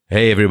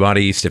Hey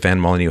everybody,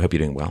 Stefan Molyneux. Hope you're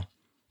doing well.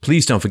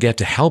 Please don't forget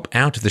to help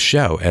out the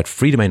show at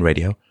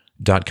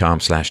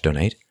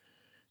freedomainradio.com/donate.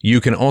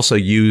 You can also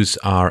use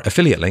our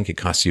affiliate link. It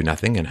costs you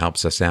nothing and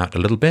helps us out a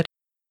little bit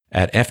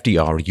at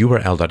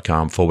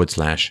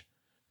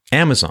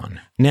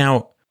fdrurl.com/Amazon.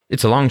 Now,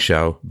 it's a long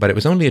show, but it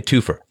was only a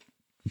twofer.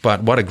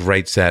 But what a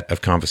great set of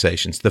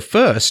conversations. The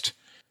first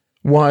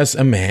was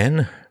a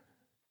man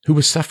who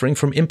was suffering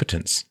from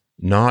impotence.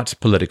 Not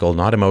political,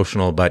 not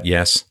emotional, but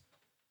yes,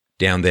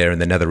 down there in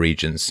the nether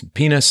regions.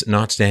 Penis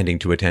not standing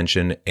to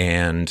attention,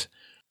 and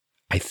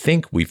I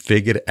think we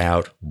figured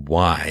out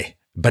why.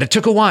 But it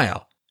took a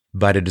while.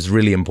 But it is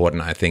really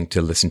important, I think,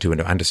 to listen to and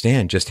to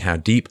understand just how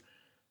deep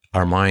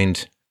our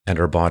mind and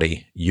our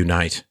body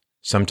unite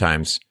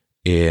sometimes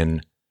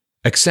in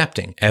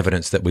accepting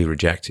evidence that we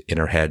reject in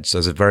our heads. So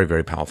it's a very,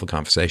 very powerful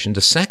conversation.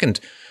 The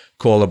second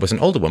caller was an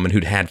older woman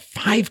who'd had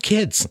 5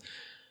 kids,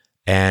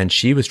 and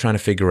she was trying to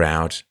figure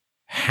out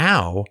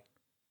how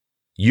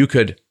you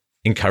could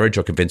encourage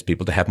or convince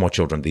people to have more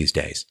children these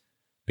days.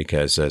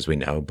 Because, as we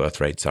know,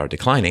 birth rates are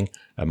declining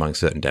among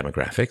certain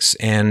demographics.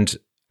 And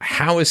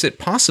how is it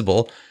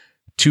possible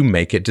to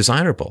make it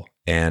desirable?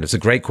 And it's a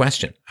great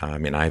question. I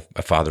mean, I'm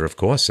a father, of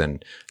course,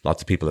 and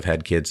lots of people have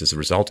had kids as a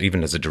result,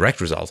 even as a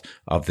direct result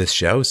of this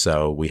show.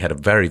 So we had a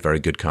very, very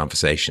good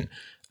conversation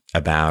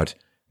about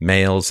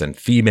males and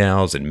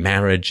females and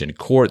marriage and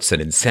courts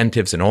and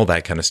incentives and all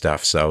that kind of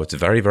stuff. So it's a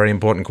very, very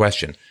important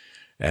question.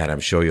 And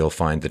I'm sure you'll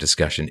find the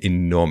discussion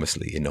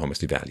enormously,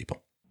 enormously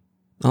valuable.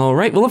 All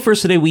right. Well, up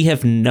first today, we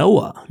have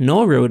Noah.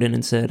 Noah wrote in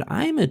and said,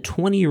 I'm a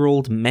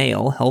 20-year-old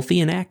male, healthy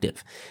and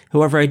active.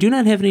 However, I do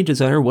not have any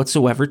desire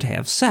whatsoever to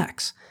have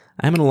sex.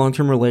 I'm in a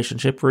long-term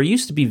relationship where I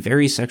used to be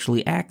very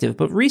sexually active,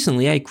 but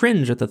recently I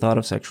cringe at the thought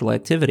of sexual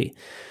activity.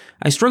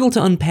 I struggle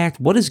to unpack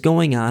what is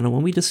going on, and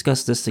when we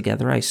discuss this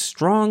together, I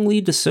strongly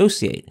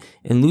dissociate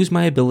and lose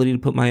my ability to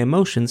put my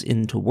emotions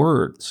into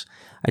words.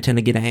 I tend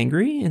to get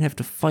angry and have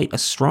to fight a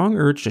strong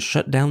urge to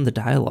shut down the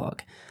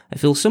dialogue. I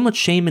feel so much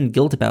shame and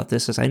guilt about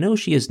this as I know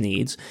she has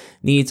needs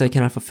I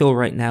cannot fulfill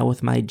right now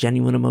with my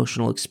genuine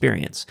emotional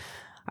experience.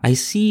 I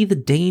see the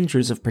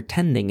dangers of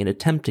pretending and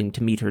attempting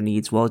to meet her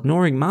needs while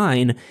ignoring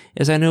mine,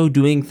 as I know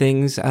doing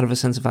things out of a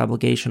sense of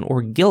obligation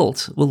or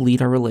guilt will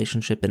lead our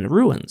relationship into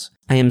ruins.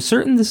 I am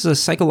certain this is a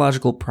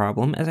psychological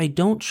problem, as I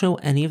don't show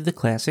any of the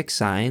classic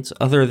signs,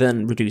 other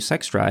than reduced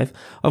sex drive,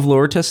 of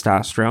lower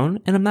testosterone,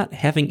 and I'm not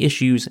having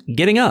issues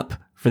getting up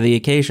for the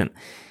occasion.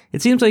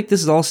 It seems like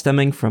this is all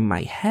stemming from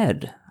my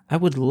head. I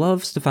would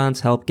love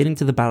Stefan's help getting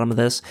to the bottom of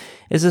this,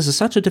 as this is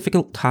such a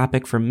difficult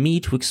topic for me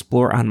to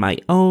explore on my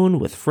own,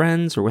 with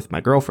friends, or with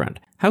my girlfriend.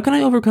 How can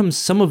I overcome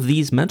some of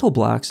these mental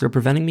blocks that are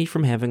preventing me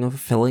from having a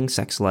fulfilling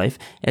sex life,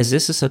 as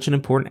this is such an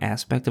important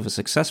aspect of a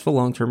successful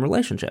long-term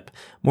relationship?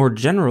 More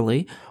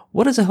generally,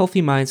 what is a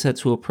healthy mindset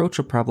to approach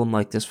a problem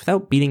like this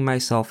without beating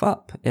myself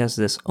up, as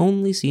this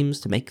only seems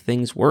to make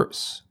things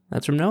worse?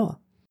 That's from Noah.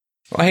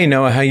 Well, hey,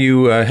 Noah, how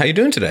you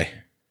doing today?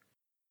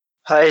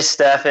 Hi,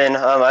 Stefan.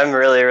 I'm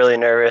really, really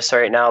nervous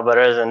right now, but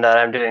other than that,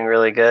 I'm doing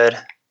really good.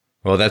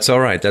 Well, that's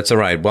all right. That's all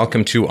right.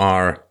 Welcome to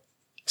our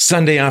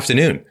Sunday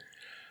afternoon.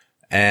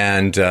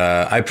 And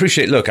I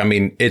appreciate, look, I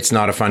mean, it's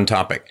not a fun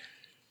topic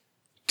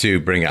to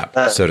bring up,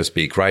 so to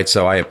speak, right?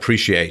 So I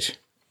appreciate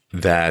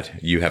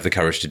that you have the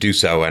courage to do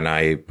so, and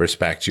I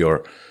respect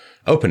your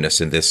openness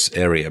in this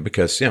area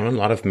because, you know, a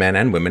lot of men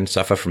and women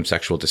suffer from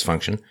sexual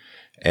dysfunction,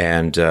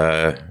 and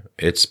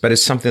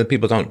it's something that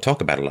people don't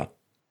talk about a lot.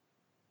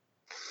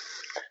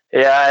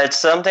 Yeah, it's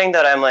something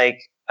that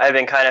I've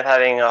been kind of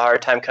having a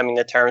hard time coming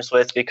to terms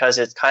with because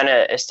it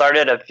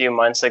started a few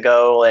months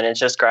ago and it's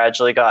just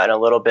gradually gotten a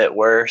little bit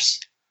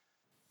worse.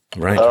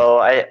 Right. So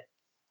I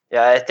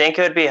think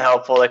it would be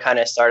helpful to kind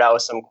of start out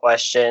with some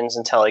questions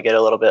until I get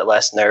a little bit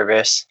less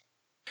nervous.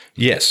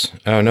 Yes.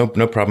 No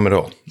problem at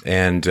all.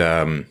 And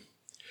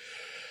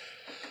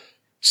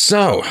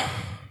so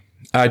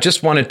I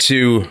just wanted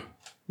to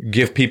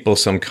give people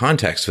some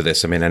context for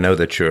this. I mean, I know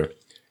that you're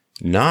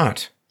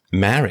not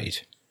married,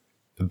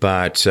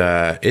 but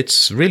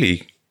it's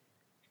really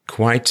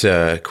quite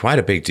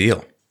a big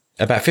deal.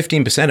 About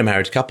 15% of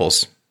married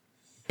couples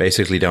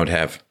basically don't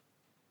have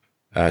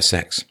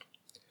sex.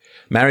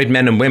 Married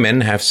men and women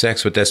have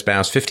sex with their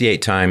spouse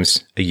 58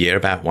 times a year,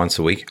 about once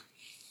a week.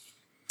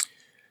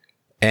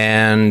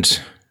 And,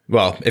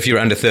 well, if you're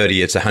under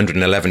 30, it's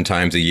 111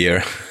 times a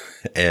year.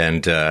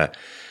 And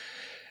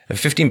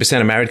 15%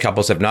 of married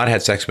couples have not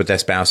had sex with their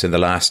spouse in the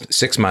last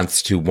 6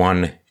 months to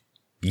 1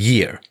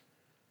 year.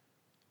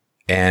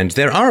 And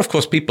there are, of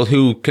course, people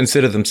who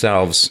consider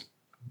themselves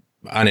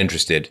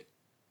uninterested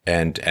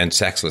and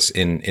sexless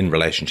in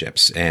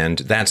relationships. And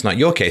that's not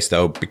your case,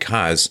 though,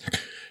 because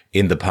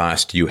in the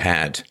past you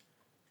had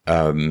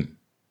a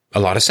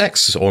lot of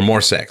sex or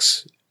more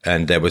sex,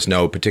 and there was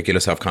no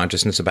particular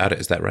self-consciousness about it.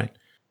 Is that right?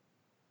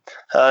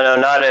 No,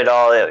 not at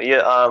all.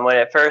 When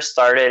it first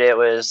started, it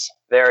was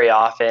very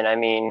often. I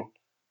mean,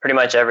 pretty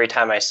much every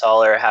time I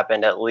saw her, it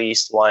happened at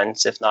least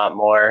once, if not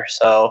more.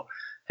 So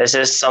this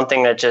is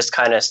something that just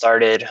kind of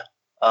started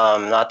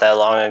not that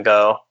long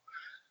ago.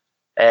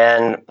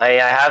 And I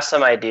have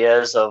some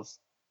ideas of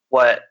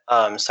what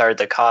started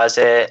to cause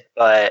it,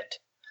 but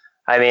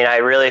I mean, I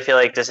really feel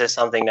like this is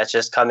something that's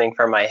just coming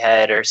from my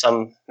head or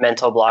some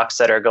mental blocks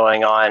that are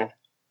going on.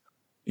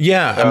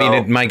 Yeah, so, I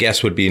mean, my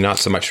guess would be not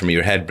so much from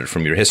your head, but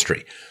from your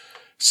history.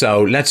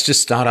 So let's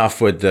just start off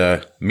with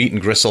the meat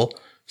and gristle.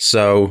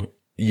 So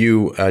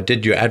you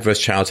did your adverse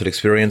childhood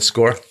experience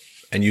score,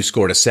 and you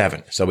scored a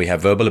 7. So we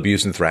have verbal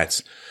abuse and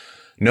threats,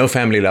 no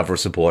family love or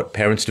support,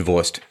 parents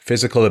divorced,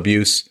 physical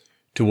abuse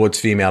towards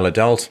female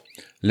adult,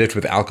 lived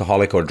with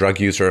alcoholic or drug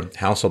user,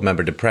 household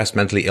member depressed,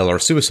 mentally ill, or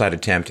suicide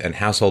attempt, and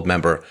household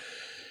member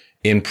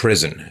in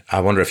prison.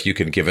 I wonder if you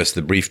could give us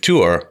the brief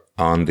tour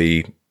on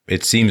the,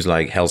 it seems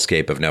like,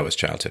 hellscape of Noah's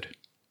childhood.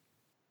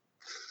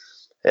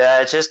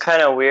 Yeah, it's just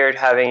kind of weird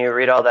having you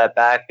read all that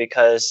back,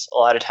 because a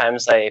lot of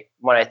times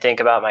when I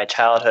think about my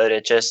childhood,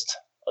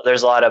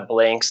 there's a lot of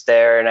blanks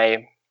there, and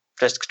I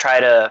just try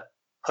to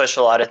push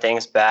a lot of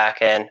things back.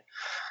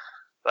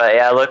 But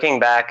yeah, looking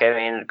back, I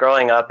mean,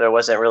 growing up, it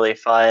wasn't really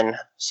fun.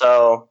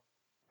 So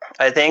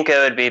I think it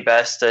would be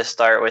best to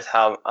start with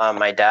how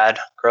my dad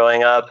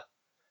growing up,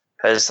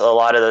 because a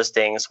lot of those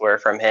things were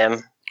from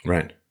him.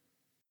 Right.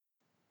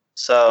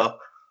 So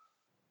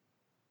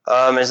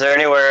is there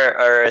anywhere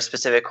or a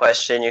specific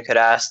question you could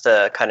ask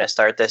to kind of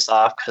start this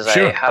off? Because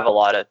Sure. I have a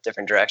lot of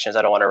different directions.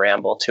 I don't want to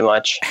ramble too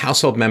much.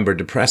 Household member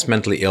depressed,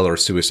 mentally ill, or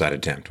suicide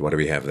attempt. What do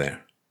we have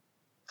there?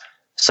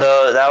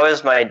 So that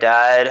was my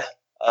dad.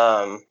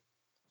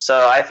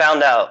 So I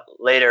found out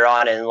later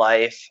on in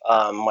life,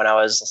 when I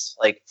was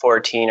like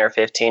 14 or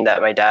 15,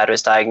 that my dad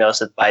was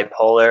diagnosed with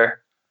bipolar.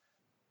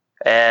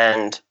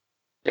 And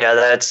yeah,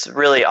 that's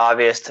really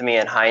obvious to me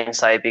in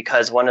hindsight,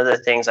 because one of the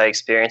things I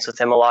experienced with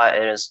him a lot,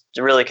 and it was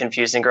really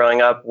confusing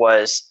growing up,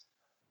 was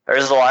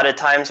there's a lot of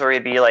times where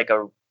he'd be like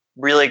a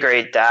really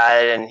great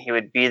dad and he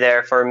would be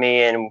there for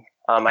me. And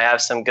I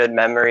have some good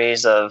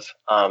memories of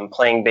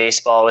playing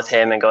baseball with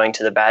him and going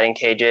to the batting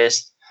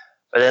cages.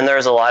 But then there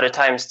was a lot of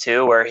times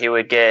too where he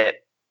would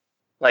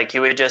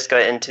just go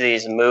into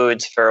these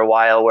moods for a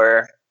while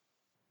where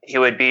he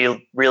would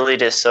be really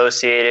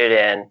dissociated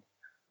and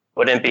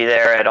wouldn't be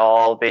there at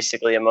all,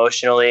 basically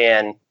emotionally.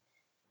 And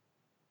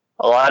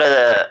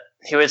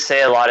he would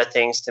say a lot of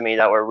things to me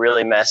that were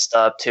really messed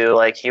up too.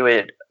 Like he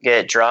would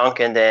get drunk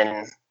and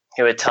then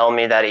he would tell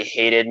me that he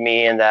hated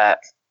me and that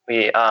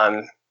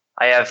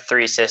I have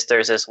 3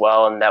 sisters as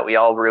well, and that we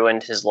all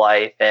ruined his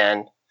life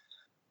and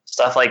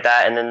stuff like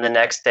that. And then the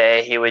next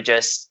day he would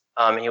just,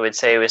 he would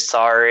say he was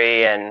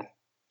sorry, and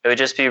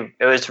it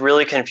was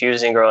really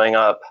confusing growing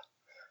up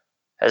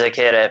as a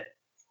kid.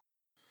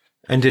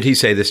 And did he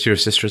say this to your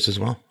sisters as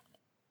well?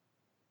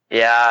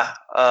 Yeah.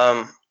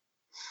 I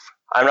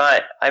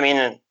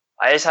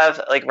just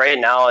have, like, right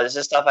now, this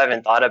is stuff I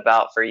haven't thought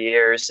about for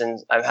years, and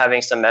I'm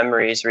having some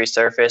memories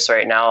resurface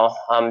right now.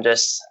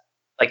 Just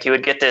like he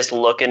would get this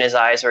look in his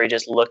eyes where he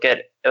just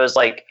it was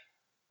like,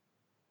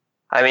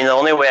 I mean, the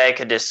only way I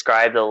could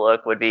describe the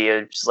look would be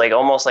just like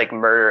almost like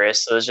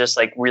murderous. So it was just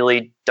like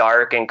really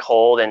dark and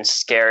cold and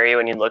scary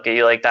when he look at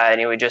you like that.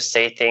 And he would just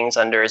say things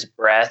under his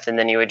breath. And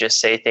then he would just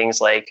say things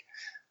like,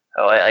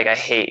 oh, I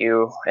hate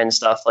you and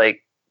stuff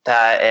like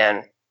that.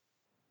 And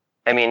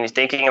I mean,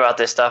 thinking about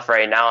this stuff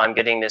right now, I'm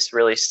getting this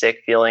really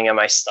sick feeling in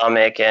my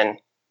stomach. And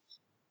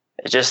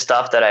it's just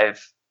stuff that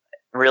I've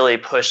really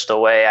pushed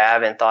away. I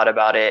haven't thought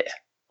about it,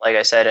 like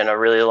I said, in a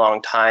really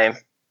long time.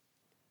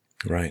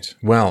 Right.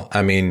 Well,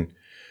 I mean,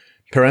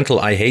 parental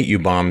I hate you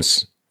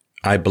bombs,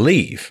 I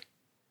believe,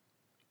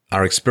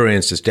 are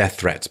experienced as death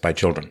threats by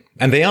children.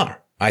 And they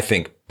are, I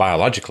think,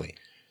 biologically.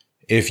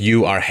 If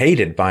you are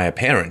hated by a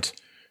parent,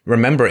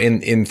 remember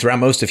throughout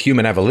most of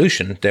human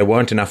evolution, there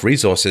weren't enough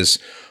resources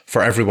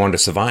for everyone to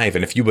survive.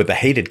 And if you were the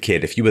hated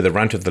kid, if you were the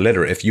runt of the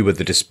litter, if you were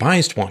the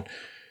despised one,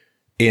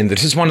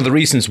 this is one of the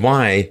reasons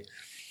why,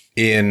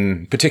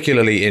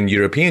 particularly in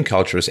European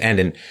cultures and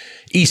in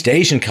East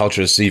Asian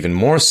cultures even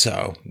more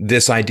so,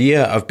 this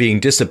idea of being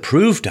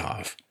disapproved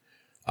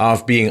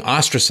of being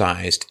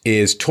ostracized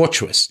is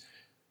tortuous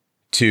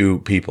to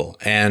people.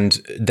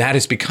 And that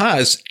is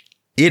because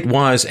it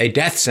was a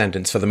death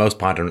sentence for the most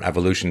part in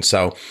evolution.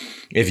 So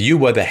if you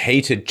were the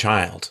hated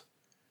child,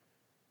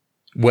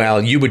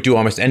 well, you would do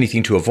almost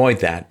anything to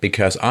avoid that,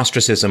 because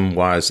ostracism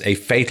was a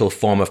fatal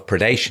form of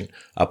predation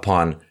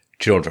upon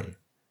children.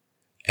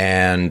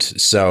 And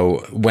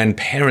so when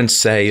parents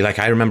say, like,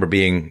 I remember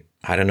being,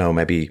 I don't know,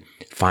 maybe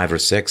 5 or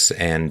 6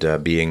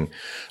 and being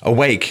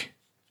awake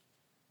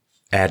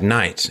at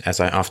night, as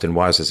I often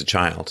was as a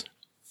child,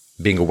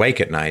 being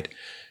awake at night.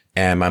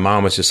 And my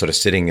mom was just sort of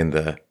sitting in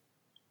the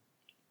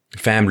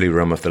family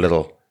room of the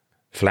little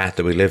flat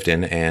that we lived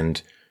in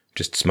and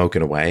just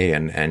smoking away.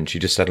 And she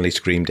just suddenly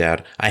screamed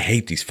out, I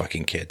hate these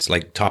fucking kids,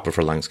 like top of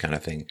her lungs kind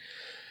of thing.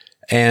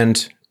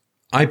 And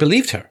I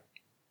believed her.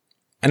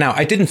 And now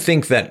I didn't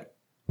think that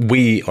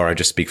or I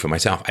just speak for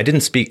myself. I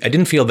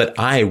didn't feel that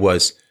I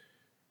was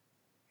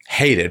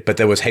hated, but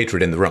there was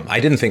hatred in the room. I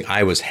didn't think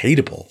I was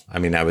hateable. I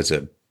mean, I was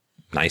a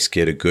nice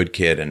kid, a good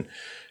kid,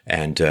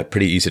 and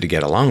pretty easy to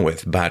get along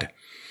with, but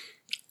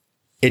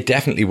it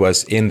definitely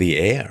was in the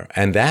air.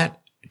 And that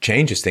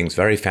changes things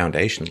very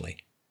foundationally.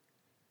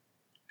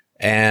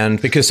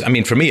 And because, I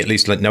mean, for me, at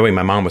least, like knowing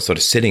my mom was sort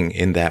of sitting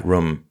in that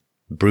room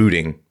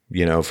brooding,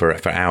 you know,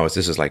 for hours.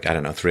 This is like, I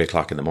don't know,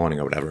 3:00 in the morning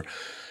or whatever,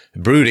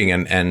 brooding,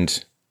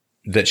 and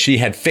that she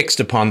had fixed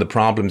upon the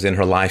problems in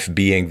her life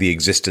being the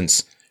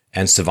existence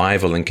and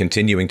survival and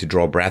continuing to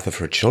draw breath of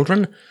her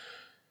children.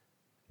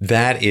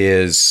 That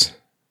is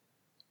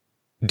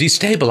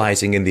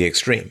destabilizing in the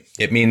extreme.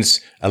 It means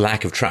a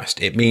lack of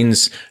trust. It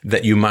means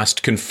that you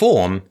must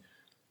conform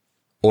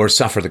or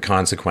suffer the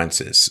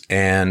consequences.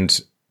 And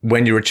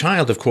when you're a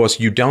child, of course,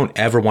 you don't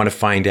ever want to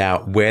find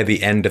out where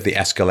the end of the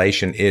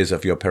escalation is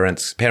of your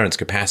parents'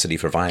 capacity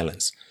for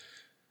violence.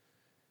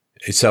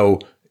 So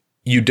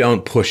you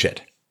don't push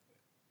it,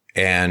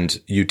 and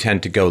you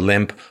tend to go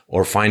limp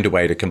or find a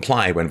way to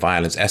comply when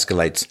violence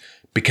escalates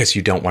because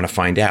you don't want to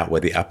find out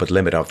where the upper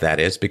limit of that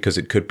is, because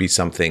it could be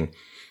something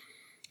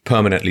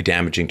permanently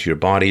damaging to your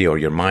body or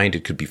your mind.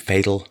 It could be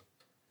fatal.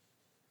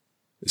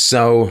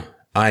 So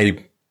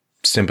I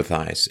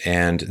sympathize,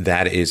 and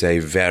that is a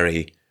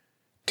very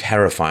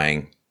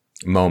terrifying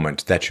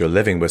moment that you're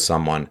living with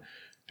someone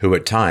who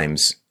at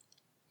times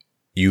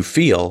you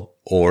feel,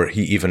 or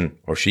she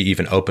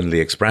even openly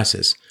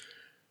expresses,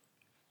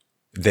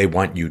 they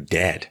want you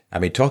dead. I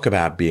mean, talk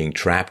about being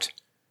trapped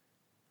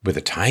with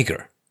a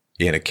tiger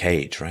in a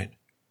cage, right?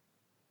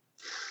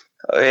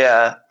 Oh,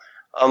 yeah.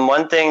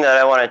 One thing that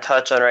I want to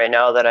touch on right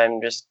now that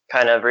I'm just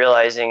kind of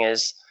realizing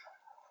is,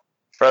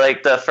 for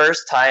like the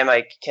first time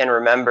I can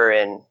remember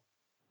in,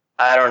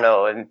 I don't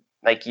know, in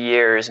like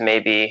years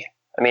maybe.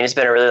 I mean, it's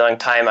been a really long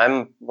time.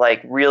 I'm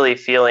like really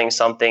feeling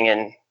something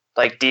in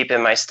like deep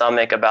in my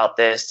stomach about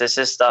this. This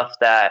is stuff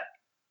that,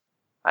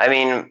 I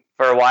mean,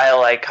 for a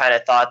while I kind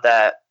of thought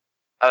that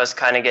I was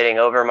kind of getting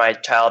over my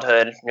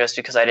childhood just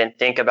because I didn't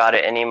think about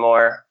it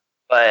anymore.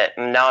 But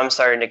now I'm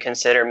starting to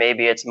consider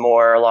maybe it's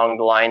more along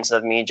the lines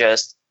of me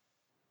just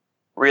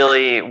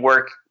really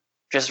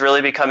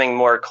becoming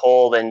more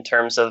cold in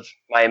terms of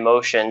my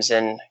emotions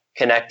and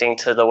connecting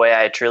to the way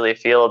I truly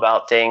feel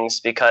about things.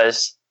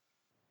 Because,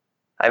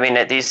 I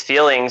mean, these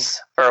feelings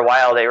for a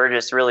while, they were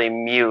just really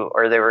mute,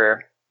 or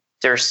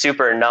they're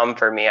super numb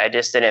for me. I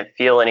just didn't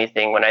feel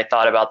anything when I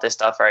thought about this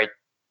stuff, or I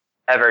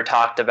ever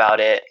talked about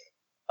it.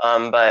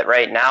 But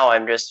right now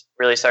I'm just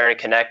really starting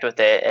to connect with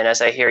it. And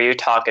as I hear you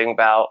talking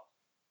about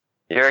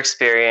your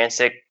experience,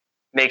 it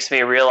makes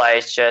me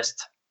realize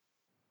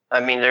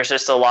there's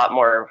just a lot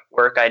more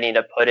work I need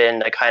to put in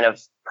to kind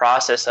of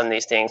process some of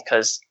these things,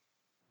 because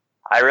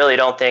I really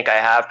don't think I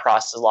have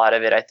processed a lot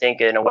of it. I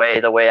think in a way,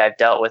 the way I've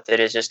dealt with it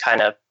is just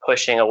kind of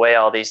pushing away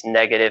all these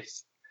negative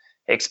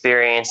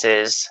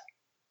experiences.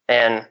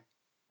 And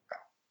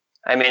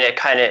I mean, it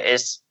kind of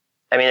is,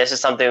 I mean, this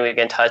is something we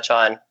can touch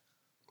on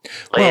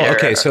later. Well,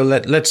 okay, so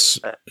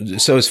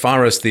so as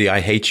far as the I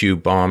hate you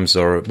bombs,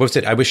 or what was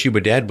it, I wish you were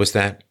dead, was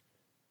that?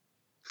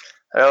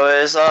 It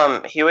was,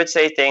 he would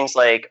say things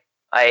like,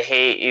 I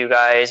hate you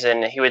guys.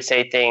 And he would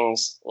say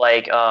things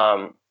like,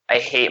 I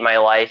hate my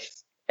life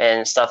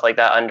and stuff like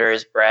that under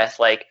his breath.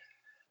 Like,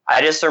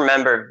 I just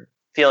remember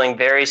feeling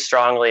very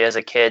strongly as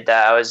a kid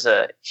that I was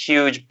a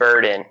huge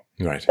burden.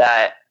 Right.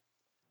 That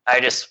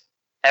there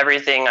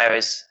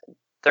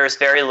was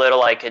very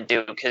little I could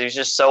do because it was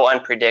just so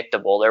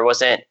unpredictable. There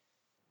wasn't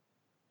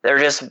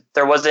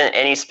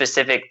any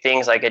specific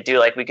things I could do.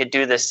 Like, we could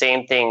do the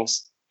same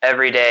things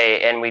every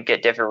day and we'd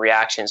get different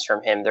reactions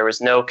from him. There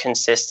was no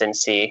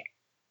consistency.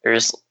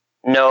 There's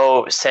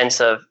no sense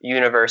of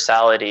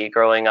universality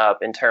growing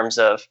up in terms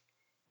of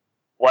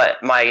what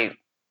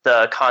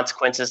the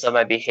consequences of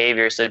my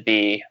behaviors would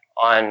be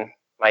on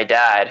my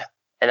dad.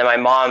 And then my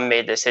mom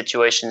made the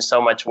situation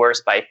so much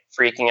worse by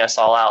freaking us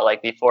all out.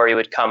 Like, before he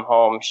would come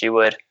home, she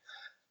would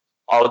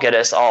all get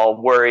us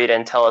all worried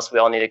and tell us we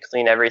all need to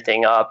clean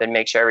everything up and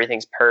make sure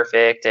everything's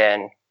perfect,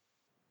 and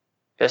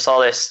just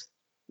all this,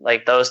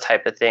 like, those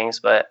type of things.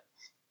 But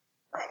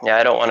yeah,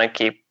 I don't want to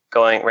keep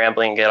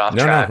rambling and get off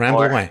track. No,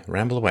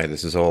 ramble away.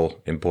 This is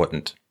all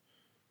important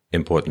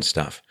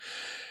stuff.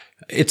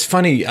 It's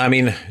funny. I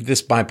mean,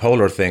 this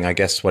bipolar thing, I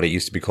guess what it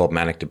used to be called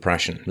manic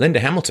depression. Linda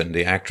Hamilton,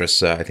 the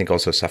actress, I think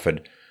also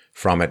suffered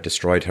from it,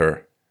 destroyed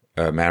her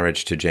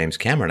marriage to James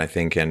Cameron, I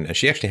think. And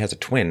she actually has a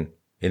twin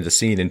in the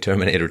scene in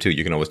Terminator 2.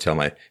 You can always tell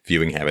my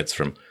viewing habits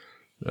from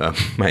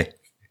my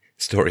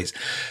stories.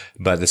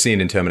 But the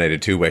scene in Terminator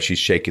 2 where she's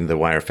shaking the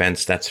wire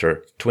fence, that's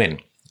her twin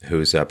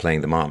who's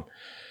playing the mom.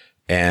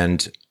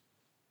 And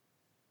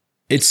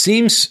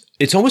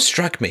it's always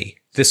struck me,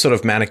 this sort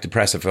of manic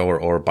depressive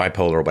or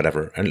bipolar or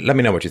whatever, and let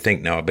me know what you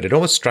think, Noah, but it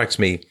always strikes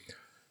me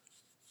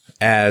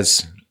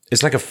as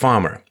it's like a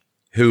farmer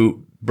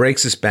who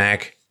breaks his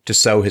back to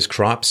sow his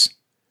crops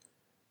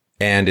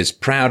and is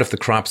proud of the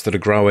crops that are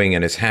growing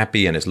and is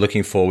happy and is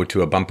looking forward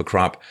to a bumper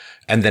crop,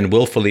 and then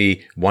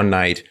willfully one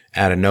night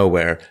out of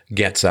nowhere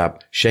gets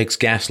up, shakes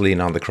gasoline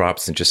on the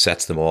crops and just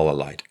sets them all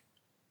alight,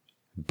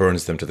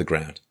 burns them to the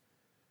ground.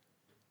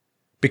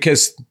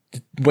 Because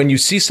when you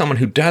see someone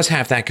who does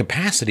have that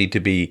capacity to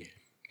be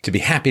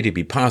happy, to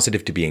be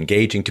positive, to be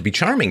engaging, to be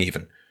charming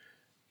even,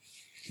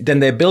 then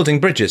they're building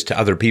bridges to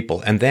other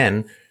people. And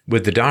then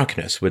with the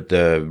darkness, with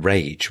the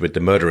rage, with the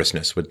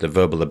murderousness, with the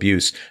verbal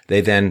abuse,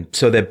 they're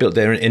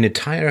an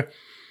entire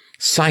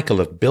cycle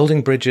of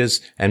building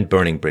bridges and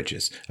burning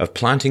bridges, of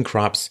planting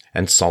crops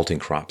and salting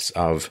crops,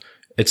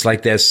 it's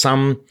like there's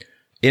some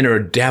inner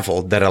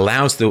devil that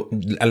allows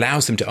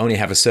them to only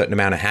have a certain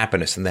amount of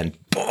happiness, and then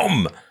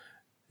boom,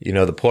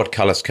 the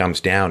portcullis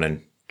comes down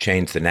and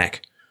chains the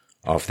neck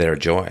of their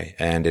joy.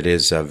 And it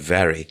is a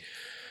very,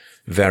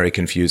 very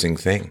confusing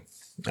thing,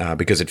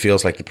 because it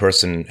feels like the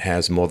person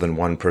has more than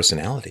one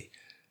personality.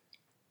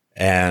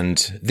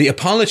 And the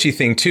apology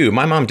thing too,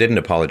 my mom didn't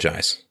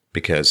apologize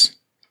because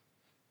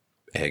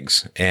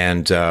eggs.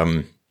 And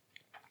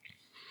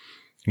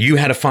you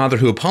had a father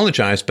who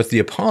apologized, but the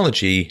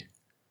apology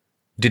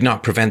did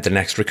not prevent the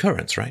next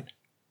recurrence, right?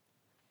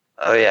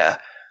 Oh, yeah.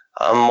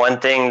 One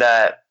thing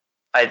that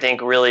I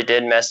think really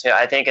did mess me up,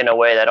 I think in a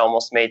way that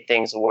almost made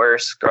things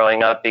worse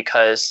growing up,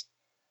 because,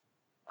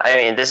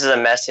 this is a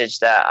message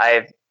that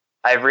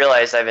I've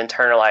realized I've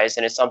internalized,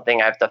 and it's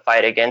something I have to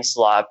fight against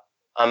a lot.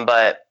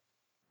 But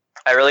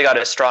I really got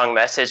a strong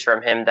message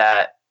from him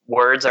that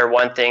words are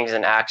one thing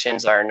and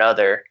actions are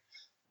another,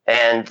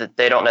 and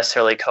they don't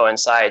necessarily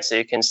coincide. So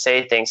you can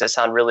say things that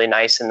sound really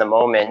nice in the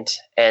moment,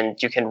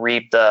 and you can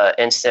reap the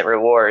instant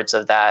rewards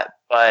of that.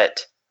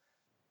 But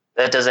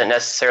that doesn't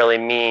necessarily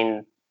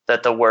mean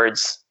that the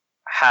words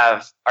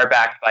are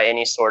backed by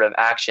any sort of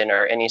action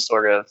or any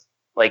sort of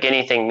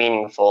anything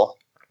meaningful.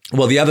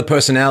 Well, the other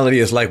personality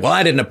is like, well,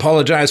 I didn't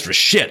apologize for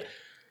shit,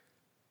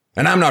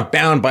 and I'm not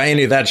bound by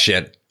any of that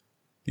shit.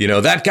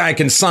 That guy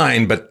can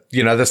sign, but,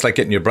 that's like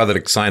getting your brother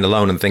to sign a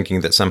loan and thinking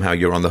that somehow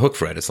you're on the hook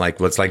for it. It's like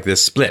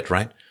this split,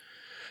 right?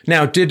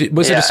 Now,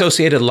 was it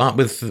associated a lot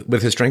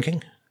with his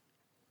drinking?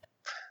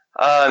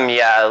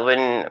 Yeah,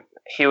 when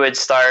he would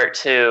start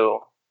to,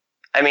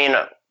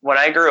 when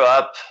I grew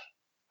up,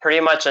 pretty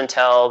much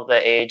until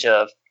the age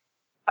of,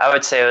 I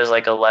would say it was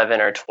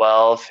 11 or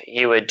 12,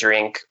 he would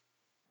drink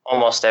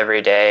almost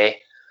every day.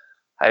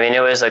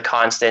 It was a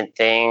constant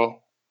thing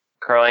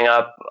growing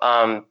up.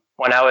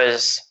 When I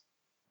was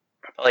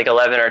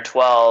 11 or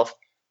 12,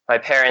 my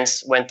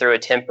parents went through a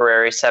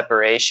temporary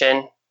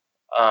separation.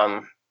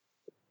 And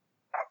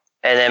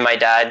then my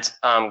dad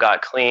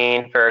got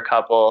clean for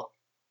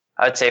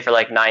I would say for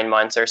 9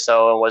 months or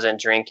so, and wasn't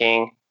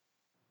drinking.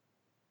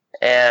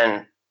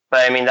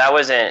 But that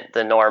wasn't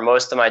the norm.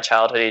 Most of my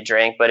childhood he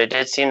drank, but it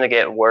did seem to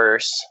get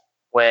worse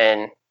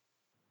when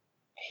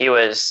he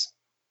was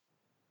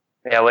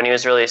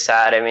really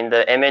sad.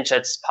 The image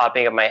that's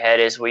popping up in my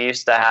head is we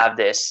used to have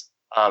this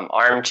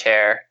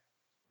armchair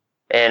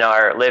in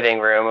our living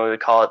room, and we would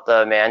call it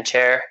the man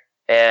chair.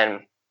 And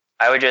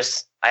I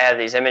have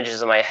these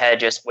images in my head,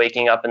 just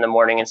waking up in the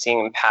morning and seeing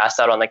him pass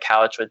out on the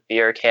couch with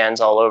beer cans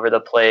all over the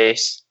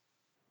place.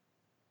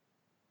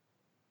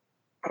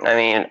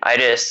 And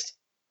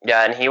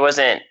he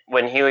wasn't,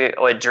 when he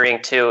would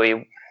drink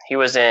too, he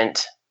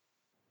wasn't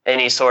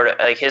any sort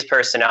of, his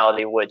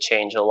personality would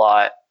change a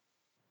lot.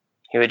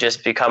 He would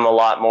just become a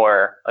lot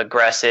more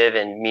aggressive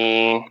and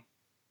mean.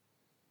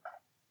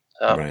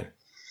 So. Right.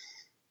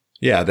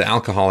 Yeah, the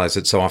alcohol, as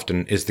it so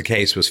often is the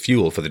case, was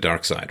fuel for the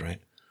dark side,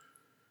 right?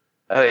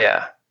 Oh,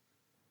 yeah.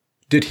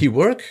 Did he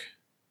work?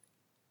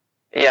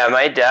 Yeah,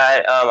 my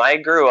dad, I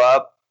grew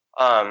up,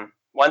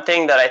 one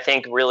thing that I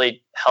think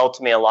really helped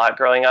me a lot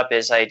growing up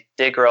is I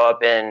did grow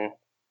up in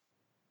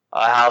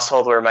a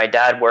household where my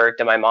dad worked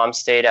and my mom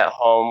stayed at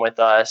home with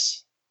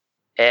us.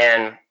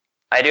 And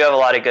I do have a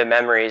lot of good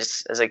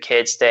memories as a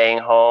kid staying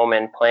home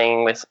and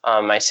playing with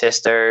my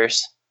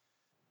sisters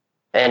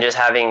and just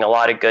having a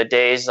lot of good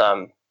days.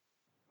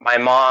 My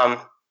mom,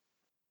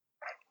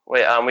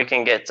 we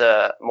can get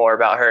to more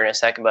about her in a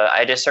second, but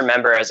I just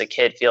remember as a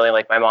kid feeling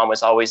like my mom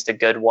was always the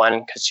good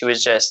one, because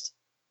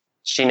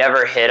she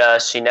never hit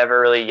us. She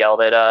never really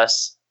yelled at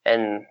us.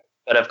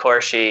 But of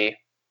course she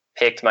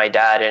picked my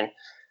dad and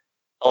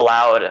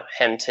allowed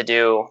him to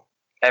do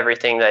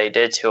everything that he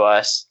did to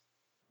us.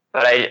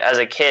 But as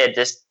a kid,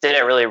 this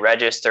didn't really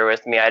register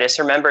with me. I just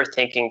remember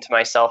thinking to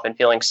myself and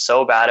feeling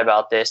so bad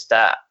about this,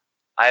 that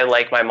I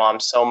like my mom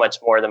so much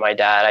more than my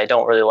dad. I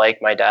don't really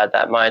like my dad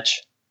that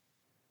much.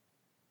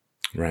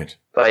 Right.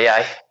 But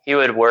yeah, he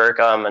would work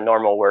a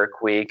normal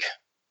work week,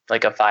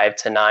 like a 5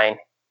 to 9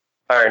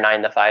 or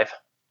 9 to 5.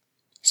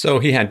 So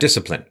he had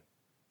discipline.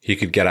 He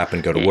could get up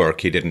and go to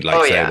work. He didn't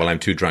say, well, I'm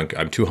too drunk,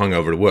 I'm too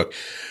hungover to work.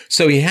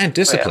 So he had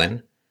discipline. Oh,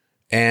 yeah.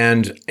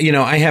 And,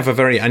 I have a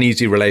very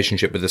uneasy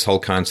relationship with this whole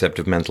concept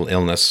of mental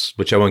illness,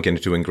 which I won't get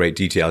into in great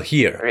detail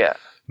here. Yeah.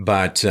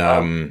 But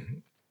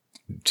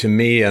to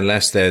me,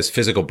 unless there's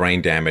physical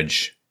brain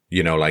damage,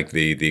 like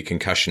the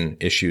concussion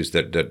issues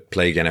that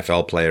plague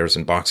NFL players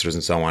and boxers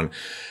and so on,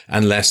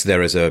 unless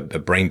there is a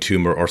brain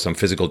tumor or some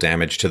physical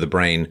damage to the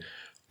brain,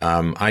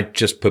 I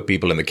just put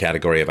people in the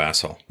category of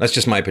asshole. That's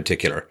just my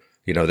particular.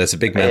 There's a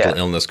big mental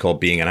illness called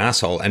being an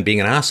asshole, and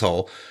being an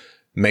asshole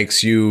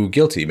makes you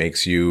guilty,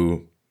 makes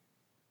you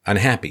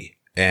unhappy.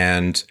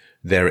 And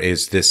there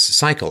is this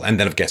cycle. And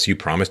then I guess you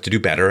promise to do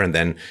better, and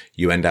then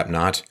you end up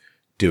not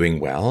doing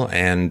well,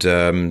 and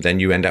then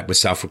you end up with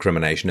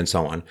self-recrimination and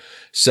so on.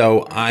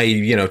 So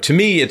to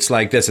me, it's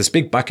like there's this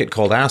big bucket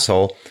called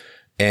asshole,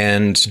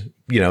 and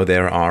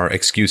there are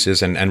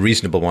excuses and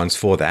reasonable ones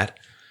for that.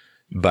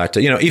 But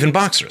even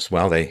boxers,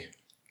 well, they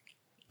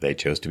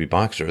chose to be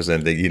boxers,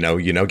 and they,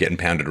 getting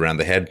pounded around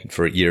the head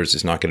for years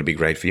is not going to be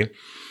great for you.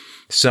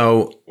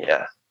 So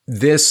Yeah.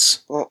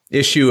 This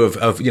issue of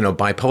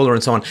bipolar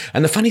and so on,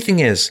 and the funny thing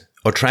is,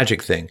 or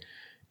tragic thing,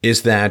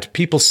 is that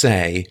people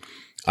say,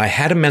 I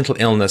had a mental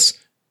illness,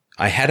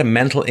 I had a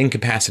mental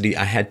incapacity,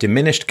 I had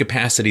diminished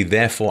capacity,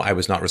 therefore I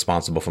was not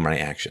responsible for my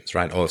actions,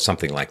 right? Or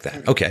something like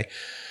that. Okay.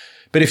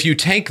 But if you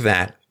take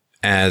that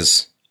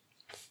as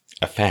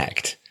a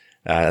fact,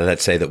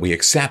 let's say that we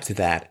accept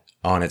that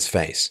on its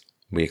face.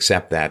 We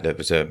accept that it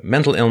was a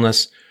mental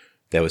illness,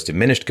 there was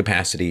diminished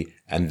capacity,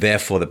 and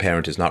therefore the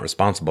parent is not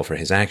responsible for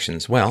his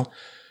actions. Well,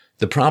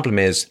 the problem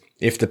is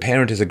if the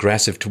parent is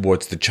aggressive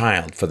towards the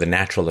child for the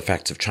natural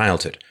effects of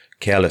childhood,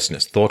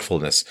 carelessness,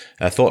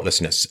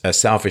 thoughtlessness,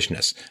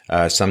 selfishness,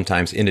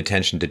 sometimes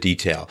inattention to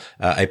detail,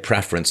 a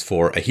preference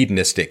for a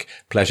hedonistic,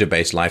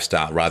 pleasure-based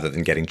lifestyle rather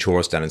than getting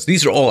chores done. And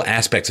these are all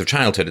aspects of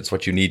childhood. It's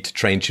what you need to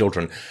train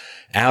children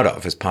out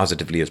of as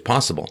positively as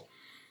possible.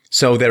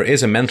 So there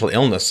is a mental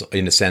illness,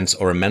 in a sense,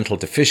 or a mental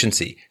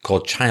deficiency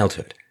called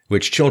childhood,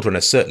 which children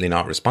are certainly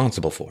not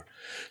responsible for.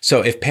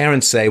 So if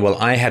parents say, well,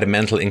 I had a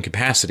mental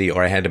incapacity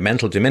or I had a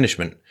mental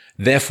diminishment,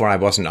 therefore I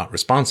was not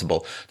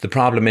responsible, the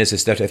problem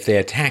is that if they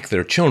attack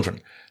their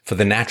children for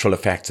the natural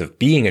effects of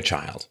being a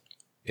child,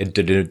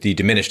 the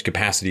diminished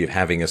capacity of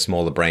having a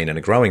smaller brain and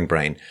a growing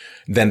brain,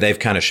 then they've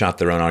kind of shot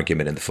their own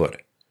argument in the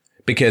foot.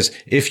 Because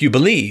if you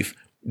believe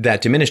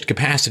that diminished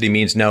capacity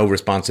means no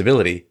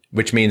responsibility,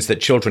 which means that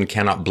children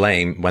cannot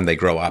blame when they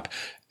grow up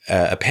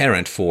a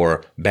parent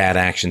for bad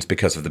actions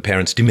because of the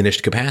parent's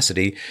diminished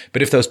capacity.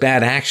 But if those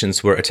bad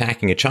actions were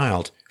attacking a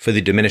child for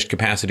the diminished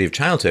capacity of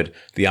childhood,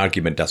 the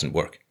argument doesn't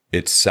work.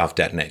 It's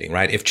self-detonating,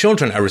 right? If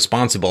children are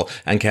responsible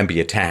and can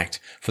be attacked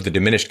for the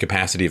diminished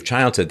capacity of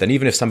childhood, then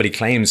even if somebody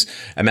claims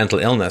a mental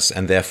illness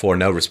and therefore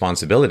no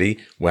responsibility,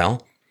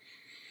 well,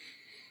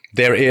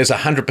 there is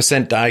 100%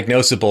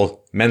 diagnosable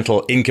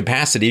mental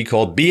incapacity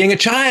called being a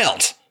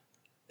child.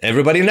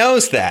 Everybody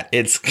knows that.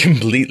 It's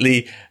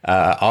completely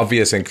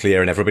obvious and clear,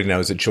 and everybody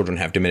knows that children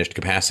have diminished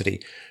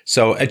capacity.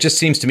 So it just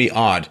seems to me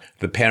odd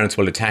that parents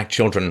will attack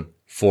children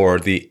for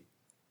the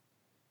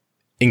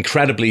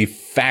incredibly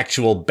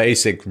factual,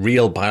 basic,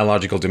 real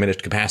biological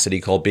diminished capacity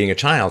called being a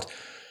child.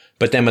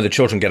 But then when the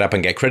children get up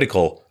and get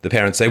critical, the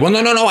parents say, well,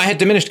 no, I had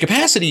diminished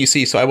capacity, you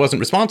see, so I wasn't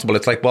responsible.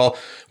 It's like, well,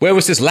 where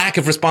was this lack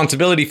of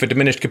responsibility for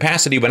diminished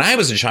capacity when I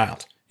was a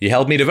child? You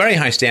held me to very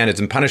high standards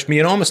and punished me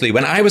enormously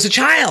when I was a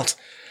child.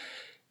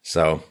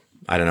 So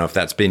I don't know if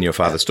that's been your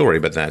father's story,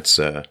 but that's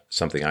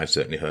something I've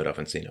certainly heard of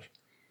and seen of.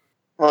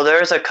 Well,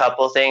 there's a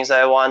couple things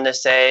I wanted to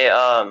say.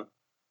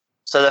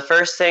 So the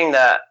first thing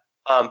that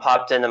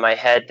popped into my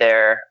head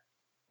there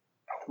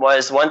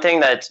was one thing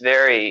that's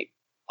very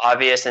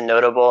obvious and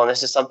notable, and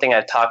this is something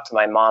I've talked to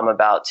my mom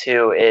about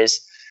too,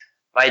 is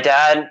my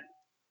dad,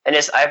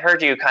 and I've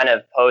heard you kind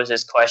of pose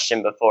this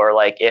question before,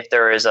 like if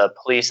there is a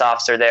police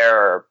officer there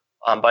or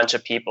a bunch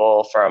of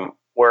people from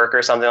work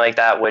or something like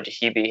that, would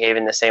he behave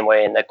in the same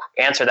way? And the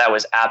answer to that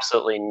was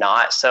absolutely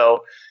not.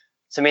 So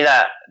to me,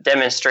 that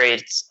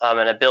demonstrates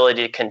an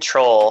ability to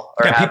control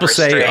or have people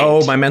restraint. say,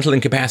 oh, my mental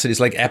incapacity is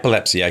like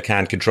epilepsy. I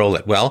can't control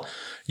it. Well,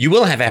 you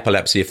will have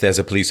epilepsy if there's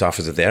a police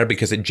officer there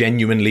because it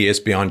genuinely is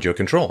beyond your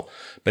control.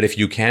 But if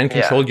you can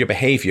control your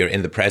behavior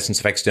in the presence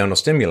of external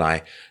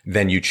stimuli,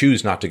 then you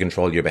choose not to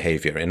control your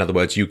behavior. In other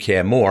words, you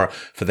care more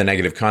for the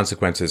negative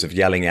consequences of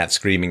yelling at,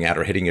 screaming at,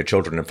 or hitting your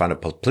children in front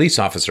of a police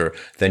officer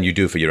than you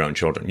do for your own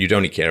children. You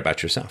don't care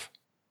about yourself.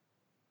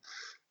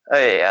 Oh,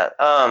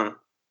 yeah.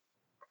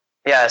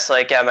 Yeah, it's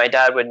like, my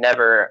dad would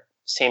never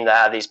seem to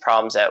have these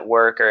problems at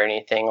work or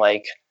anything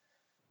like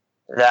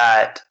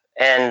that.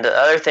 And the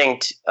other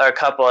thing, a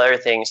couple other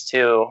things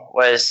too,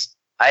 was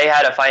I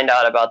had to find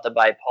out about the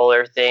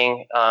bipolar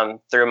thing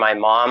through my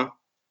mom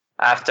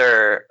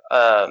after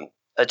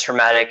a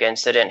traumatic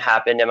incident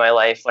happened in my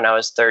life when I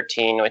was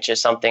 13, which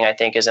is something I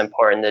think is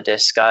important to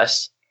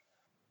discuss.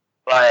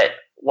 But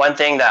one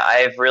thing that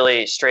I've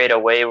really strayed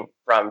away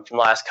from the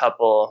last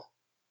couple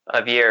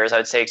of years, I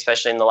would say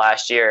especially in the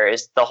last year,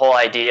 is the whole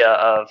idea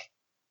of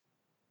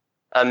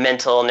a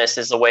mental illness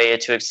is a way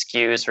to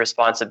excuse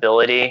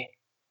responsibility.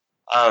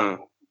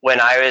 When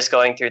I was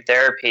going through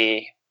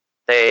therapy,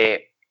 I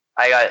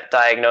got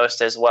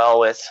diagnosed as well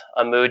with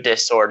a mood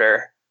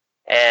disorder.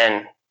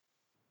 And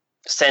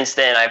since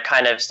then, I've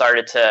kind of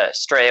started to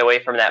stray away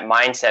from that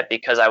mindset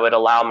because I would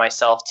allow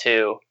myself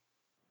to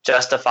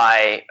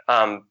justify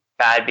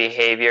bad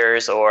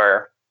behaviors,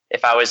 or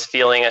if I was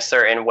feeling a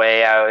certain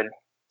way, I would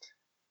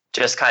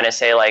just kind of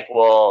say like,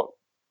 well,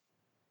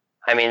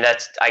 I mean,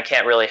 I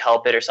can't really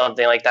help it or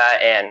something like that.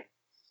 And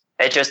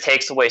it just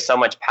takes away so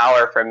much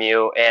power from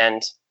you.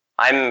 And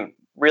I'm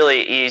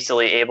really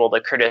easily able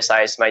to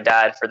criticize my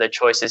dad for the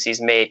choices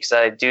he's made because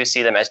I do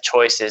see them as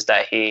choices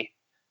that he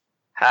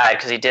had,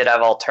 because he did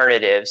have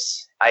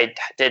alternatives. I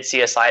did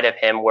see a side of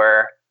him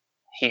where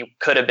he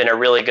could have been a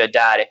really good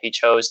dad if he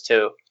chose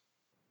to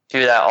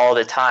do that all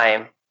the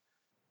time.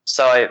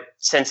 So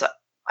since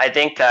I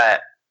think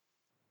that,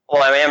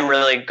 well, I am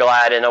really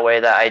glad in a way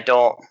that I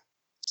don't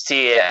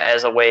see it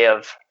as a way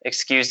of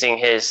excusing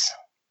his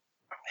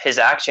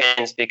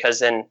actions, because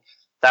then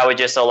that would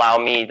just allow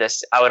me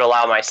this. I would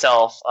allow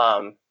myself,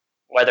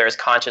 whether it's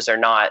conscious or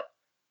not,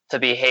 to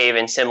behave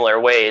in similar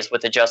ways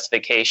with a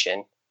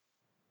justification.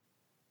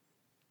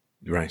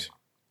 Right.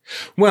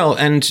 Well,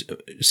 and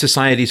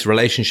society's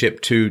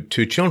relationship to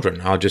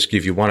children. I'll just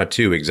give you one or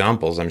two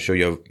examples. I'm sure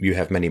you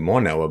have many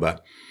more, Noah,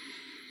 but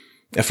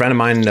a friend of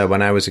mine,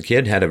 when I was a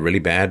kid, had a really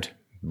bad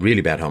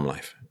home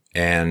life.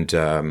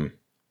 And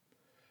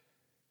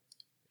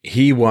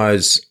he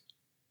was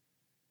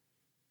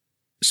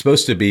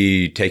supposed to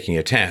be taking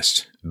a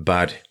test,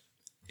 but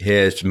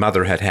his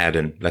mother had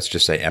an, let's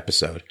just say,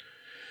 episode.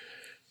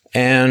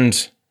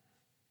 And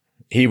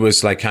he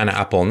was like kind of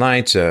up all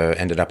night,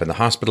 ended up in the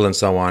hospital and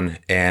so on.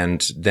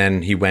 And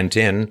then he went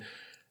in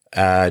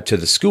to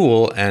the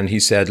school and he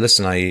said,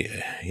 listen,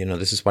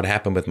 this is what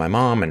happened with my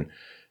mom.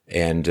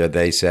 And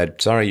they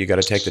said, sorry, you got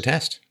to take the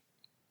test.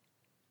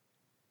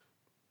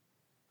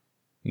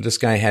 This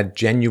guy had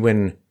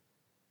genuine,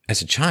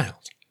 as a child,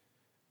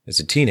 as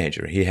a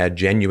teenager, he had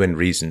genuine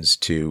reasons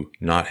to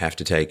not have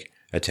to take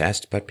a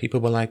test, but people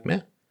were like,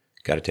 meh,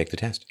 got to take the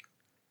test.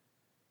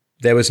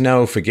 There was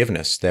no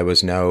forgiveness. There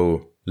was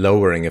no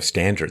lowering of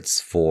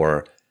standards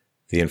for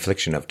the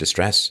infliction of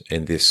distress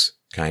in this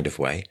kind of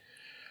way.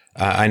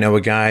 I know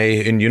a guy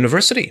in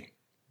university.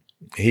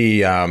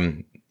 He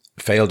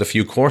failed a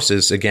few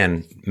courses.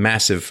 Again,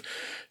 massive,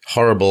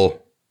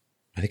 horrible,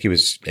 I think he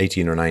was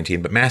 18 or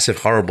 19, but massive,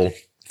 horrible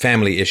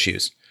family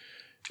issues.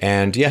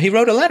 And yeah, he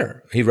wrote a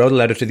letter. He wrote a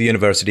letter to the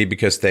university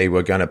because they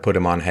were going to put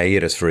him on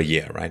hiatus for a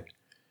year, right?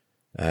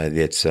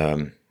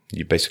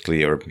 You basically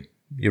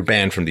you're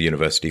banned from the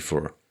university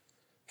for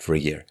a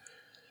year.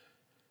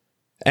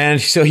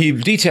 And so he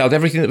detailed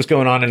everything that was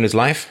going on in his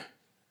life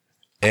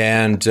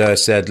and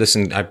said,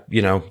 listen,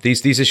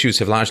 these issues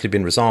have largely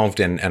been resolved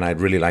and I'd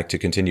really like to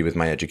continue with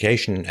my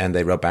education. And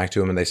they wrote back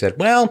to him and they said,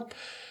 well,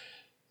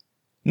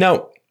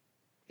 no,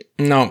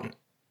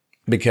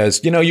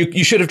 because,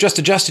 you should have just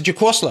adjusted your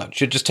course load. You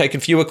should have just taken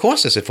fewer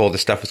courses if all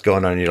this stuff was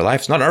going on in your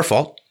life. It's not our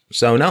fault.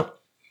 So no,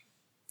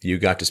 you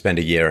got to spend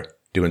a year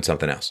doing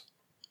something else.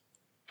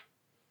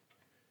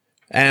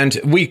 And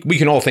we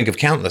can all think of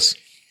countless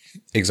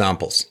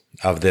examples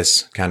of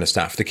this kind of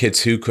stuff. The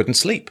kids who couldn't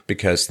sleep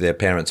because their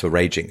parents were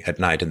raging at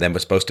night and then were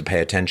supposed to pay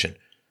attention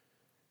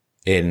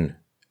in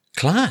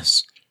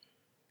class.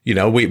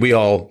 We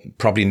all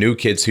probably knew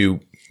kids who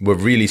were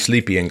really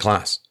sleepy in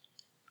class.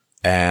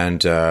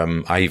 And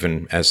I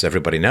even, as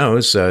everybody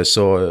knows,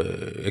 saw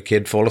a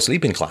kid fall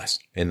asleep in class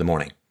in the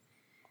morning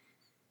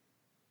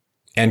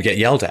and get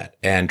yelled at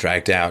and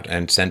dragged out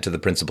and sent to the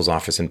principal's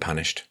office and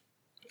punished.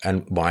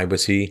 And why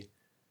was he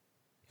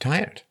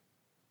tired?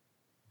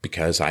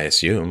 Because I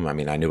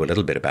knew a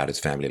little bit about his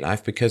family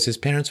life because his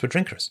parents were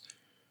drinkers.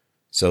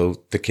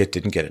 So the kid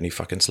didn't get any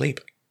fucking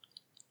sleep.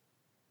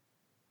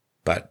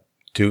 But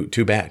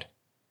too bad.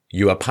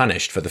 You are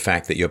punished for the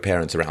fact that your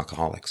parents are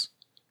alcoholics.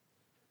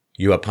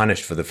 You are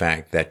punished for the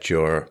fact that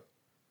your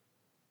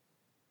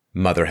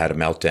mother had a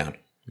meltdown.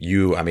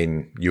 You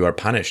are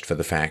punished for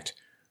the fact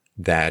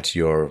that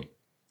your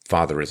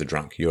father is a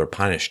drunk. You are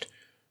punished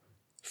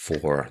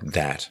for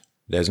that.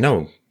 There's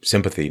no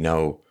sympathy,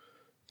 no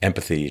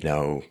empathy,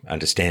 no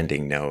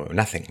understanding, no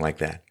nothing like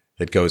that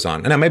goes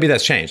on. And now maybe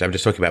that's changed. I'm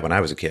just talking about when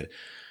I was a kid.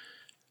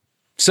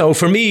 So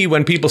for me,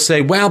 when people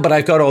say, well, but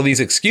I've got all these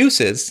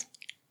excuses,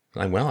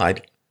 I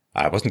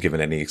wasn't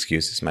given any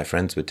excuses. My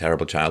friends with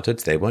terrible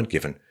childhoods, they weren't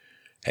given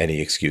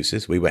any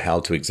excuses. We were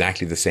held to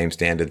exactly the same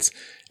standards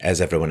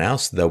as everyone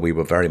else, though we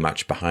were very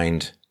much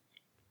behind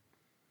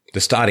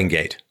the starting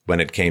gate when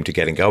it came to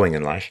getting going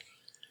in life.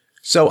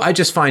 So I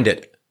just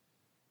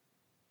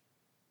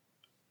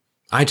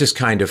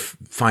kind of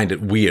find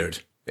it weird.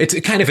 It's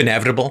kind of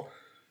inevitable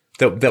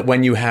that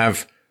when you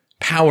have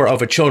power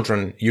over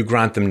children, you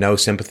grant them no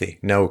sympathy,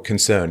 no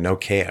concern, no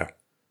care.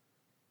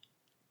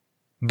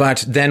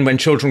 But then when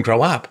children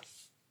grow up,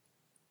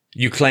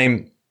 you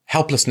claim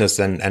helplessness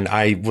and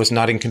I was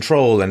not in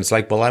control. And it's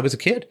like, well, I was a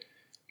kid.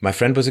 My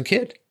friend was a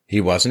kid.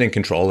 He wasn't in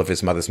control of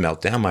his mother's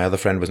meltdown. My other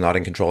friend was not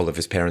in control of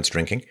his parents'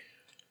 drinking.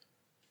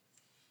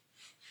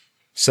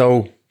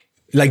 So,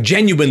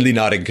 genuinely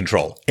not in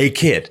control. A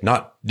kid,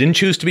 didn't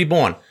choose to be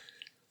born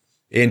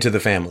into the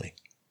family.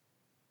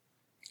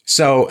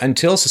 So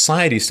until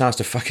society starts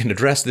to fucking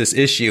address this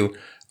issue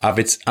of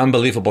its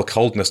unbelievable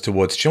coldness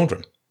towards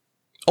children,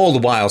 all the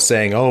while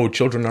saying, oh,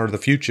 children are the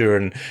future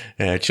and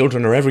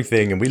children are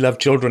everything and we love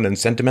children and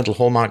sentimental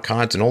Hallmark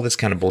cards and all this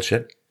kind of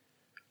bullshit.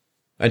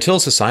 Until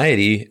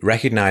society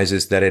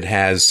recognizes that it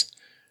has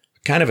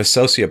kind of a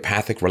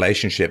sociopathic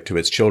relationship to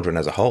its children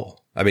as a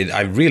whole.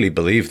 I really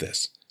believe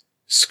this.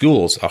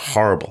 Schools are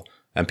horrible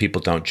and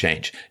people don't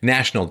change.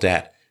 National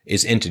debt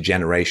is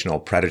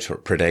intergenerational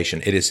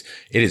predation.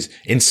 It is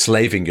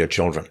enslaving your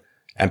children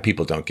and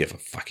people don't give a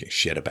fucking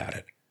shit about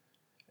it.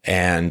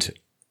 And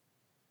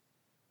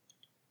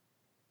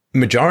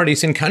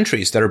majorities in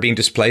countries that are being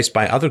displaced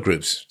by other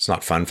groups. It's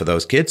not fun for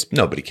those kids.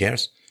 Nobody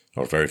cares,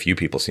 or very few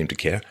people seem to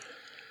care.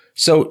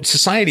 So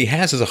society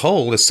has, as a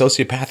whole, a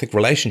sociopathic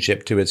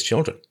relationship to its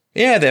children.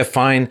 Yeah, they're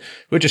fine.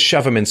 We'll just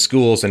shove them in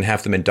schools and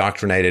have them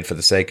indoctrinated for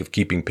the sake of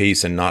keeping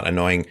peace and not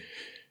annoying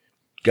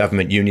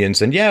government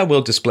unions. And yeah,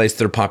 we'll displace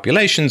their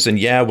populations. And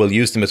yeah, we'll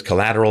use them as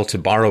collateral to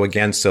borrow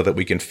against so that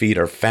we can feed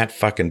our fat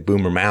fucking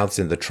boomer mouths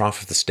in the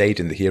trough of the state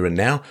in the here and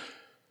now.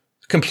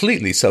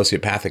 Completely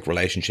sociopathic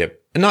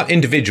relationship. And not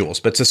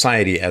individuals, but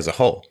society as a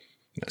whole.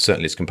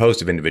 Certainly it's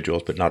composed of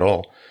individuals, but not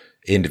all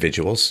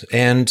individuals.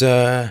 And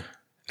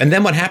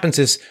then what happens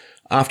is,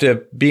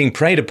 after being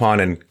preyed upon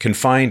and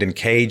confined and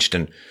caged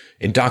and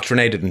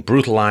indoctrinated and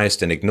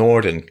brutalized and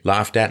ignored and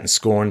laughed at and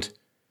scorned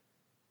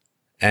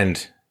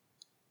and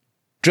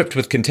dripped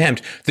with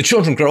contempt, the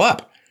children grow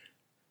up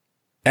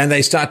and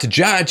they start to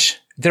judge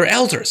their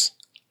elders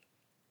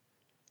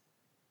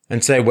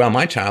and say, well,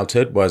 my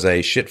childhood was a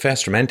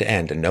shitfest from end to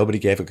end and nobody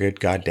gave a good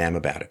goddamn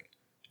about it.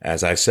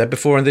 As I've said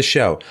before in this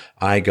show,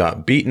 I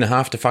got beaten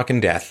half to fucking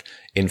death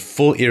in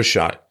full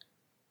earshot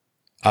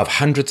of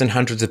hundreds and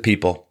hundreds of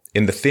people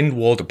in the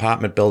thin-walled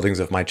apartment buildings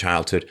of my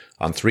childhood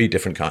on 3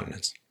 different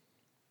continents.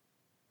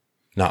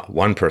 Not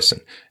one person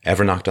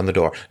ever knocked on the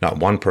door. Not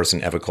one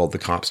person ever called the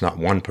cops. Not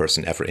one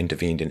person ever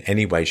intervened in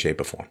any way,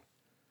 shape, or form.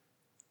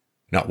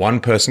 Not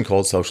one person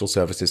called social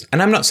services.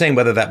 And I'm not saying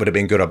whether that would have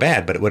been good or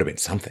bad, but it would have been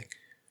something.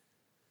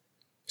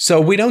 So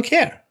we don't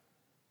care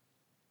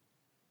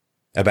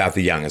about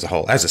the young as a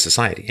whole, as a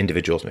society.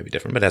 Individuals may be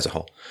different, but as a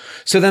whole.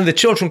 So then the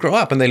children grow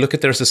up and they look at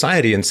their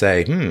society and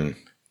say,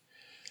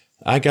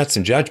 I got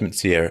some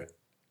judgments here.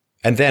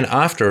 And then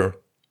after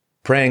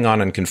preying on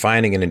and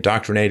confining and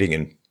indoctrinating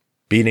and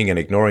beating and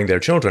ignoring their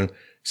children,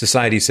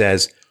 society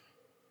says,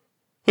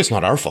 it's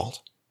not our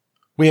fault.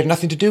 We had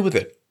nothing to do with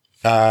it.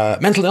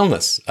 Mental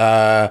illness.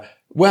 It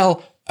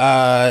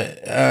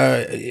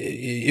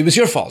was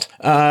your fault.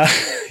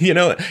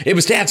 It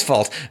was dad's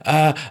fault.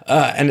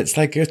 And it's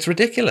like, it's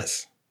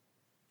ridiculous.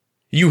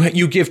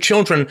 You give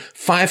children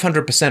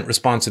 500%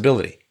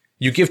 responsibility.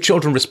 You give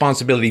children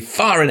responsibility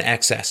far in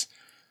excess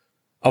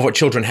of what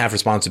children have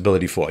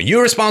responsibility for.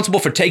 You're responsible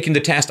for taking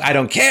the test. I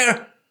don't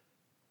care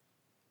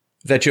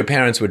that your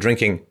parents were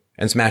drinking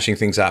and smashing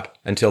things up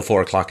until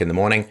 4 o'clock in the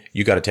morning.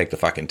 You got to take the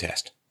fucking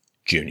test,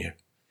 Junior.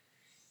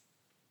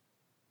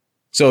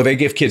 So they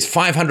give kids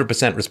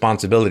 500%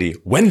 responsibility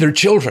when they're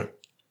children.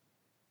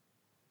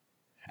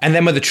 And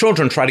then when the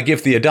children try to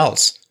give the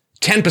adults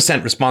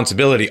 10%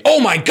 responsibility,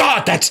 oh my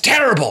God, that's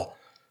terrible.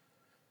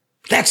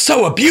 That's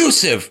so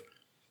abusive.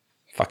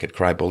 Fuck it,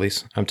 cry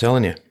bullies. I'm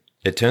telling you.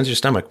 It turns your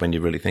stomach when you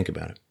really think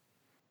about it.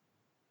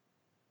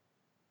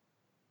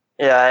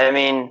 Yeah, I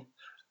mean,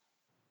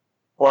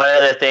 one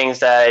of the things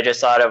that I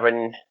just thought of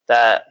when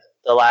the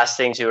last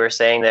things you were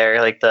saying there,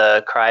 like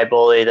the cry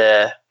bully,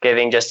 the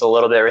giving just a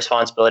little bit of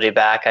responsibility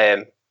back,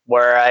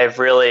 where I've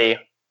really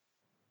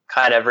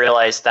kind of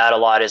realized that a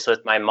lot is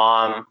with my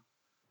mom,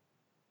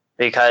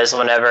 because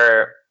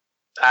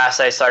as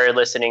I started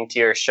listening to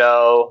your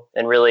show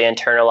and really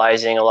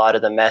internalizing a lot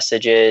of the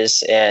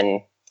messages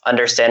and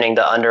understanding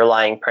the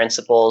underlying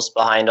principles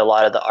behind a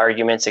lot of the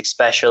arguments,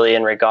 especially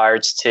in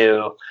regards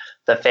to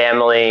the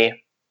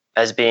family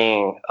as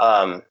being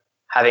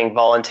having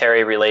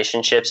voluntary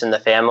relationships in the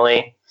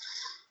family.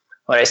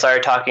 When I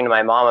started talking to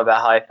my mom about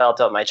how I felt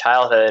about my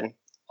childhood,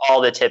 all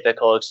the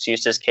typical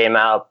excuses came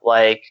out,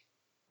 like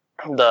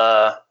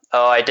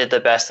I did the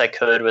best I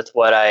could with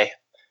what I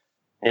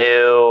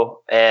knew.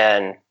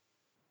 And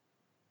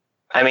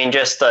I mean,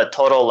 just the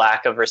total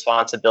lack of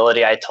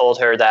responsibility. I told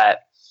her that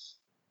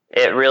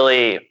it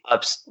really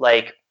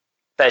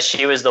that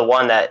she was the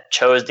one that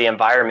chose the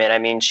environment. I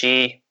mean,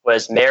 she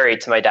was married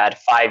to my dad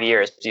 5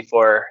 years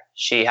before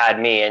she had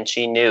me, and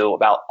she knew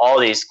about all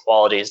these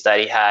qualities that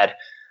he had.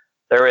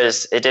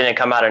 It didn't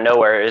come out of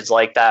nowhere. It was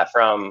like that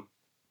from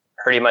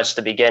pretty much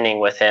the beginning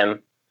with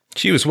him.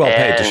 She was well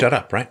paid to shut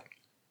up, right?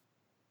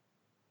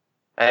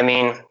 I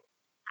mean,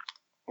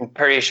 I'm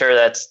pretty sure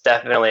that's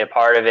definitely a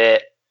part of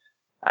it.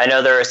 I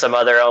know there are some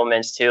other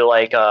elements too,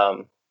 like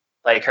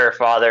her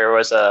father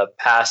was a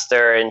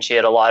pastor and she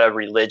had a lot of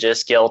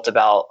religious guilt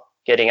about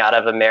getting out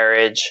of a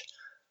marriage.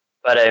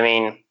 But I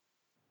mean,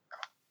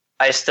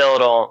 I still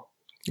don't.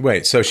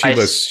 Wait, so she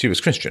was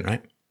Christian,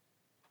 right?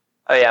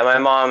 Oh yeah, my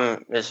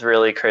mom is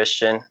really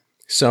Christian.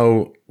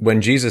 So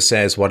when Jesus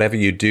says, whatever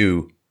you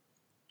do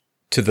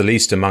to the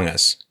least among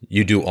us,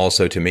 you do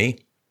also to me,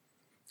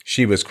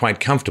 she was quite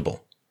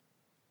comfortable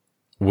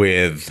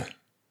with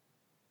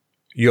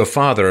your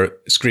father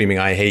screaming,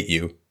 I hate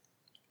you,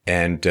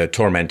 and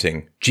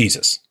tormenting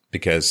Jesus,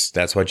 because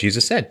that's what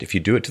Jesus said. If you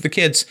do it to the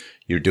kids,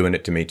 you're doing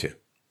it to me too.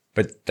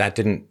 But that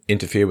didn't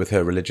interfere with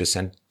her religious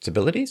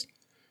sensibilities?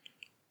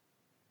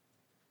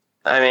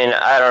 I mean,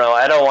 I don't know.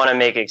 I don't want to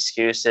make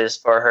excuses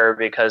for her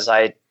because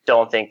I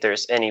don't think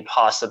there's any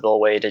possible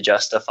way to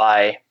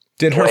justify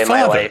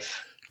my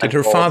life. Did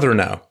her father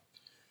know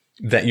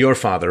that your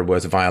father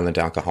was a violent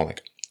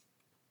alcoholic?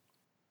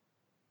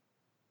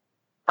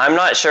 I'm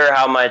not sure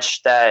how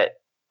much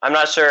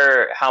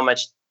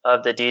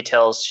of the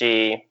details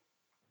she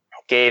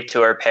gave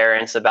to her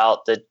parents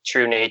about the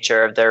true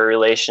nature of their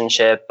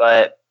relationship,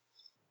 but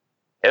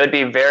it would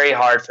be very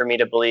hard for me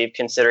to believe,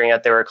 considering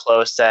that they were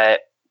close,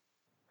 that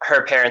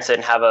her parents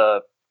didn't have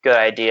a good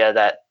idea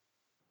that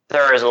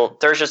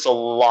there's just a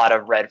lot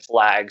of red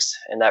flags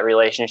in that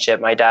relationship.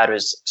 My dad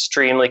was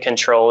extremely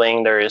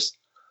controlling. There's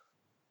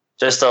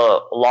just a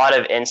lot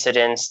of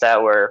incidents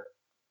that were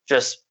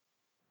just,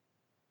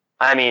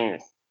 I mean,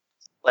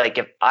 like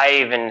if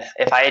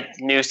I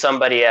knew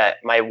somebody at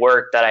my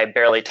work that I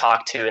barely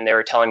talked to and they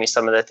were telling me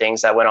some of the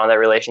things that went on in that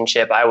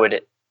relationship, I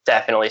would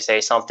definitely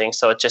say something.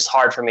 So it's just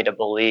hard for me to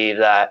believe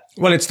that.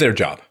 Well, it's their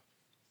job.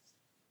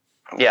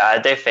 Yeah,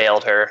 they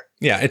failed her.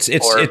 Yeah, it's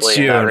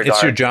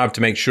your job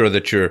to make sure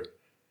that your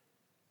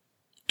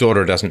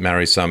daughter doesn't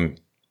marry some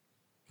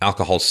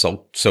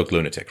alcohol-soaked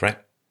lunatic, right?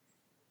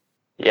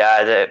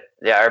 Yeah,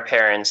 our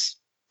parents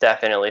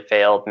definitely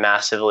failed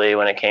massively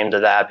when it came to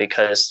that,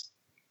 because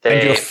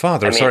and your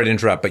father, sorry to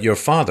interrupt, but your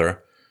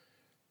father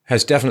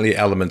has definitely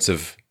elements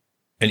of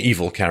an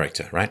evil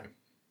character, right?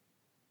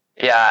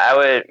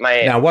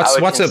 Yeah,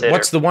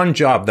 what's the one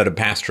job that a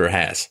pastor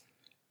has?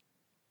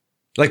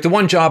 Like the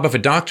one job of a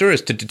doctor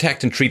is to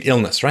detect and treat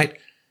illness, right?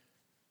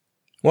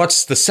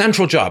 What's the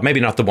central job? Maybe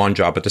not the one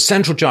job, but the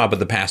central job of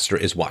the pastor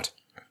is what?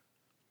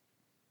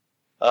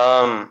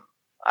 I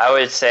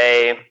would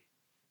say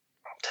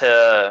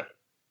to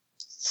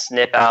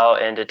snip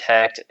out and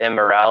detect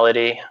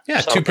immorality.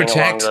 Yeah, to protect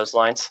along those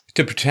lines.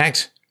 To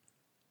protect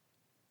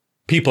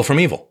people from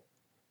evil.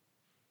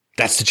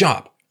 That's the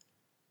job.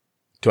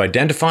 To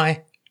identify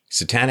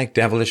satanic,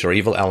 devilish, or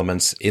evil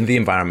elements in the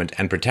environment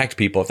and protect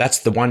people. That's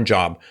the one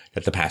job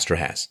that the pastor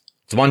has.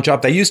 It's the one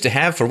job they used to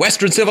have for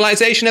Western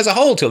civilization as a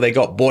whole till they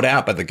got bought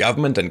out by the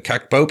government and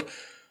cuck pope.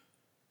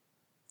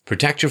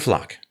 Protect your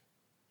flock.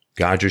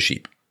 Guard your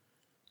sheep.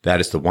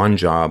 That is the one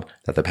job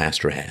that the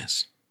pastor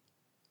has.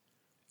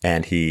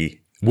 And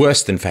he,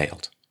 worse than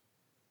failed.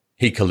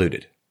 He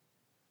colluded.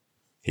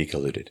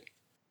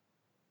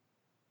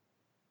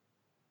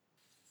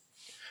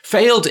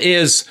 Failed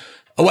is,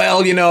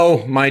 well, you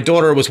know, my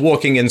daughter was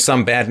walking in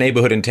some bad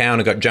neighborhood in town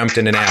and got jumped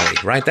in an alley,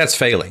 right? That's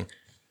failing.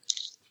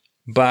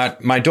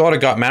 But my daughter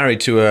got married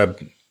to a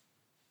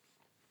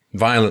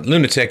violent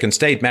lunatic and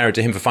stayed married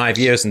to him for 5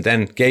 years and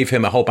then gave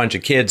him a whole bunch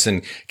of kids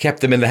and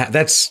kept them in the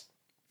house.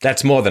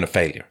 That's more than a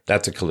failure.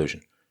 That's a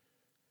collusion.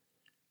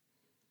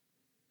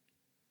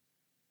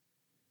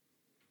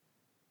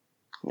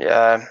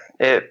 Yeah,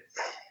 it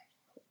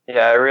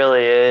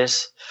really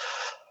is.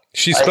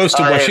 She's supposed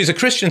to, well, she's a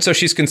Christian, so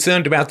she's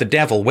concerned about the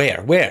devil.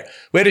 Where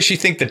does she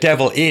think the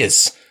devil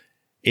is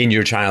in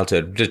your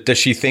childhood? Does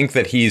she think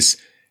that he's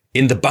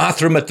in the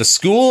bathroom at the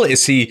school?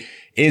 Is he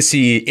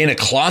in a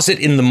closet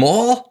in the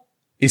mall?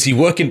 Is he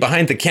working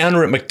behind the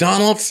counter at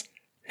McDonald's?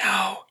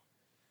 No.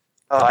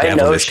 The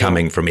devil is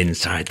coming from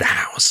inside the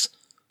house.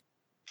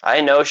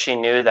 I know she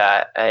knew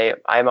that.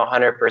 I'm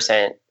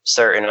 100%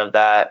 certain of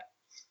that.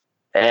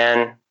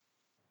 And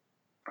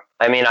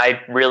I mean,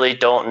 I really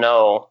don't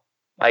know.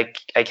 I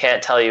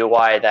can't tell you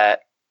why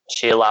that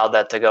she allowed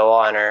that to go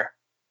on, or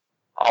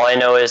all I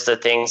know is the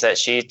things that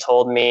she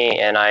told me,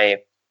 and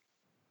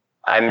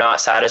I'm not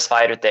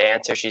satisfied with the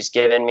answer she's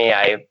given me.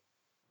 I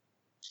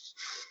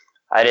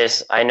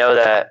know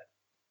that.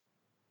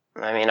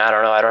 I mean, I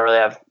don't know. I don't really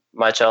have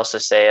much else to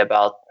say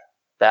about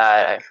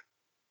that.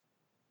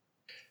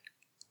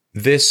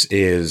 This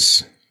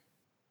is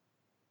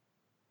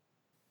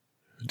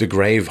the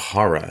grave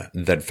horror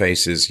that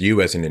faces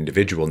you as an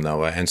individual,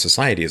 Noah, and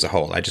society as a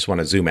whole. I just want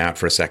to zoom out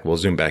for a second. We'll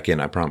zoom back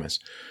in, I promise.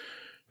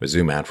 But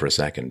zoom out for a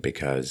second,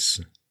 because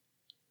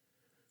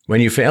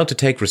when you fail to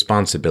take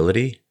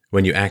responsibility,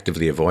 when you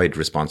actively avoid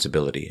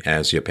responsibility,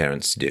 as your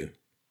parents do,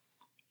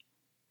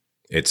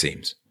 it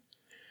seems.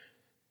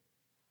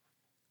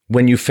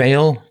 When you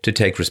fail to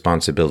take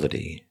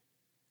responsibility,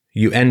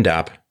 you end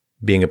up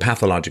being a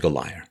pathological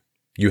liar.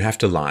 You have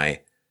to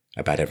lie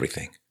about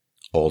everything,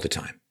 all the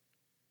time.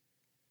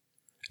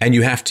 And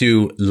you have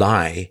to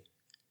lie,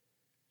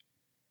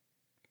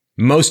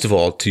 most of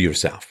all, to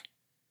yourself.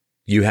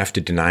 You have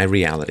to deny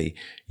reality.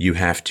 You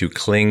have to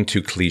cling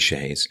to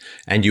cliches.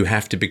 And you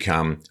have to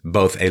become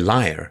both a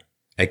liar,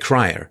 a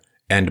crier,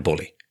 and a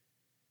bully.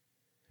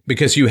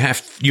 Because you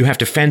have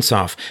to fence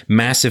off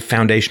massive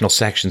foundational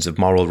sections of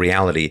moral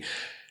reality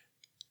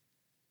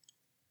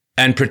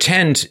and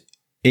pretend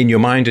in your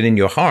mind and in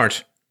your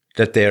heart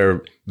that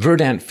they're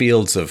verdant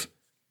fields of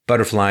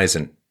butterflies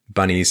and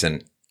bunnies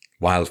and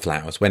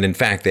wildflowers, when in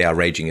fact they are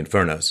raging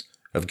infernos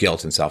of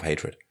guilt and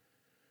self-hatred.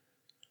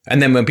 And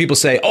then when people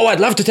say, oh, I'd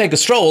love to take a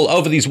stroll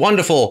over these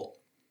wonderful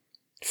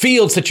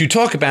fields that you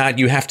talk about,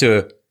 you have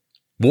to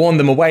warn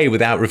them away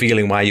without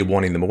revealing why you're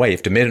warning them away. You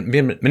have to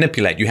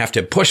manipulate. You have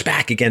to push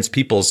back against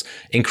people's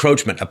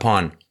encroachment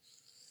upon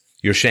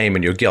your shame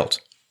and your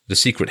guilt, the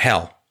secret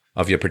hell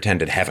of your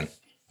pretended heaven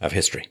of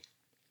history.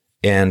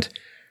 And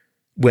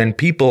when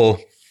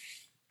people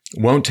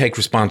won't take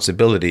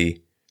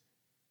responsibility,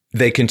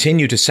 they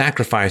continue to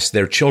sacrifice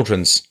their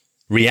children's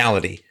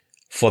reality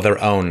for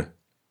their own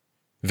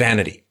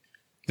vanity.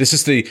 This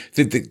is the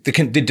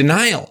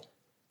denial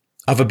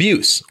of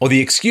abuse, or the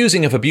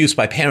excusing of abuse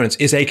by parents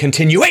is a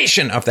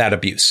continuation of that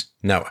abuse,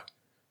 Noah.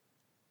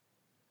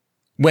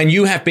 When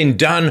you have been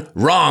done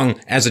wrong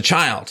as a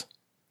child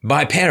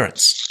by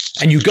parents,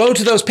 and you go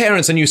to those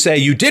parents and you say,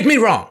 you did me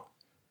wrong,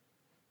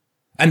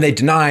 and they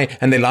deny,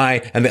 and they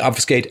lie, and they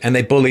obfuscate, and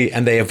they bully,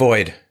 and they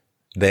avoid,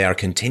 they are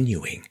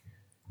continuing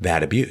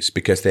that abuse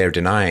because they are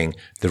denying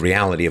the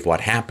reality of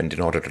what happened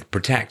in order to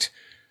protect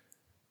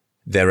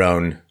their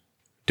own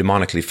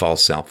demonically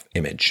false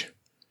self-image.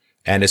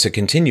 And it's a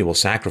continual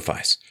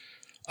sacrifice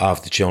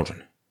of the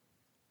children.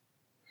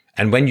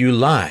 And when you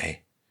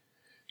lie,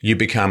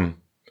 the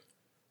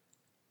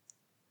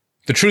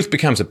truth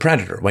becomes a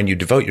predator. When you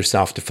devote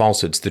yourself to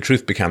falsehoods, the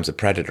truth becomes a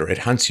predator. It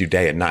hunts you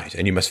day and night,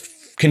 and you must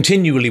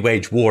continually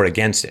wage war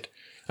against it.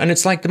 And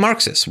it's like the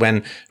Marxists.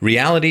 When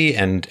reality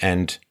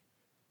and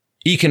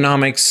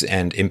economics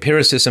and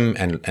empiricism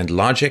and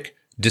logic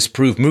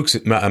disprove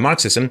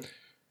Marxism,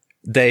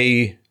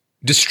 they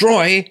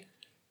destroy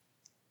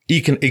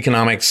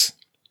economics,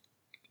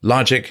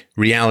 logic,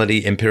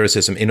 reality,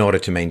 empiricism in order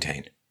to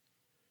maintain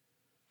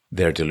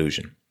their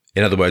delusion.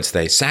 In other words,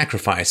 they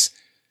sacrifice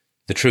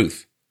the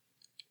truth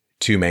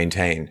to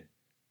maintain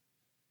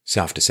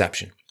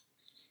self-deception.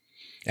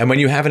 And when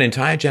you have an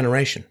entire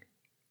generation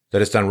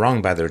that is done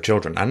wrong by their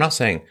children, I'm not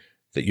saying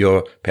that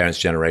your parents'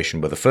 generation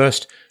were the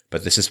first,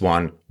 but this is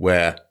one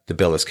where the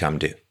bill has come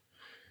due.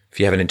 If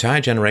you have an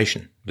entire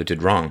generation that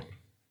did wrong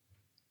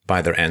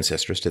by their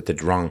ancestors, that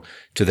did wrong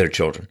to their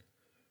children,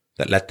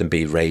 that let them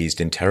be raised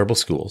in terrible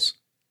schools,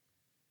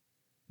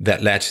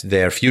 that let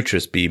their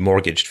futures be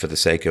mortgaged for the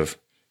sake of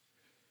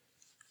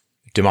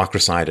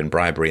democracy and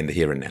bribery in the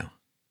here and now,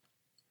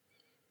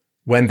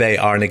 when they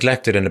are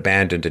neglected and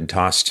abandoned and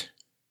tossed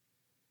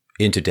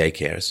into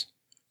daycares,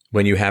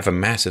 when you have a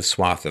massive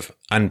swath of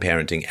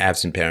unparenting,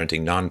 absent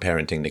parenting,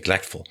 non-parenting,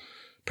 neglectful,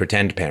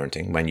 pretend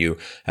parenting, when you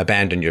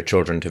abandon your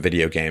children to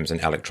video games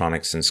and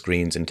electronics and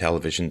screens and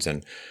televisions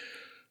and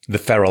the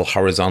feral,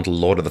 horizontal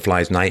Lord of the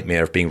Flies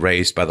nightmare of being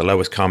raised by the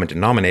lowest common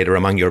denominator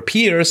among your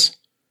peers,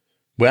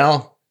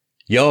 well,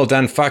 you all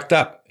done fucked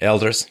up,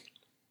 elders.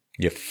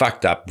 You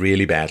fucked up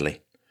really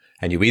badly.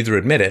 And you either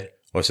admit it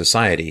or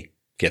society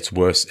gets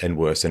worse and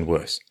worse and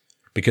worse.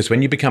 Because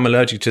when you become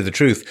allergic to the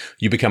truth,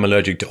 you become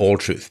allergic to all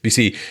truth. You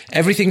see,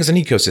 everything is an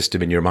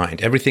ecosystem in your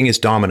mind. Everything is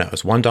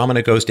dominoes. One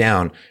domino goes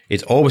down,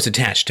 it's always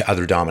attached to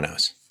other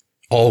dominoes.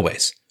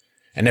 Always.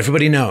 And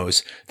everybody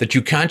knows that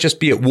you can't just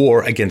be at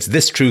war against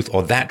this truth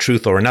or that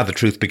truth or another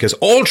truth, because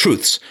all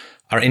truths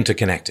are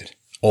interconnected.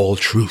 All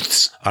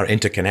truths are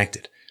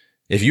interconnected.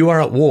 If you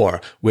are at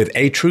war with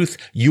a truth,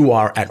 you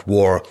are at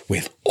war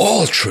with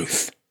all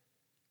truth.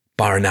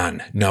 Bar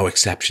none, no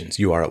exceptions.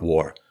 You are at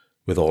war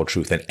with all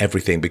truth, and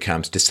everything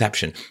becomes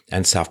deception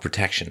and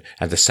self-protection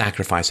and the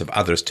sacrifice of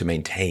others to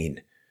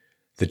maintain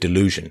the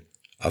delusion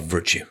of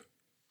virtue.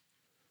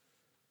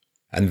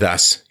 And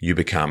thus you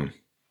become,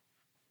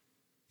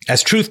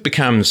 as truth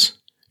becomes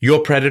your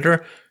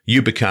predator,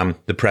 you become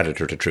the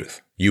predator to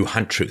truth. You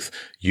hunt truth.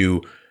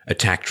 You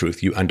attack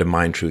truth. You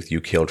undermine truth. You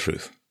kill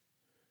truth.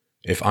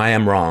 If I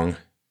am wrong,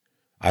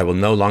 I will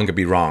no longer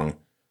be wrong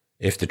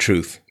if the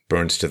truth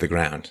burns to the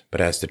ground.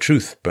 But as the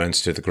truth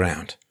burns to the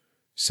ground,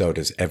 so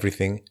does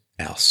everything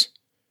else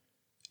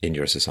in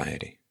your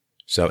society.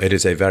 So it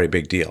is a very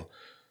big deal,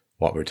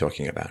 what we're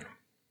talking about.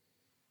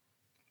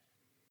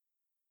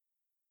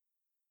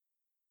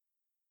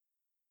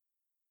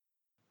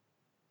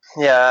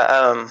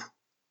 Yeah,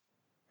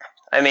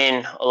 I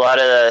mean, a lot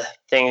of the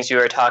things you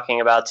were talking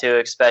about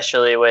too,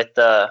 especially with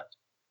the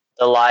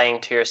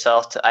lying to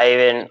yourself. I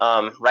even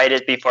right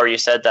as before you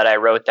said that, I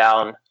wrote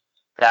down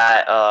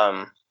that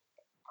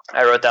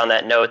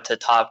note to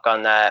talk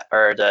on that,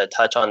 or to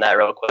touch on that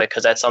real quick,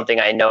 because that's something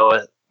I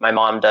know my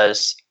mom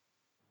does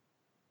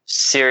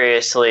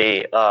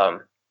seriously.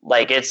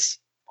 Like, it's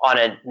on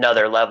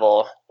another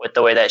level with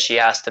the way that she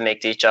has to make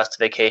these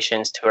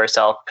justifications to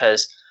herself,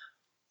 because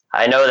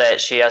I know that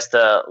she has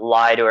to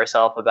lie to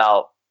herself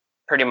about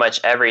pretty much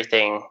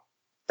everything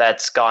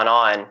that's gone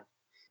on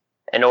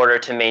in order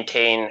to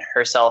maintain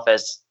herself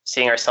as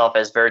seeing herself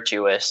as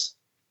virtuous.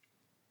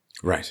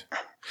 Right.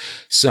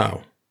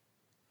 So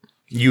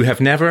you have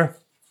never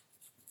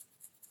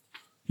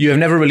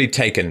really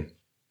taken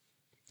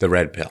the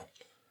red pill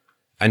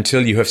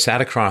until you have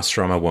sat across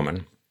from a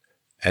woman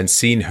and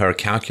seen her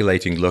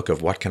calculating look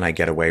of, what can I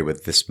get away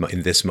with this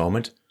in this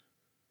moment?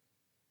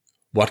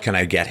 What can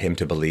I get him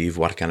to believe?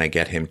 What can I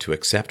get him to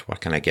accept? What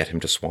can I get him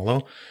to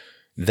swallow?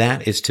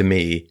 That is, to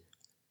me,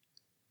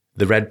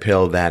 the red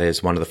pill that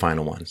is one of the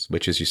final ones,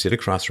 which is you sit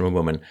across from a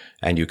woman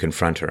and you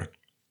confront her.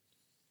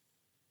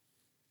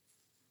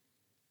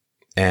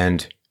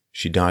 And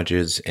she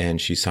dodges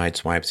and she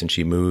sideswipes and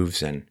she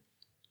moves, and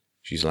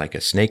she's like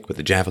a snake with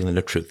a javelin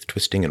of truth,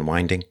 twisting and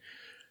winding.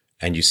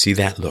 And you see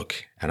that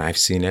look, and I've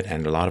seen it,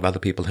 and a lot of other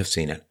people have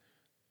seen it.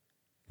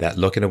 That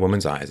look in a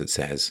woman's eyes that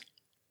says,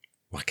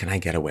 what can I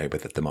get away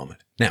with at the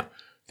moment? Now,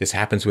 this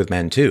happens with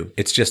men too.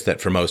 It's just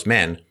that for most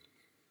men,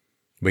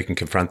 we can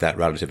confront that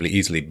relatively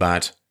easily.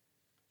 But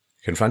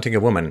confronting a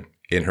woman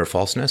in her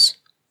falseness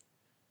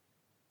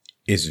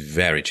is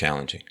very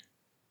challenging.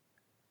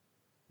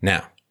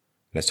 Now,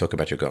 let's talk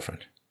about your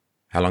girlfriend.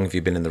 How long have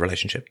you been in the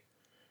relationship?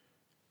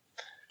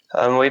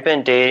 We've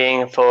been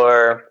dating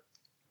for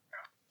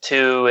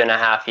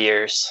 2.5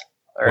 years.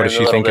 What does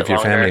she think of your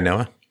family,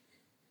 Noah?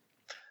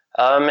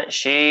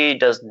 She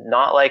does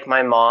not like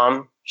my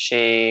mom.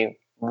 She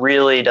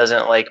really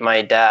doesn't like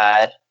my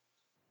dad.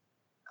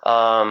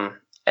 And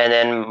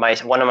then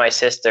one of my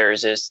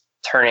sisters is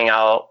turning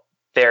out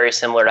very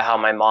similar to how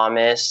my mom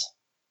is.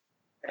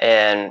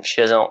 And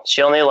she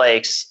only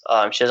likes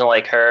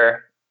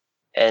her.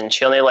 And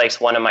she only likes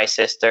one of my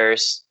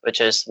sisters,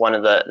 which is one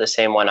of the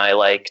same one I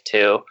like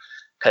too,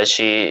 because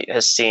she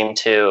has seemed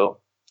to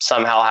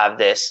somehow have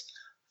this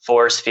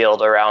force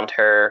field around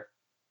her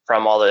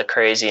from all the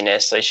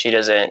craziness. So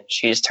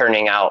she's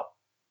turning out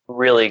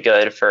really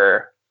good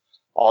for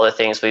all the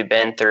things we've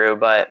been through.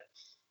 But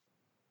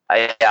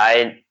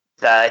I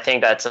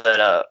think that's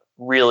a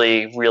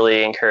really,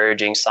 really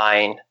encouraging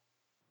sign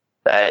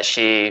that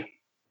she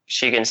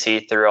can see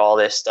through all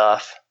this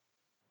stuff.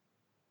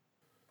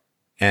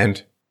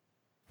 And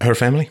her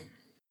family?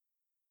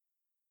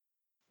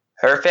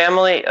 Her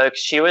family,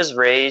 she was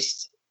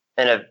raised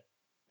in a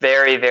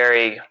very,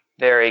 very,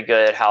 very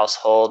good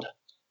household.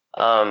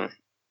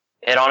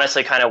 It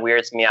honestly kind of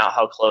weirds me out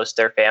how close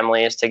their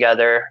family is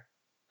together.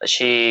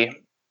 She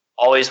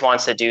always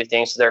wants to do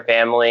things with her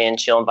family, and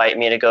she'll invite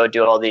me to go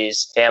do all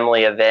these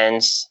family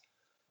events.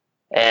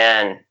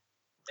 And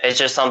it's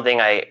just something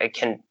I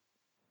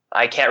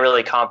can't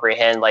really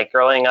comprehend. Like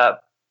growing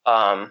up,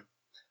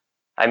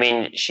 I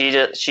mean,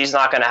 she's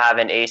not going to have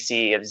an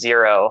AC of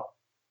 0,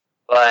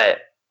 but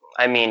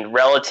I mean,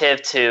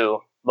 relative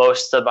to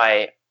most of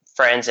my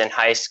friends in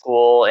high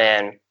school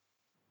and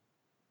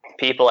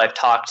people I've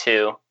talked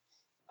to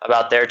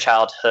about their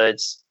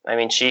childhoods, I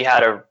mean, she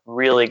had a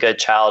really good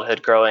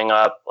childhood growing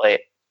up.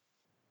 Like,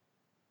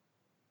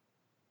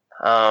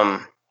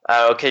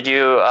 could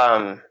you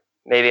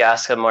maybe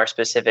ask a more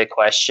specific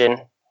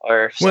question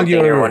or something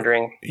you're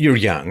wondering? You're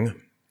young.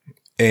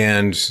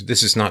 And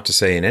this is not to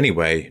say in any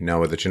way,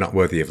 Noah, that you're not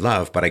worthy of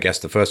love. But I guess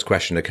the first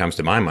question that comes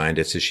to my mind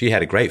is she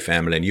had a great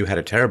family and you had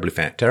a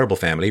terrible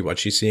family.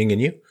 What's she seeing in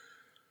you?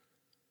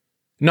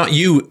 Not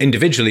you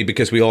individually,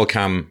 because we all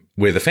come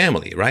with a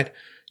family, right?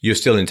 You're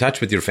still in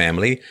touch with your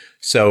family.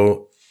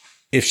 So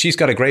if she's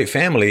got a great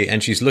family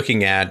and she's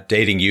looking at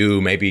dating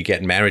you, maybe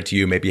getting married to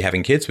you, maybe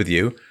having kids with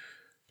you,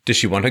 does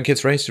she want her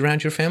kids raised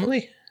around your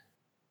family?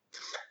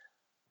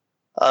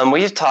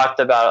 We've talked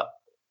about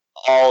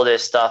all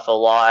this stuff a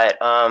lot.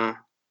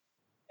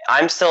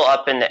 I'm still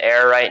up in the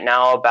air right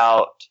now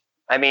about,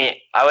 I mean,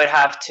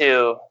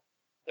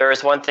 there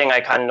was one thing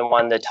I kind of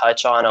wanted to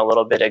touch on a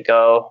little bit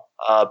ago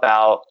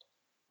about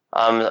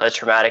a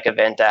traumatic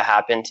event that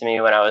happened to me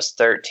when I was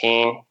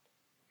 13.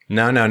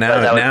 No, hang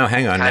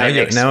on.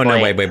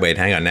 Wait,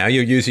 hang on. Now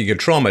you're using your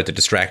trauma to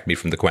distract me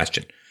from the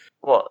question.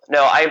 Well,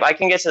 no, I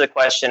can get to the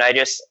question. I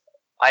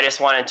just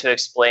wanted to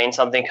explain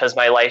something because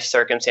my life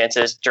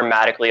circumstances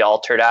dramatically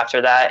altered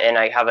after that, and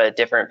I have a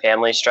different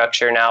family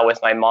structure now with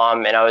my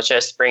mom, and I was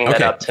just bringing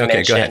that up to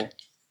mention. Go ahead.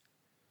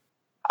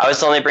 I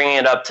was only bringing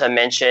it up to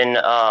mention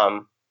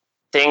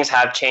things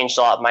have changed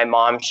a lot. My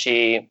mom,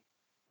 she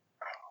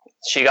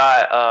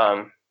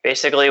got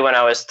basically when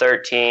I was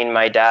 13,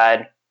 my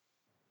dad,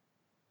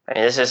 I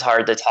mean, this is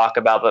hard to talk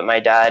about, but my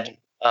dad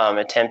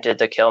attempted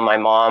to kill my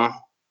mom,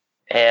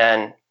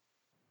 and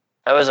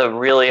that was a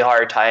really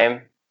hard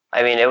time.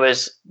 I mean, it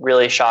was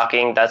really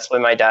shocking. That's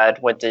when my dad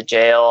went to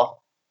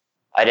jail.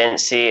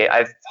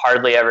 I've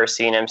hardly ever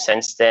seen him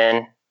since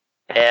then.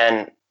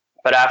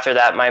 But after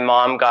that, my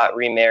mom got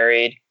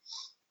remarried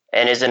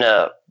and is in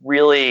a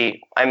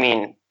really, I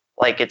mean,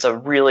 like it's a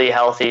really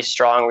healthy,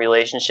 strong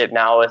relationship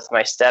now with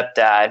my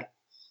stepdad,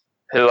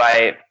 who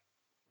I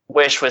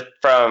wish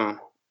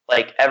from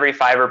like every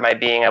fiber of my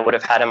being I would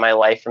have had in my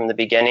life from the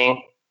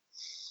beginning.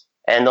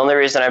 And the only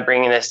reason I'm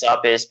bringing this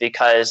up is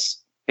because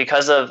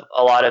of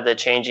a lot of the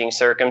changing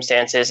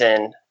circumstances,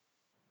 and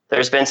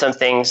there's been some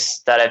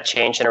things that have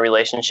changed in a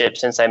relationship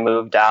since I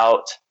moved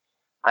out.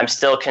 I'm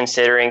still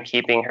considering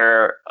keeping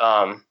her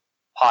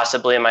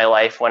possibly in my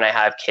life when I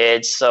have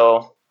kids.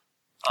 So,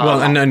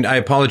 and I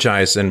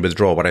apologize and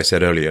withdraw what I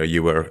said earlier.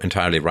 You were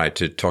entirely right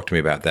to talk to me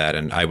about that,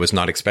 and I was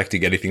not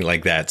expecting anything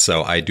like that.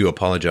 So I do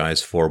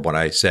apologize for what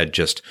I said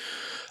just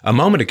a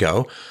moment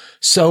ago.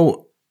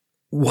 So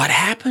what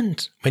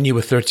happened when you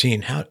were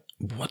 13?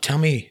 Tell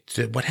me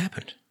what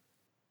happened.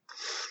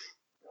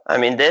 I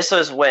mean, this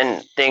was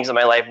when things in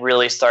my life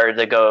really started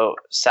to go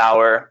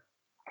sour.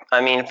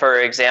 I mean, for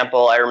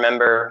example, I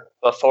remember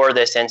before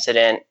this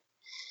incident,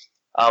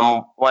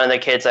 one of the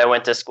kids I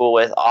went to school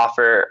with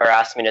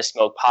asked me to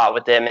smoke pot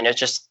with them, and it's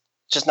just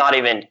not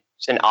even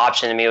an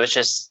option to me. It was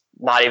just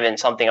not even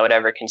something I would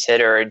ever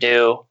consider or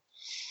do.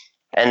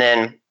 And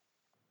then,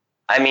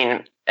 I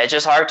mean, it's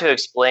just hard to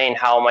explain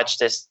how much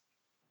this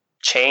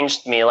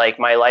changed me. Like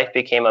my life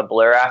became a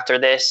blur after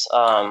this.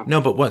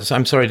 No, but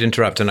I'm sorry to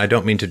interrupt, and I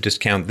don't mean to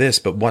discount this,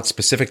 but what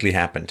specifically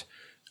happened?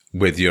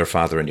 with your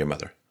father and your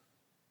mother?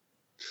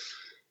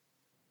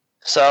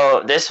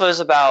 So this was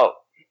about,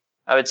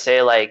 I would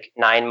say, like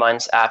 9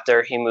 months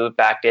after he moved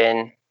back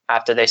in,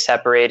 after they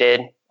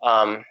separated.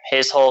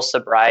 His whole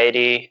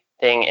sobriety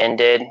thing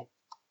ended.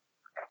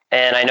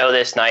 And I know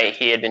this night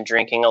he had been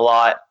drinking a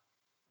lot.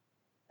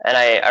 And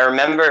I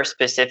remember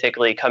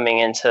specifically coming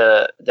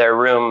into their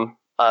room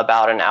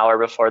about an hour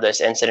before this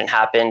incident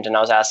happened. And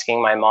I was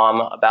asking my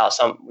mom about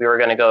we were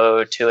going to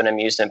go to an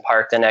amusement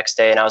park the next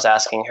day. And I was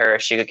asking her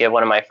if she could give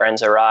one of my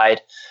friends a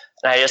ride.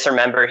 And I just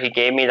remember he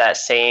gave me that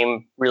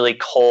same really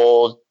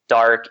cold,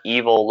 dark,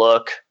 evil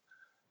look.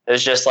 It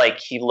was just like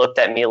he looked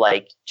at me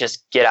like,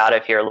 just get out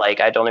of here. Like,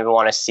 I don't even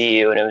want to see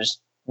you. And it was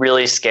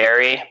really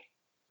scary.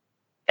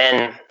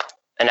 And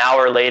an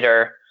hour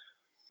later,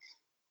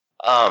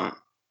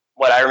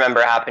 what I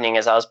remember happening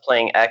is I was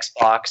playing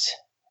Xbox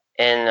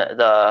in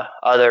the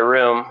other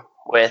room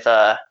with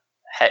a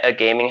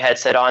gaming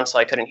headset on, so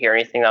I couldn't hear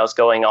anything that was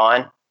going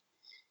on.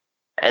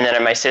 And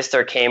then my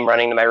sister came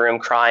running to my room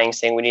crying,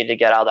 saying we need to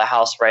get out of the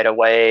house right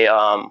away.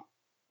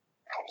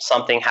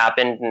 Something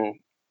happened, and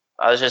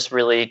I was just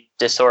really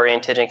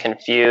disoriented and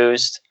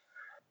confused.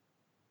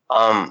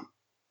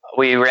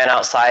 We ran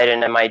outside,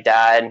 and then my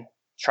dad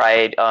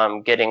tried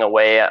getting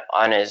away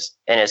in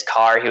his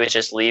car. He was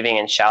just leaving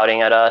and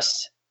shouting at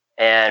us.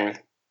 And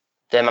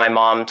then my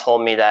mom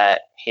told me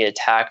that he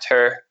attacked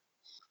her.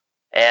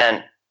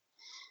 And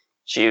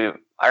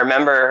I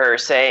remember her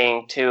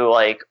saying too,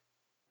 like,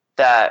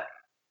 that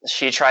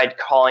she tried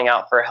calling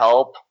out for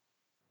help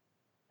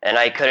and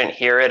I couldn't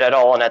hear it at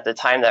all. And at the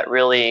time that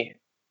really,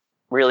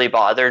 really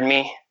bothered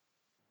me.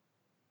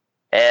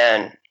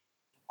 And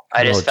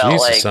I just felt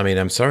Jesus, like, I mean,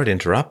 I'm sorry to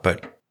interrupt,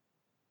 but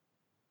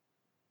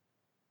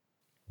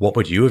what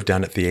would you have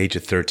done at the age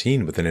of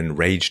 13 with an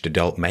enraged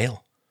adult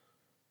male?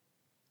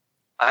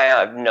 I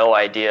have no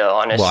idea,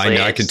 honestly.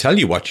 Well, I can tell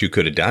you what you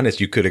could have done is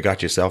you could have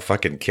got yourself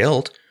fucking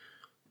killed.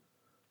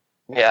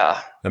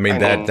 Yeah. I mean,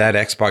 that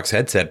Xbox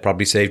headset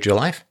probably saved your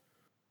life.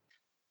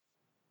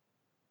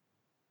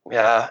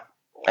 Yeah.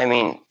 I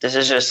mean, this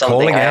is just something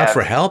calling out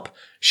for help.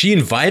 She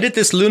invited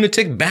this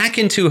lunatic back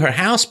into her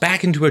house,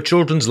 back into her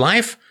children's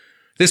life.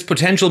 This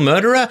potential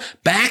murderer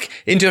back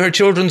into her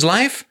children's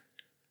life.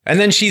 And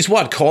then she's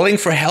what? Calling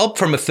for help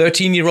from a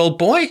 13-year-old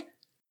boy?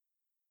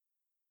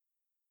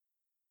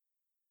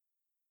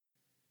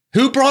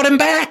 Who brought him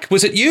back?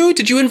 Was it you?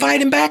 Did you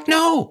invite him back?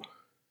 No.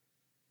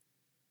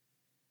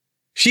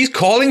 She's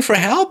calling for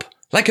help?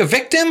 Like a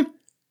victim?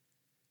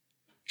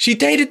 She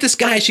dated this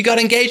guy. She got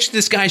engaged to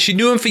this guy. She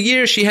knew him for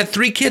years. She had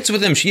 3 kids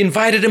with him. She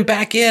invited him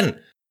back in.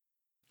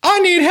 I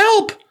need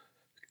help.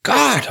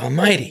 God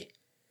almighty.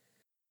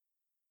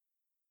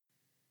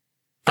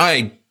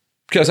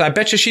 Because I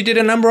bet you she did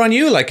a number on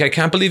you. Like, I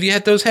can't believe you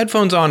had those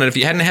headphones on. And if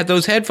you hadn't had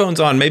those headphones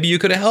on, maybe you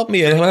could have helped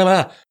me.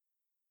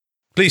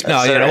 Please,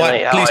 no, you know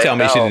what? Please tell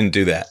me she didn't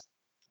do that.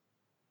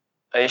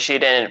 She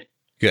didn't.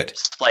 Good.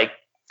 Like,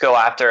 go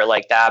after it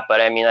like that. But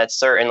I mean, that's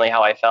certainly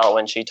how I felt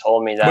when she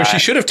told me that. Well, she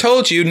should have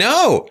told you,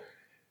 no.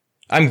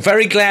 I'm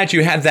very glad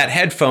you had that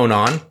headphone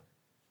on.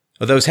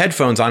 Or those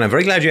headphones on. I'm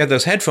very glad you had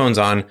those headphones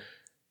on.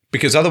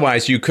 Because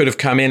otherwise you could have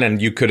come in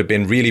and you could have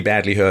been really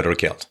badly hurt or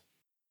killed.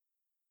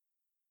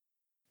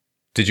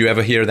 Did you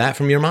ever hear that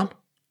from your mom?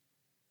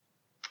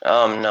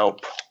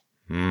 Nope.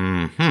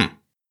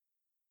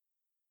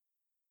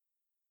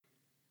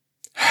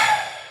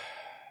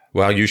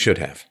 Well, you should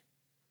have.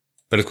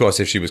 But of course,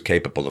 if she was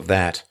capable of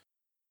that.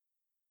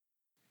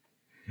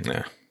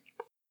 Yeah.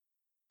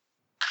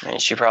 I mean,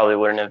 she probably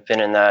wouldn't have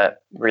been in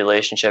that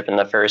relationship in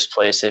the first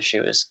place if she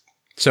was.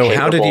 So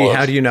how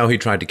do you know he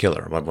tried to kill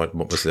her?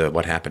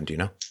 What happened? Do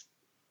you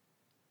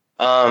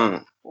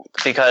know?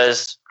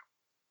 Because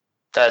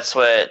that's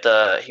what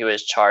he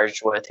was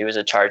charged with. He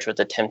was charged with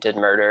attempted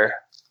murder.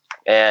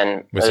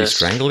 And was he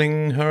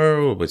strangling her?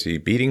 Or was he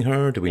beating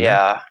her? Do we know?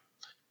 Yeah.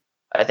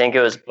 I think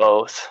it was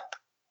both.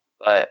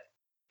 But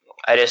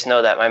I just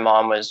know that my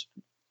mom was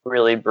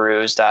really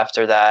bruised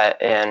after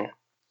that. And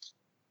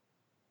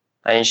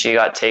she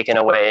got taken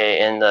away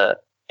in the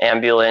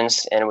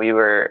ambulance. And we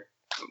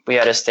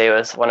had to stay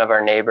with one of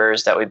our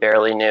neighbors that we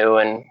barely knew.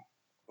 And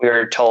we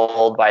were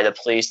told by the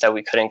police that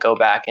we couldn't go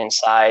back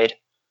inside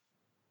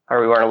or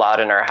we weren't allowed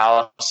in our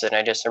house. And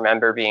I just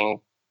remember being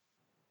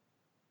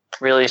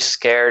really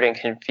scared and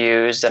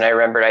confused. And I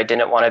remembered I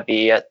didn't want to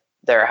be at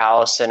their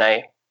house. And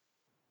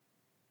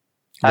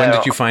when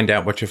did you find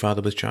out what your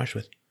father was charged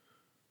with?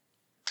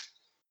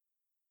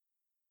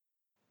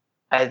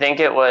 I think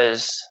it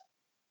was,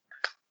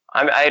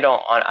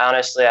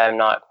 honestly, I'm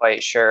not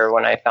quite sure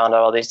when I found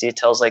out all these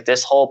details. Like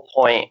this whole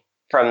point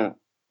from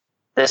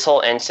this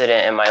whole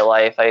incident in my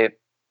life, I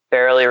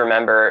barely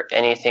remember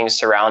anything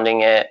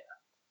surrounding it.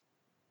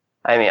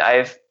 I mean,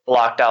 I've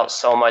blocked out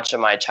so much of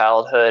my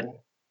childhood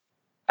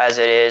as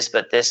it is,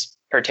 but this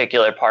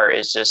particular part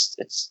is just,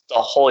 it's the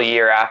whole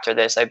year after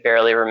this. I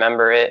barely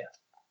remember it.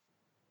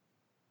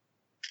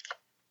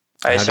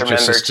 How did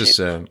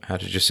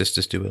your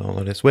sisters do with all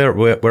of this? Where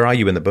are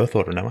you in the birth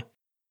order, Noah?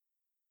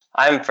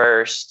 I'm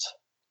first.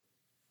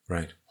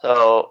 Right.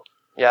 So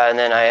Yeah, and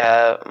then I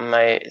have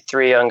my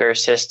 3 younger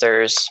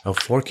sisters. Oh,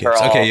 4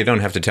 kids. Okay, you don't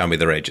have to tell me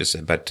their ages,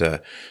 but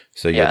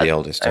so you're the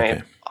eldest. I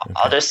mean,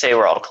 I'll just say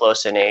we're all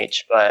close in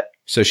age, but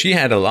so she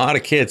had a lot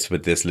of kids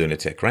with this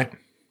lunatic, right?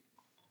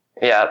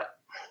 Yeah.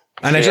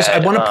 And I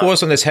want to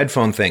pause on this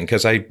headphone thing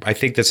because I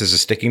think this is a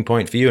sticking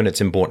point for you and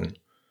it's important.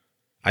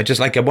 I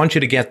want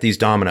you to get these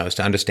dominoes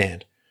to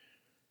understand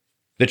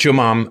that your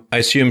mom, I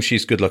assume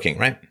she's good looking,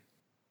 right?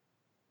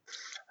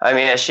 I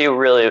mean, she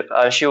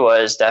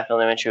was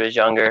definitely when she was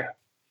younger.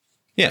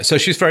 Yeah, so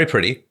she's very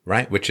pretty,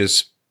 right? Which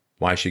is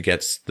why she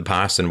gets the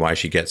pass and why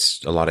she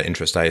gets a lot of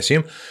interest, I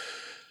assume.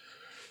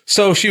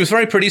 So she was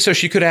very pretty, so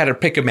she could have had her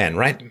pick of men,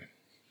 right?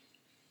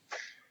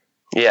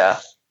 Yeah.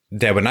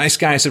 There were nice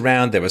guys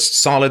around. There was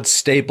solid,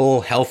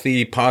 stable,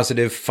 healthy,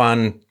 positive,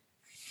 fun,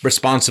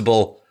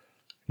 responsible,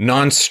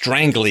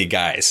 non-strangly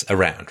guys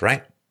around,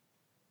 right?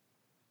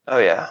 Oh,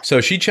 yeah.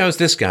 So she chose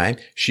this guy.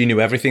 She knew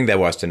everything there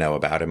was to know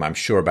about him. I'm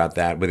sure about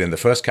that. Within the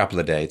first couple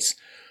of dates,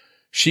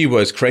 she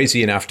was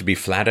crazy enough to be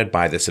flattered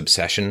by this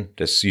obsession.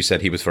 You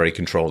said he was very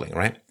controlling,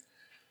 right?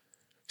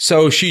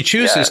 So she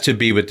chooses to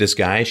be with this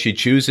guy. She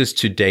chooses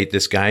to date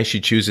this guy. She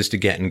chooses to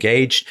get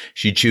engaged.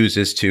 She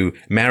chooses to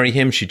marry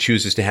him. She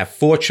chooses to have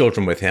 4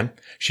 children with him.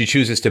 She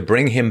chooses to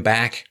bring him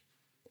back.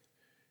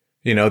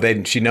 You know,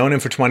 she'd known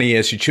him for 20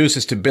 years. She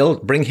chooses to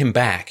bring him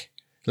back.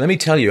 Let me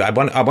tell you, I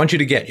want you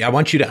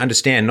to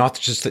understand, not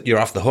just that you're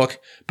off the hook,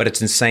 but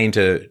it's insane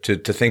to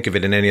think of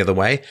it in any other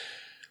way.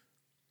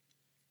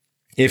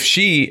 If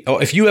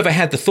you ever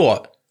had the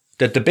thought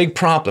that the big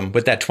problem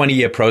with that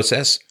 20-year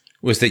process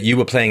was that you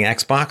were playing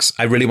Xbox,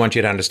 I really want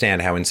you to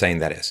understand how insane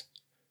that is.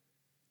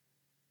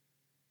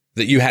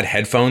 That you had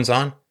headphones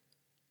on.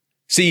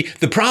 See,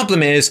 the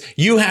problem is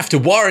you have to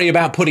worry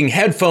about putting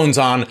headphones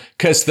on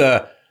because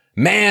the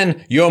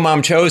man your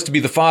mom chose to be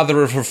the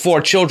father of her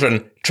 4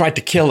 children tried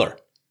to kill her.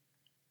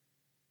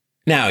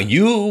 Now,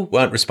 you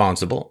weren't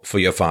responsible for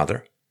your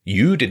father.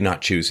 You did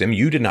not choose him.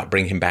 You did not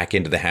bring him back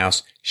into the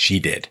house. She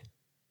did.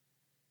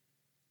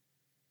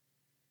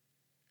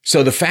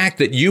 So the fact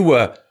that you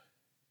were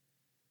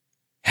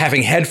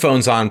having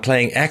headphones on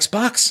playing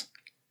Xbox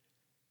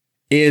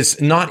is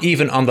not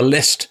even on the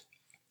list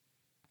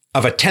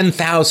of a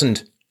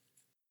 10,000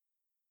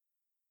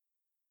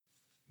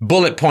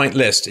 bullet point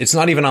list. It's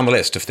not even on the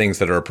list of things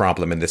that are a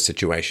problem in this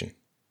situation.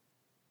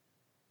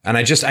 And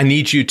I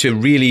need you to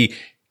really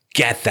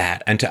get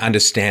that and to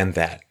understand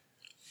that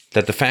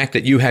the fact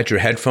that you had your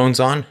headphones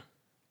on,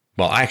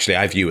 well, actually,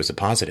 I view as a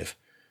positive.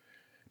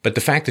 But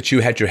the fact that you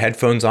had your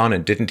headphones on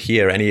and didn't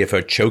hear any of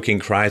her choking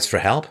cries for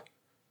help,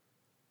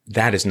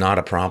 that is not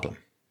a problem.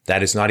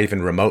 That is not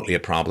even remotely a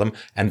problem.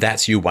 And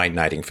that's you white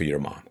knighting for your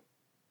mom.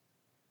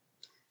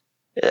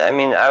 I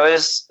mean, I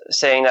was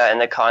saying that in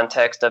the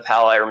context of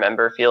how I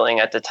remember feeling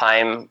at the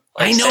time.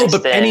 I know,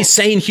 but any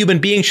sane human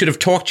being should have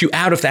talked you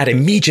out of that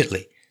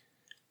immediately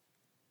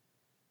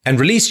and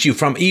released you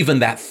from even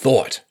that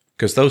thought.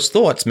 Because those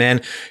thoughts,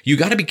 man, you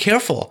got to be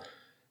careful.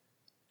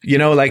 You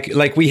know,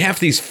 like we have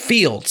these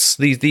fields,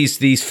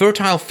 these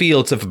fertile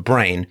fields of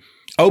brain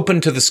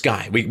open to the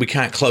sky. We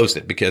can't close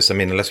it because, I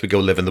mean, unless we go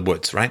live in the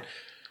woods, right?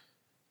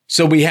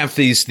 So we have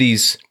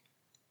these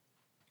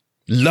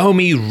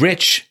loamy,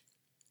 rich,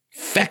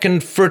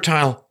 fecund,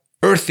 fertile,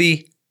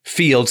 earthy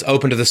fields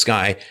open to the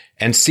sky,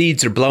 and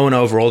seeds are blowing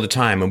over all the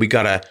time, and we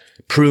got to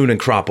prune and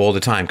crop all the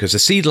time. Because a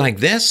seed like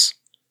this,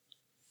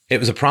 it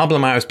was a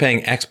problem. I was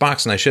playing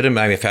Xbox, and I should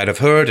have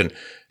heard, and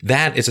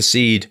that is a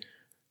seed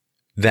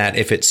that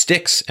if it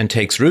sticks and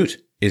takes root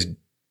is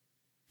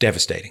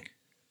devastating.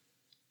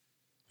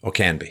 Or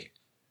can be.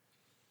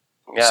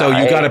 Yeah, so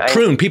you got to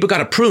prune. People got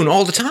to prune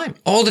all the time.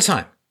 All the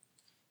time.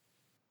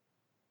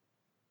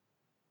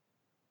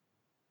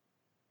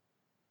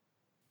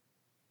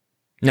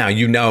 Now,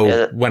 you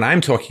know, when I'm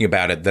talking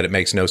about it, that it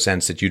makes no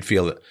sense that you'd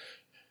feel that.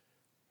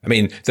 I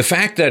mean, the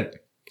fact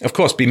that, of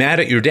course, be mad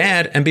at your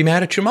dad and be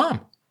mad at your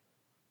mom.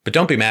 But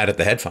don't be mad at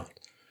the headphones.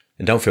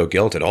 And don't feel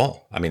guilt at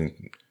all. I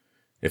mean,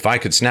 if I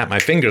could snap my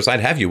fingers, I'd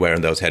have you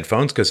wearing those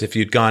headphones, because if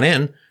you'd gone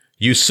in,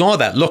 you saw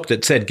that look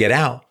that said, get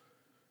out.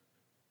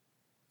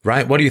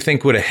 Right? What do you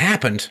think would have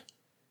happened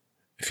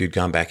if you'd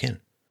gone back in?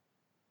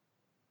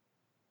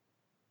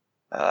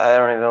 I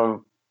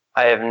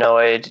have no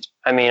idea.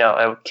 I mean,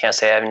 I can't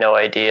say I have no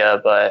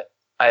idea, but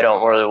I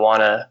don't really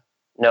want to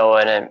know.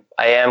 And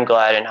I am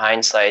glad in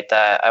hindsight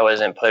that I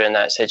wasn't put in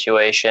that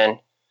situation.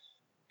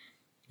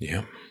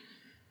 Yeah.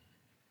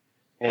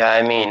 Yeah,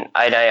 I mean,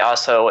 I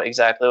also,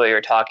 exactly what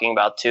you're talking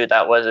about too,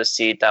 that was a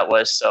seed that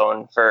was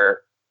sown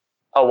for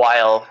a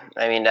while.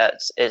 I mean,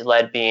 it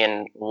led me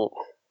in.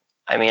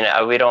 I mean,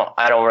 I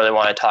don't really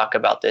want to talk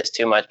about this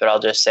too much, but I'll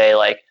just say,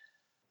 like,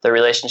 the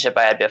relationship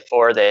I had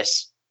before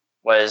this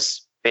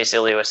was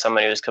basically with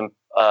someone who's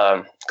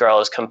girl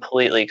is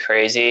completely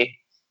crazy.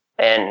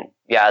 And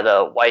yeah,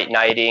 the white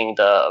knighting,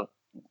 the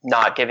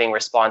not giving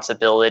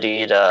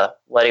responsibility, the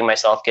letting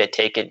myself get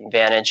taken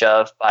advantage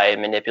of by a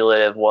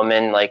manipulative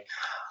woman, like,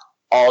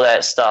 all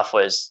that stuff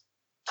was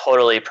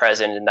totally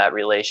present in that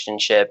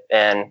relationship.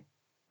 And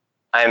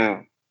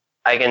I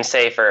can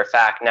say for a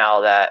fact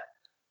now that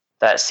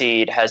that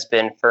seed has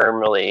been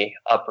firmly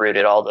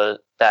uprooted.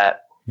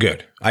 That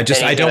good. I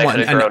don't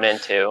want grown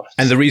into.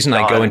 And the reason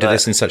I go into but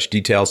this in such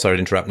detail, sorry to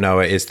interrupt,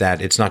 Noah, is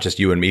that it's not just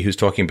you and me who's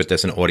talking, but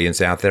there's an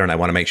audience out there, and I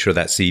want to make sure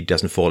that seed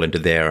doesn't fall into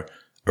their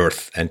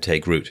earth and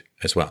take root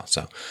as well.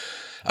 So,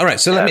 all right.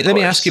 So let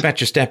me ask you about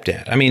your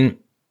stepdad. I mean,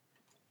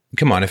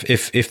 come on,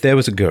 if there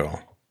was a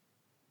girl,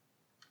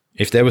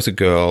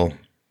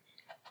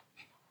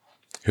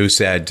 who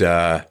said,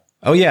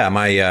 "Oh yeah,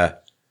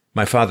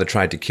 my father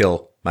tried to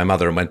kill my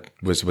mother and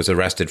was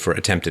arrested for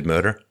attempted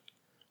murder,"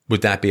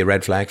 would that be a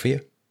red flag for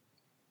you?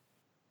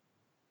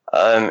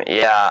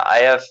 Yeah, I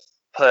have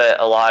put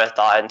a lot of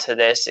thought into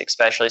this,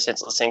 especially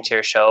since listening to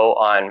your show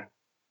on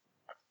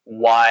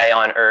why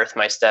on earth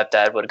my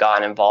stepdad would have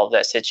gotten involved in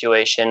that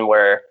situation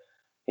where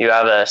you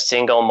have a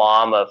single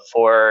mom of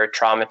 4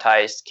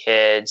 traumatized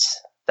kids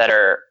that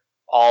are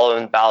all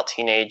in about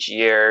teenage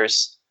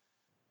years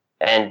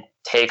and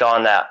take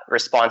on that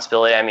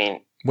responsibility. I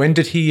mean, when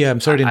did he, I'm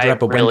sorry to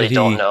interrupt, but when did he?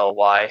 I don't know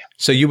why.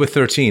 So you were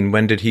 13.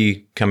 When did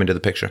he come into the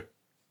picture?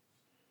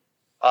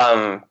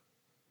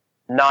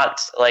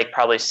 Not like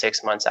probably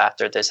 6 months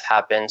after this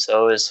happened.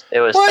 So it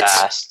was what?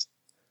 Fast.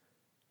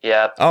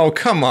 Yep. Oh,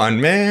 come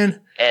on, man.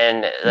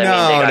 And they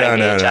got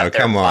engaged after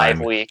come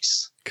 5 on.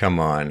 weeks. Come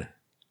on.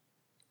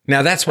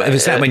 Now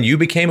is that when you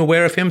became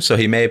aware of him? So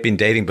he may have been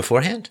dating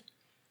beforehand?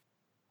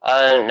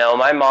 No,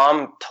 my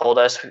mom told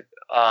us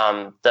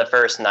the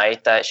first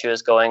night that she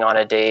was going on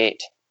a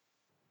date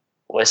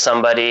with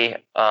somebody.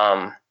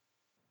 I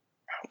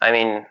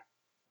mean,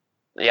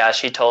 yeah,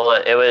 she told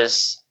it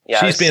was.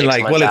 Yeah, she's been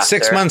like, well, it's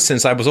 6 months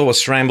since I was always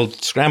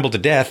scrambled to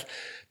death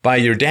by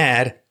your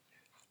dad,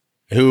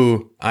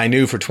 who I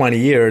knew for 20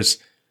 years,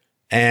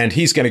 and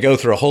he's going to go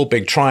through a whole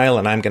big trial,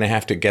 and I'm going to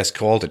have to guest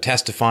call to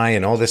testify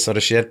and all this sort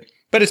of shit.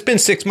 But it's been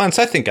 6 months.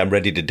 I think I'm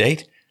ready to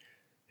date.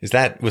 Was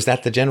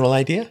that the general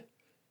idea?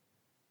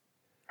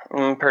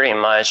 Pretty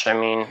much. I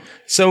mean,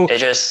 so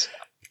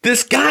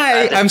this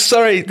guy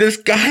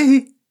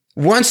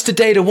wants to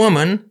date a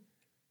woman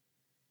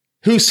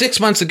who 6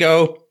 months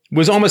ago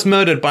was almost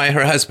murdered by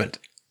her husband.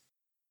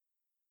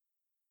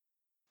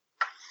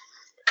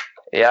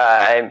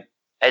 Yeah,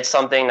 it's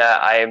something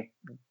that I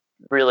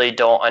really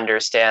don't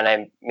understand.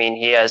 I mean,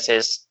 he has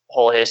his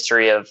whole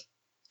history of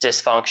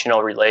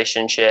dysfunctional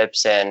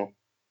relationships, and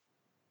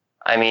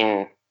I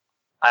mean,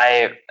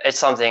 it's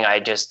something I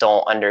just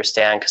don't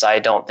understand because I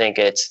don't think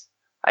it's.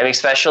 I mean,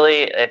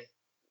 especially if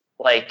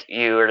like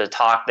you were to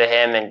talk to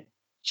him and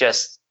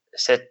just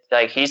sit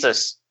like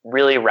he's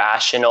really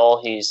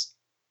rational. He's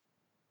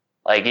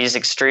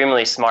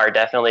extremely smart,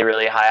 definitely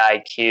really high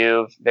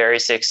IQ,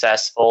 very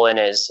successful in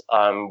his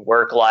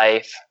work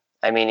life.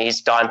 I mean,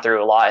 he's gone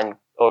through a lot and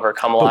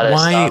overcome a lot of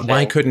stuff.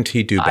 Why couldn't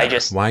he do better? I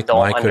just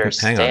don't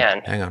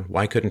understand. Hang on.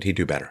 Why couldn't he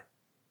do better?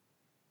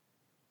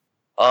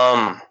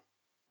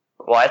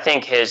 Well, I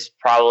think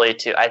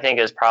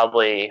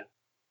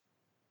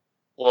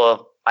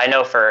well, I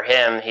know for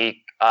him,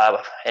 he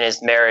in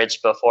his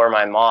marriage before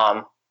my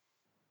mom,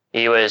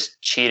 he was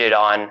cheated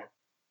on,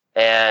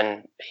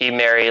 and he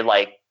married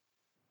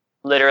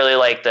literally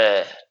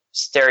the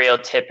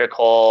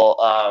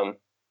stereotypical,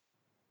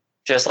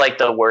 just like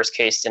the worst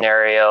case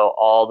scenario,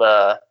 all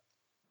the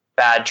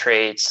bad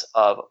traits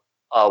of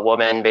a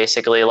woman,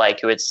 basically,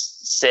 like who would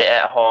sit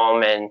at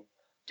home and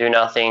do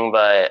nothing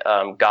but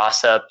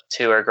gossip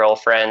to her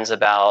girlfriends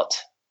about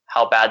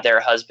how bad their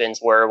husbands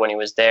were when he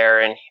was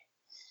there. And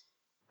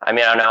I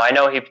mean, I don't know. I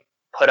know he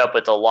put up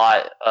with a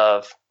lot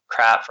of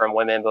crap from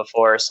women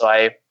before, so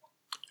I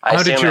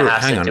assume it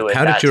has to do with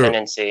that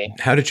tendency.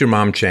 How did your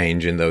mom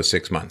change in those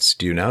 6 months?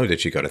 Do you know? Did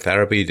she go to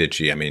therapy?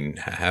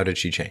 How did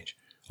she change?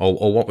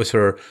 Or what was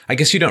her... I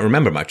guess you don't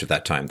remember much of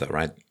that time, though,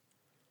 right?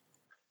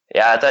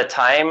 Yeah, at that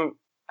time,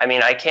 I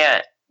mean, I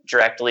can't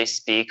directly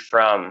speak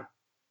from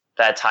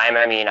that time.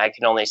 I mean, I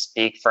can only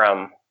speak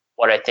from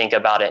what I think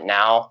about it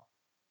now.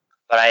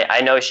 But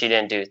I know she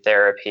didn't do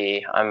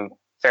therapy. I'm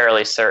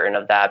fairly certain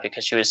of that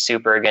because she was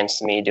super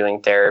against me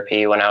doing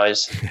therapy when I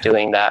was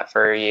doing that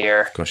for a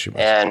year. Of course she was.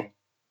 And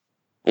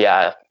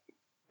yeah,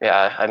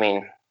 I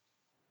mean,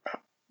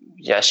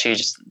 yeah, she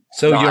just.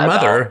 So your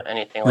mother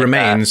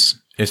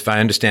remains, that. if I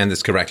understand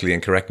this correctly,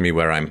 and correct me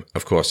where I'm,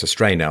 of course,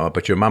 astray now,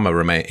 but your mama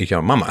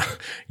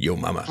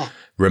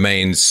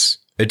remains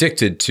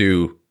addicted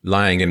to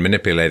lying and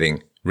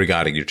manipulating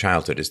regarding your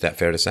childhood. Is that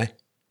fair to say?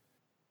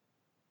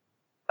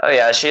 Oh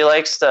yeah, she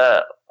likes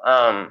to.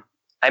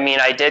 I mean,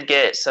 I did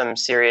get some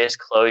serious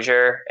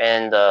closure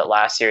in the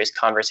last serious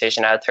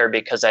conversation I had with her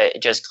because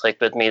it just clicked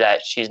with me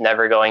that she's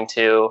never going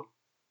to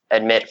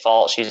admit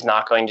fault. She's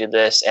not going to do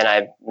this, and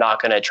I'm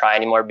not going to try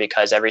anymore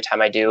because every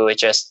time I do, it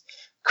just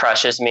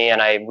crushes me.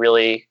 And I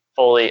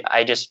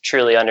just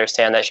truly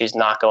understand that she's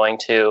not going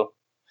to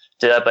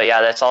do that. But yeah,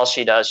 that's all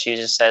she does. She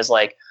just says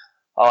like,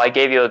 "Oh, I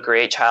gave you a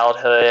great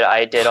childhood.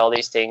 I did all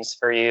these things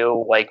for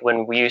you. Like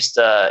when we used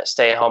to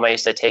stay home, I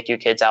used to take you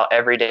kids out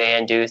every day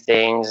and do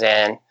things.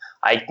 And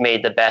I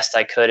made the best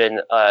I could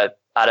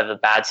out of a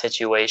bad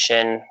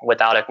situation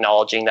without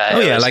acknowledging that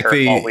it was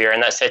her fault we were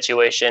in that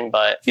situation."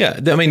 But yeah,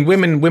 I mean,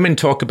 women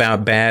talk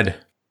about bad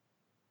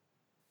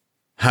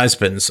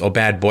husbands or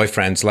bad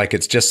boyfriends like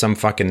it's just some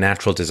fucking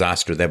natural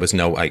disaster. There was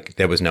no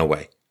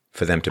way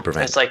for them to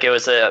prevent. It's like it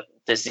was a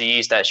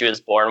disease that she was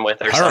born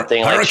with or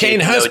something. Hurricane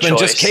husband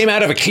just came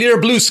out of a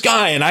clear blue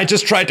sky, and I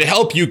just tried to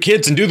help you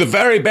kids and do the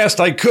very best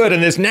I could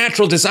in this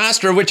natural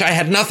disaster which I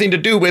had nothing to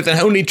do with and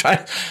only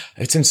tried.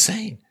 It's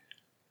insane.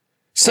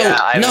 So,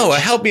 Noah,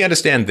 help me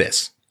understand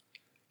this.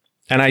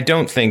 And I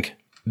don't think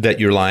that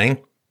you're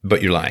lying,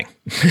 but you're lying.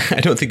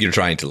 I don't think you're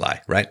trying to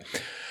lie, right?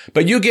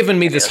 But you've given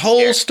me this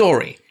whole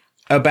story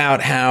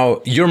about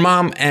how your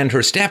mom and her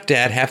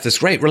stepdad have this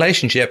great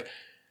relationship,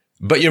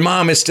 but your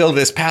mom is still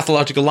this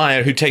pathological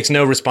liar who takes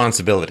no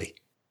responsibility.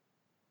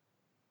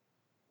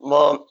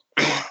 Well,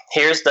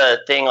 here's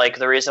the thing. Like,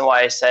 the reason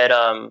why I said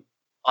on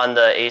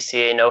the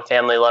ACA, no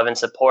family love and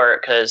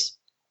support, because,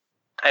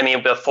 I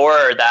mean,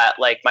 before that,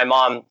 like, my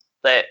mom,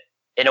 that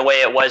in a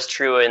way it was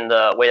true in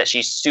the way that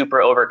she super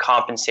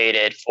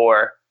overcompensated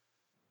for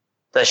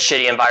the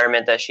shitty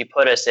environment that she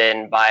put us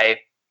in by,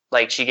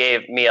 like, she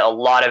gave me a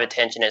lot of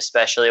attention,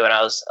 especially when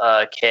I was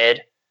a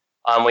kid.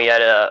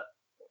 I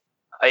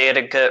had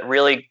a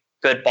really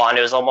good bond.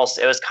 It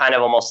was kind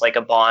of almost like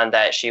a bond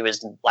that she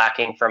was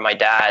lacking from my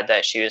dad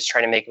that she was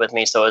trying to make with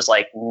me. So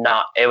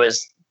it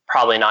was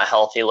probably not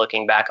healthy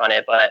looking back on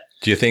it. But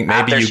do you think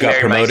maybe you got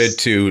promoted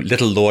to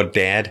Little Lord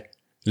Dad,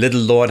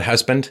 Little Lord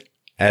Husband,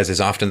 as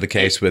is often the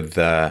case with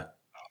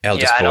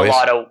eldest boys?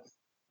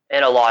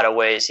 In a lot of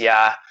ways,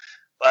 yeah.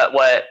 But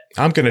what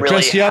I'm going to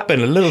dress you up in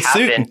a little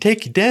suit and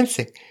take you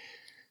dancing.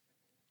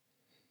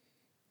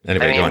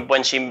 Anyway,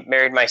 when she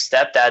married my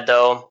stepdad,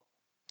 though,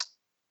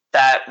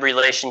 that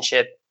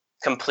relationship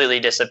completely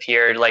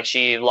disappeared. Like,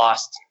 she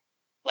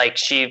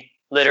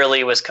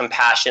literally was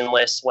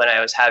compassionless when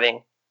I was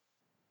having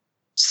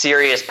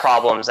serious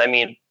problems. I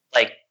mean,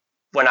 like,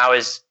 when I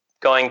was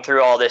going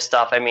through all this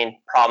stuff, I mean,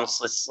 problems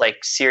with,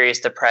 like,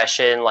 serious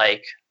depression,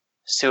 like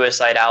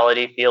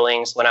suicidality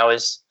feelings when I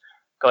was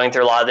going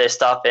through a lot of this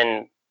stuff.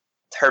 And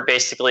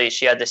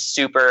she had this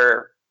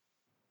super,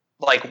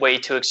 like, way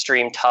too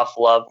extreme tough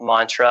love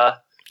mantra.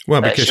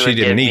 Well, because she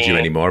didn't need you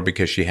anymore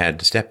because she had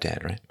the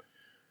stepdad, right?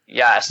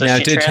 Yeah. So now,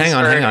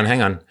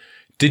 hang on.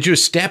 Did your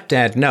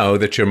stepdad know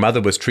that your mother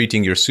was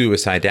treating your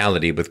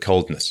suicidality with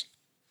coldness?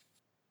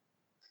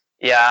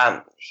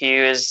 Yeah,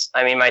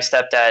 my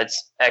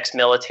stepdad's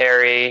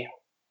ex-military.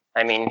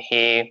 I mean,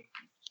 he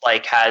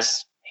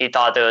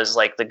thought that was,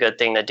 like, the good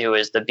thing to do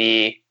is to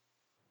be,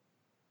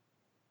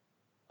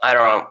 I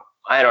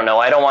don't know.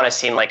 I don't want to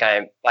seem like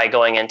by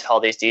going into all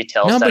these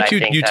details. No, but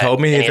you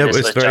told me that it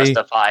was very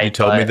justified. You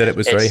told me that it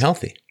was very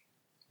healthy,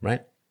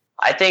 right?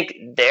 I think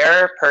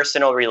their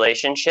personal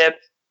relationship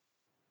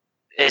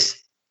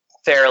is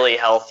fairly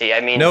healthy.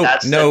 I mean,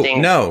 that's the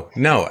thing.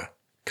 Noah,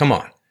 come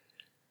on.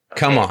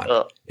 Come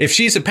on. If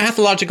she's a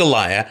pathological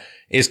liar,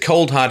 is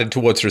cold-hearted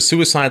towards her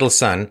suicidal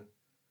son,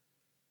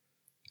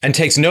 and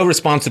takes no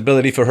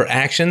responsibility for her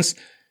actions,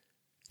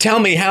 tell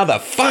me how the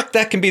fuck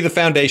that can be the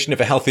foundation of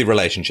a healthy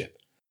relationship.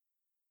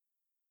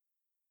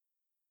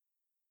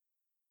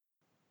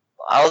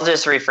 I'll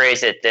just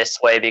rephrase it this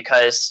way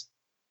because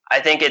I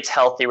think it's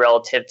healthy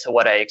relative to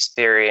what I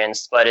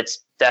experienced, but it's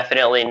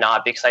definitely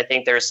not because I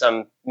think there's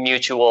some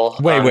mutual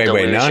Wait.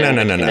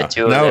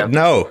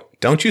 No.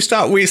 Don't you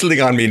start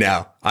weaseling on me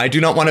now. I do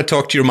not want to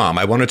talk to your mom.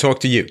 I want to talk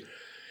to you.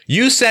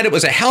 You said it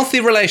was a healthy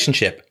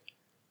relationship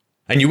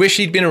and you wish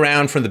he'd been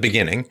around from the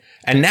beginning.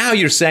 And now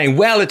you're saying,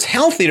 well, it's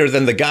healthier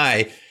than the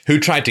guy who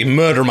tried to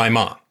murder my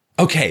mom.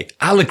 Okay,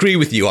 I'll agree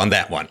with you on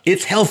that one.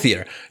 It's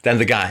healthier than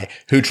the guy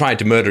who tried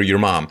to murder your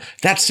mom.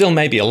 That still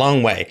may be a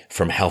long way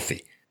from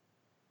healthy.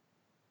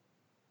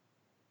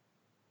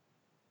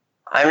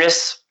 I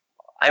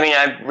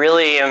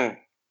really am,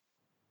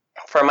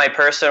 from my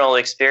personal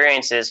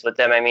experiences with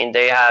them, I mean,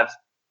 it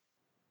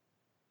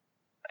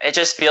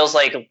just feels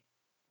like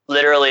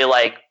literally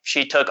like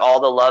she took all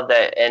the love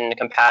and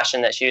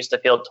compassion that she used to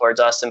feel towards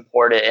us and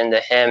poured it into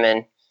him.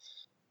 And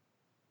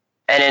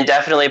then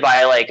definitely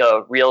by like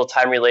a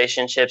real-time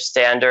relationship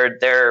standard,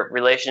 their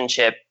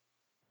relationship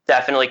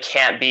definitely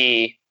can't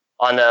be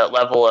on the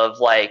level of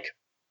like,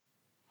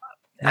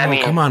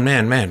 come on,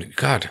 man.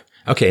 God.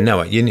 Okay,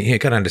 Noah, you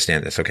got to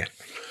understand this. Okay.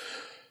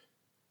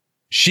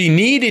 She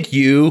needed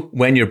you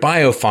when your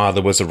bio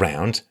father was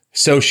around,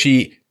 so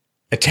she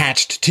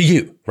attached to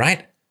you,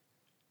 right?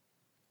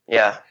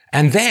 Yeah.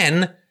 And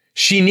then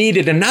she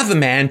needed another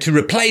man to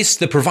replace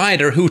the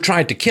provider who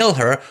tried to kill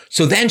her,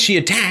 so then she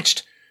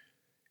attached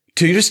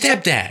to your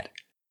stepdad.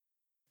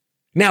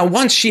 Now,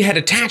 once she had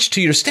attached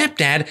to your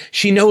stepdad,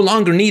 she no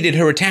longer needed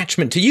her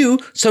attachment to you,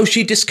 so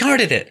she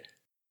discarded it.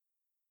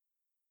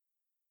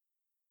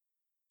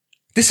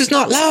 This is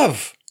not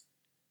love.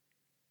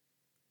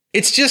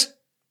 It's just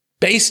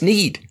base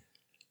need.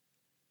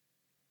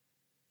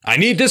 I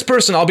need this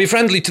person. I'll be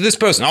friendly to this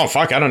person. Oh,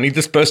 fuck, I don't need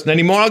this person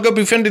anymore. I'll go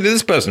be friendly to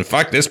this person.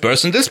 Fuck this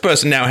person. This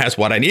person now has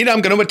what I need.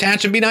 I'm going to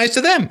attach and be nice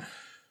to them.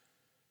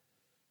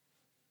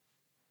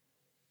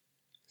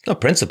 No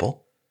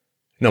principle.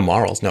 No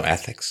morals. No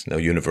ethics. No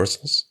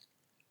universals.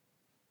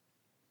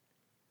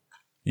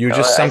 You're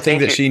just something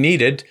that she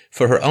needed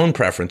for her own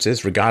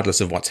preferences, regardless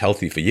of what's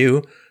healthy for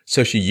you.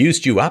 So she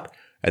used you up,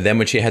 and then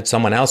when she had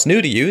someone else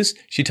new to use,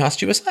 she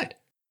tossed you aside.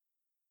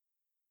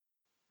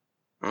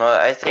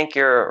 I think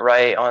you're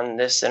right on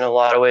this in a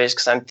lot of ways,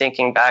 because I'm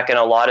thinking back, and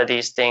a lot of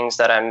these things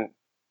that I'm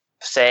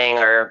saying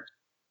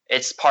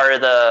it's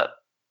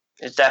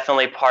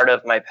definitely part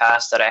of my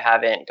past that I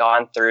haven't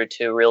gone through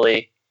to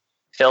really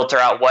filter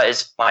out what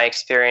is my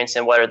experience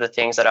and what are the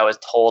things that I was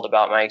told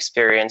about my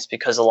experience,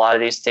 because a lot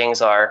of these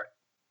things are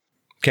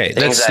okay.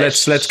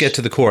 Let's get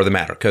to the core of the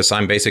matter, because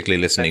I'm basically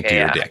listening to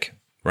your dick,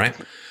 right?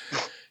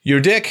 Your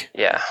dick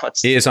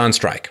is on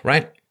strike,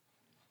 right?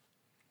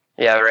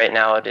 Yeah, right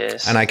now it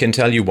is. And I can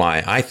tell you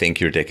why I think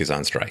your dick is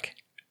on strike.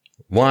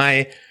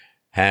 Why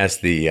has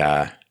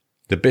the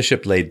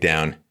bishop laid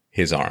down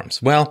his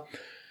arms? Well,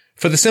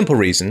 for the simple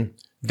reason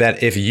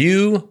that if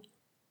you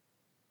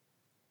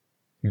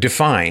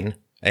define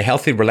a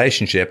healthy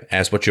relationship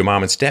as what your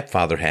mom and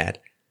stepfather had,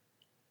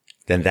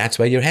 then that's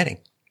where you're heading.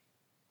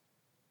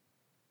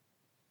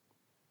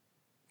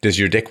 Does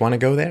your dick want to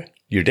go there?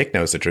 Your dick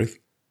knows the truth.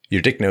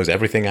 Your dick knows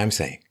everything I'm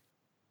saying.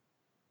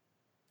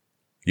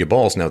 Your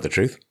balls know the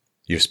truth.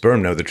 Your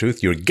sperm know the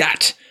truth. Your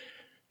gut,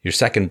 your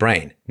second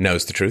brain,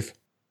 knows the truth.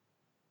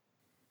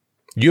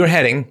 You're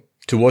heading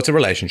towards a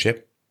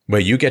relationship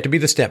where you get to be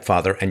the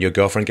stepfather and your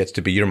girlfriend gets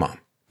to be your mom,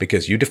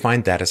 because you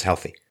defined that as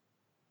healthy.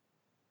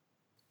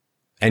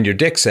 And your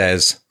dick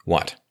says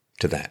what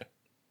to that?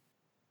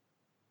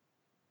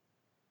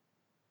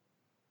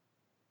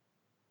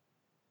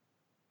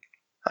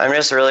 I'm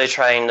just really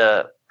trying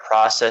to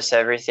process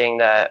everything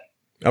that.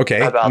 Okay.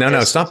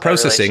 No, stop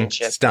processing.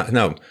 Stop.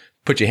 No.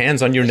 Put your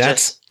hands on your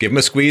nuts, give them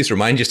a squeeze,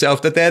 remind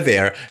yourself that they're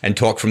there, and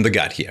talk from the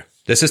gut here.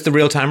 This is the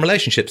real-time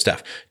relationship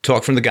stuff.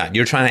 Talk from the gut.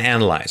 You're trying to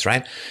analyze,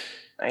 right?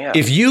 Yeah.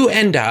 If you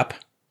end up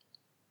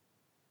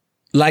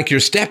like your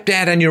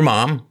stepdad and your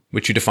mom,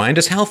 which you defined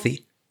as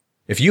healthy,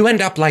 if you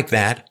end up like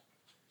that,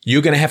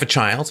 you're going to have a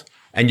child,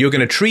 and you're going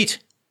to treat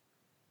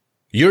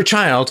your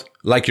child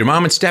like your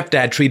mom and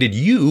stepdad treated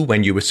you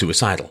when you were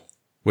suicidal,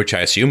 which I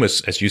assume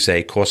is, as you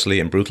say, coarsely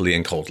and brutally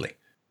and coldly.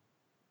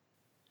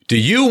 Do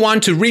you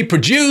want to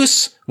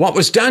reproduce what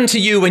was done to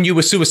you when you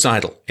were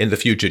suicidal in the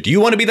future? Do you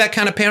want to be that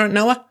kind of parent,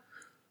 Noah?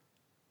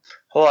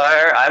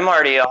 Well, I'm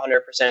already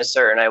 100%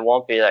 certain I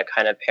won't be that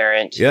kind of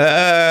parent.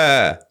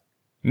 Yeah.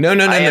 No.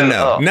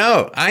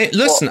 No.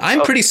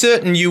 I'm pretty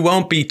certain you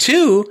won't be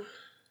too,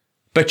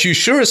 but you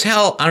sure as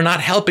hell are not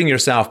helping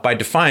yourself by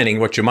defining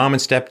what your mom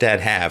and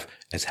stepdad have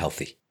as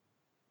healthy.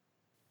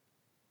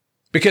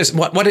 Because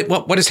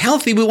what is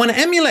healthy, we want to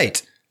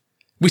emulate.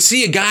 We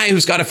see a guy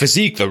who's got a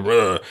physique,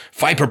 the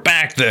viper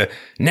back, the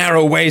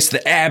narrow waist,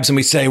 the abs, and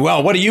we say,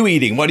 well, what are you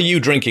eating? What are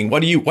you drinking?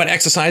 What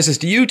exercises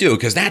do you do?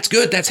 Because that's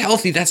good, that's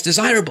healthy, that's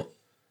desirable.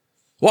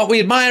 What we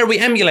admire, we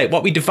emulate.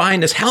 What we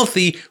define as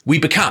healthy, we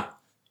become.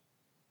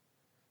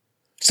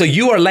 So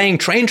you are laying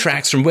train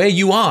tracks from where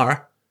you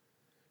are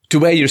to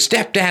where your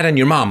stepdad and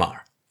your mom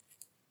are.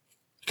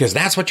 Because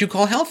that's what you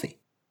call healthy.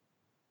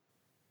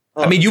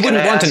 Well, I mean, you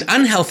wouldn't want an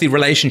unhealthy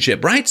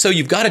relationship, right? So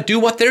you've got to do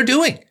what they're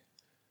doing.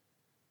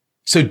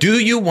 So do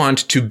you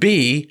want to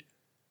be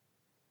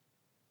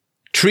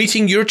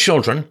treating your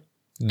children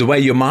the way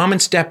your mom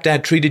and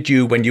stepdad treated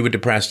you when you were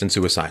depressed and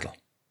suicidal?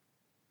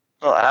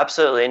 Well,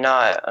 absolutely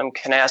not.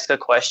 Can I ask a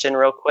question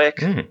real quick?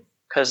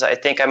 Because I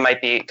think I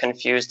might be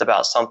confused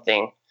about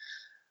something.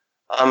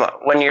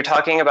 When you're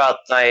talking about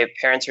my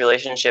parents'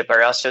 relationship,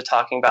 are you also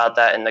talking about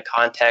that in the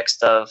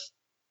context of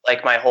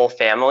like my whole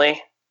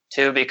family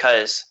too?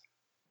 Because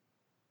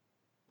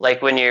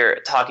like when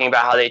you're talking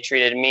about how they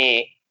treated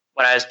me,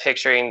 when I was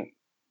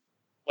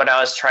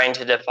trying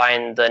to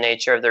define the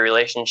nature of the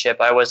relationship,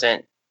 I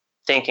wasn't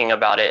thinking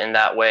about it in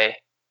that way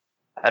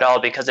at all.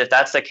 Because if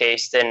that's the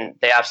case, then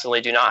they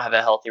absolutely do not have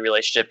a healthy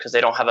relationship, because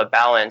they don't have a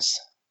balance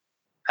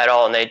at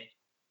all. And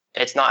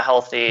it's not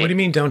healthy. What do you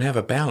mean don't have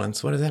a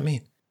balance? What does that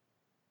mean?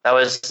 That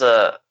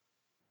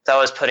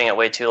was putting it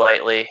way too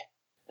lightly.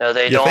 No,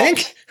 they don't. You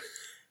think?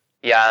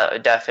 Yeah,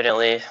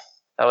 definitely.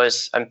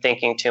 I'm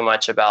thinking too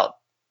much about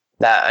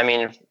that. I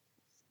mean,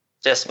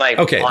 just my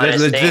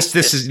honest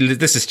this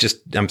is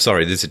just, I'm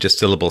sorry, this is just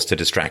syllables to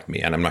distract me,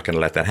 and I'm not going to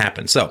let that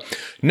happen. So,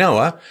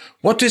 Noah,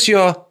 what does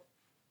your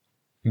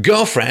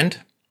girlfriend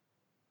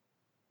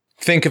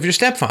think of your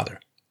stepfather?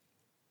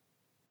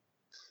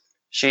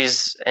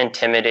 She's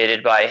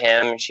intimidated by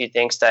him. She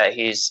thinks that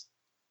he's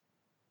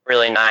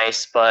really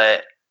nice,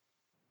 but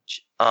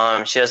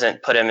she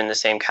doesn't put him in the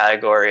same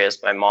category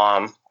as my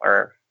mom.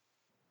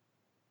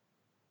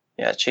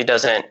 She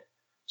doesn't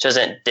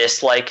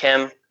dislike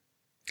him.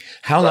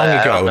 How long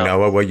ago,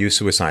 Noah, were you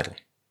suicidal?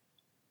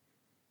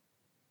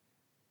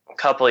 A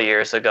couple of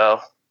years ago.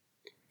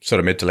 Sort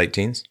of mid to late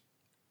teens?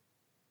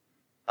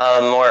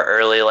 More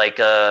early, like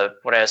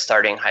when I was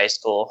starting high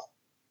school.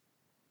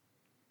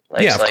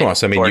 Yeah, of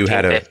course. I mean, 14, you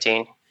had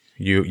 15.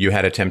 You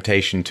had a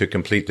temptation to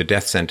complete the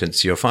death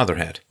sentence your father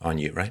had on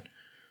you, right?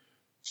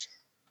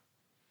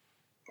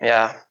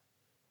 Yeah.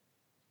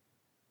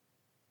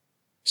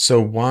 So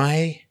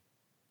why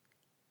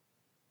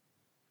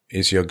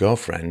is your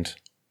girlfriend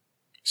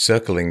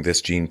circling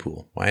this gene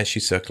pool? Why is she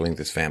circling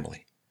this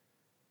family?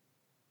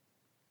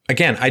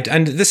 again,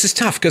 and this is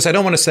tough because I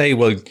don't want to say,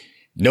 well,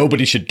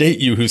 nobody should date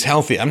you who's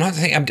healthy. I'm not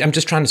saying, I'm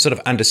just trying to sort of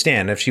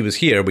understand. If she was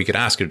here, we could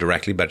ask her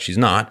directly, but she's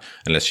not,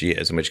 unless she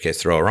is, in which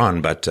case throw her on.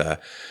 But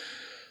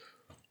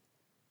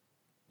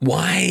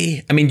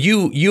why? I mean,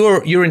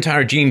 your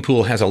entire gene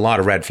pool has a lot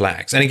of red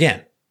flags. And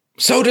again,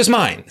 so does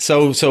mine.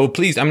 So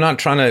please, I'm not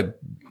trying to,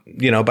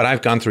 but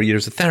I've gone through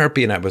years of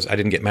therapy and I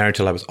didn't get married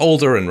till I was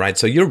older. And right.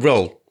 So you're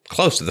real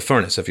close to the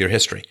furnace of your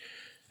history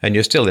and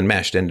you're still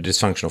enmeshed in a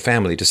dysfunctional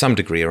family to some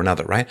degree or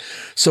another. Right.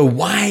 So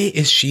why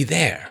is she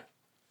there?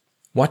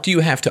 What do you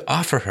have to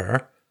offer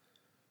her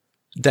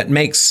that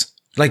makes,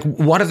 like,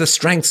 what are the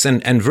strengths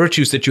and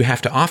virtues that you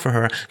have to offer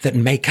her that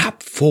make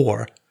up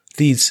for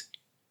these,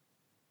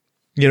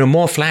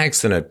 more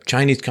flags than a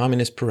Chinese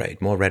Communist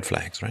parade, more red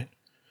flags, right?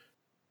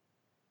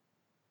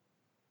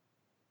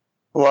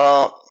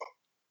 Well,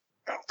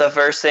 the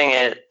first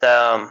thing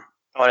I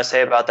want to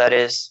say about that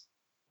is,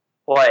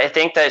 well, I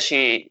think that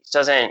she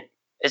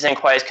isn't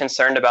quite as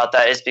concerned about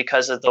that is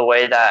because of the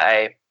way that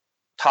I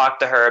talk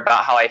to her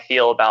about how I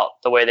feel about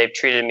the way they've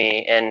treated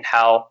me and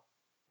how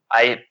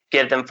I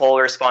give them full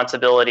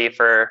responsibility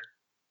for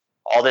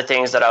all the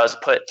things that I was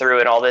put through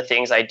and all the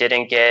things I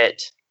didn't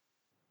get,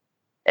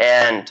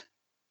 and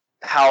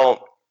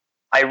how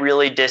I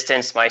really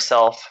distance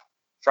myself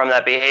from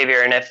that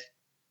behavior. And if,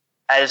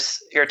 as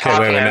you're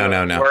talking,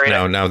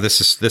 no,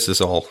 this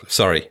is all,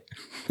 sorry.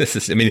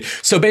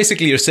 So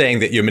basically you're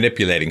saying that you're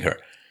manipulating her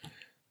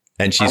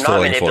and she's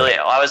falling for it.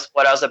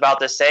 What I was about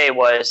to say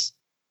was,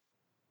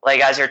 like,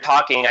 as you're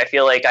talking, I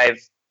feel like I've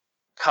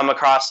come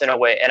across in a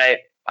way, and I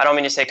don't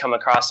mean to say come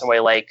across in a way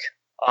like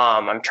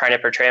I'm trying to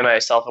portray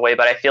myself a way,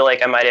 but I feel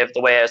like I might have,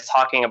 the way I was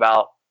talking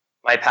about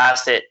my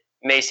past, it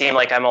may seem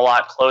like I'm a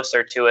lot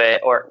closer to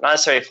it, or not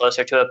necessarily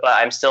closer to it,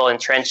 but I'm still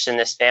entrenched in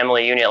this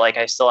family unit. Like,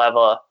 I still have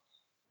a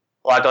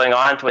lot going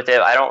on with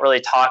it. I don't really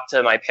talk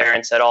to my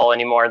parents at all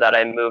anymore that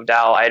I moved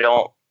out. I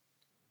don't.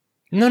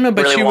 No,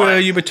 but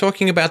really you were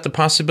talking about the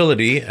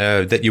possibility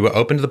that you were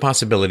open to the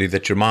possibility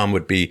that your mom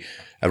would be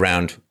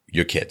around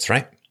your kids,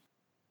 right?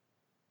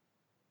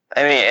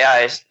 I mean,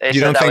 yeah.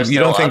 You don't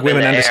think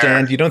women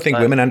understand? You don't think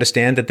women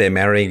understand that they're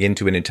marrying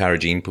into an entire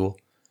gene pool?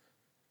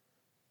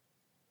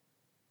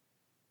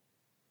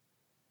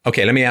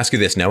 Okay, let me ask you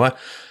this, Noah.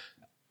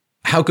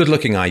 How good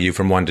looking are you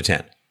from 1 to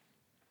 10?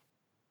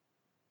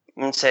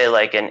 I'm going to say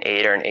like an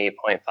 8 or an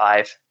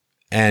 8.5.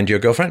 And your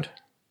girlfriend?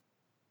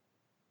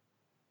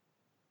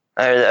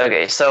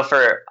 Okay, so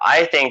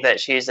I think that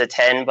she's a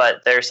 10,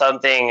 but there's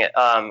something,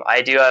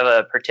 I do have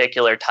a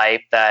particular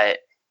type that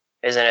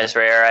isn't as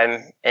rare.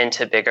 I'm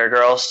into bigger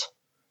girls.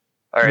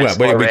 Wait,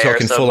 are we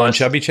talking full-on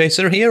chubby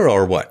chaser here,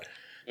 or what?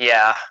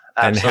 Yeah,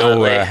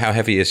 absolutely. And how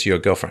heavy is your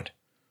girlfriend?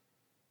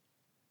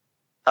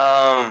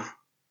 I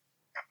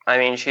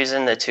mean, she's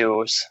in the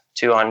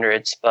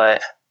 200s,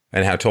 but...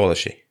 And how tall is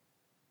she?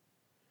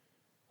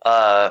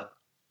 5'6"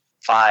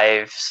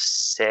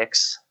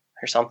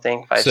 or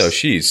something. So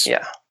she's...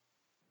 Yeah.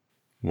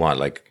 What,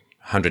 like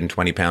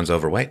 120 pounds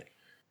overweight?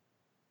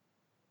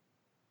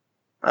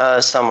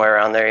 Somewhere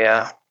around there,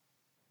 yeah.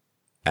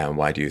 And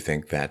why do you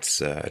think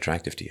that's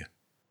attractive to you?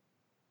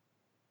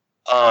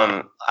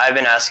 I've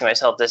been asking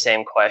myself the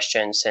same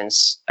question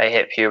since I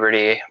hit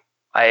puberty.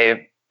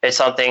 It's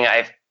something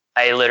I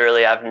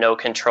literally have no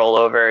control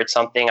over. It's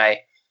something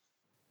I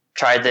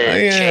tried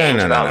to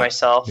change about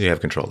myself. You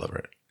have control over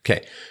it.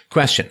 Okay.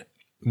 Question.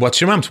 What's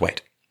your mom's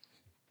weight?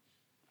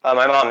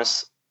 My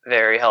mom's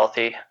very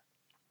healthy.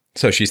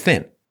 So she's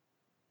thin?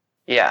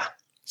 Yeah.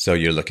 So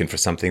you're looking for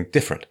something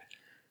different?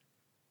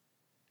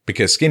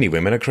 Because skinny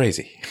women are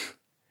crazy.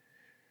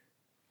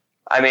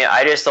 I mean,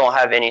 I just don't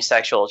have any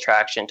sexual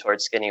attraction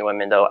towards skinny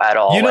women, though, at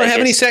all. You don't have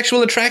any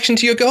sexual attraction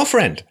to your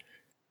girlfriend?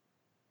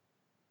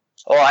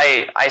 Well,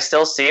 I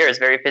still see her as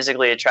very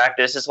physically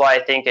attractive. This is why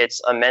I think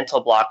it's a mental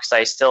block, because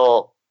I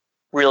still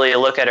really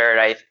look at her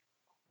and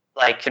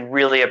I could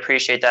really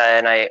appreciate that,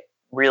 and I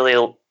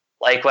really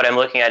like what I'm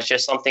looking at. It's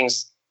just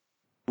something's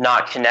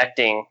not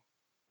connecting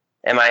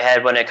in my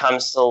head when it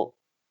comes to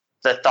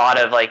the thought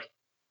of like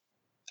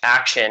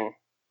action.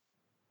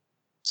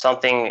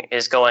 Something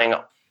is going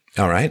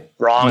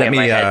wrong in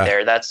my head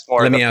there. That's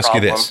more of the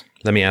problem.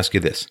 Let me ask you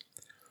this.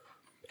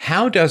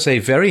 How does a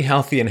very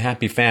healthy and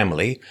happy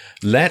family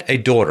let a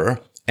daughter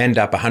end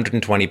up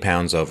 120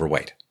 pounds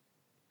overweight?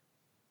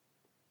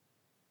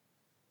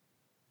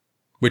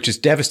 Which is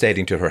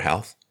devastating to her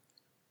health,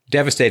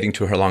 devastating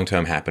to her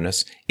long-term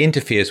happiness,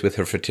 interferes with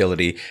her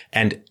fertility,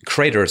 and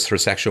craters her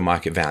sexual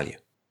market value.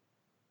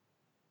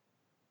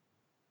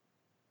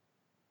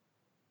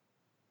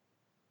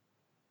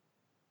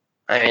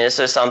 I mean, this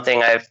is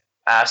something I've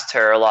asked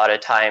her a lot of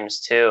times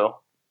too.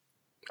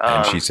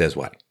 And she says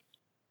what?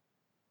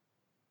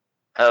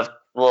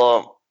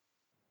 Well,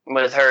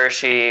 with her,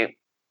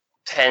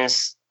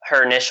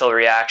 her initial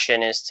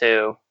reaction is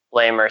to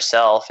blame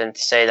herself and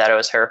say that it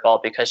was her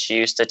fault because she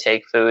used to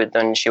take food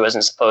when she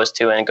wasn't supposed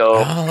to and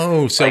go.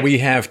 Oh, so we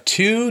have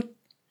two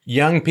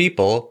young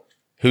people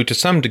who, to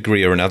some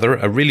degree or another,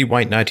 are really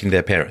white knighting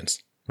their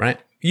parents, right?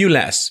 You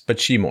less, but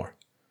she more.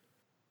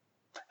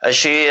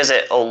 She is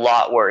a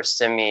lot worse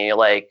than me.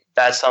 Like,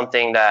 that's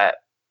something that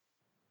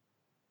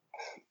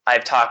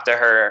I've talked to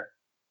her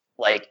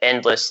like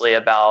endlessly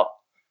about.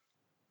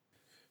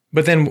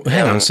 But then,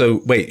 hang on.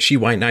 So, wait, she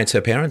white knights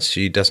her parents?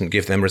 She doesn't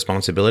give them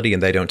responsibility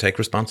and they don't take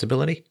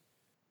responsibility?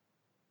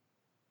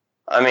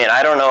 I mean,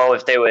 I don't know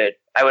if they would.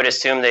 I would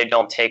assume they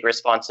don't take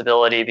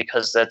responsibility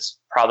because that's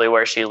probably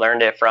where she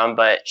learned it from.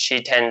 But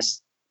she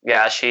tends,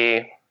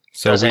 she.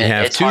 So we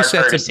have it's two hard sets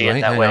for her to of see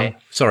it that way.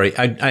 Sorry,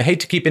 I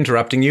hate to keep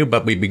interrupting you,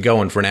 but we've been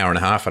going for an hour and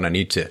a half, and I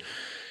need to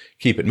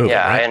keep it moving.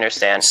 Yeah, right? I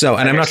understand. So,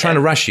 and I'm not trying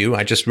to rush you.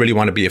 I just really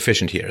want to be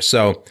efficient here.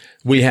 So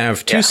we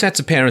have two sets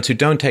of parents who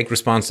don't take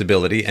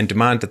responsibility and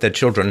demand that their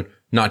children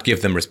not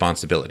give them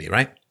responsibility,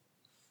 right?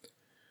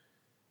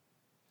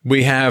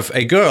 We have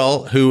a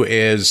girl who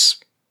is,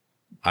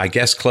 I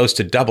guess, close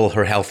to double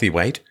her healthy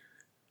weight.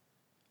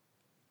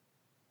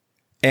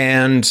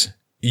 And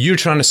you're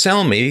trying to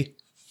sell me,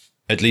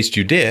 at least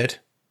you did,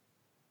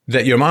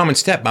 that your mom and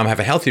stepmom have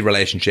a healthy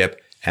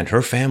relationship and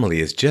her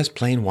family is just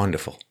plain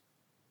wonderful.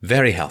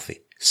 Very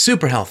healthy.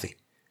 Super healthy.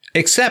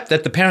 Except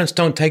that the parents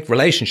don't take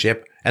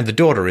relationship and the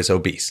daughter is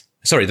obese.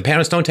 Sorry, the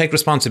parents don't take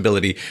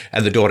responsibility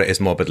and the daughter is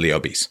morbidly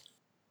obese.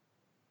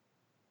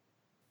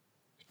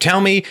 Tell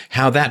me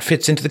how that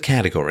fits into the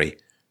category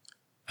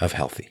of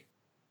healthy.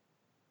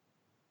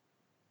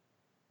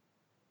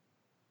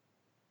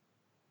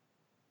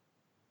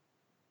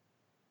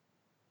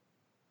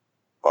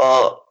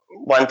 Well,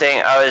 one thing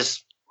when I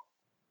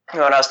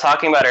was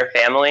talking about her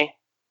family,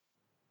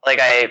 like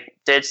I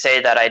did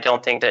say that I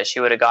don't think that she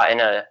would have gotten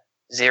a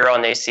 0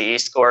 on the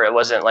ACE score. It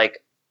wasn't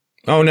like,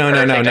 oh,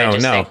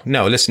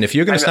 no. Listen, if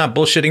you're going to stop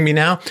bullshitting me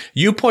now,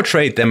 you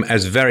portrayed them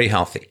as very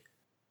healthy.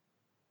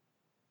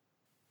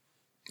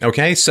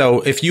 Okay,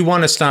 so if you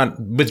want to start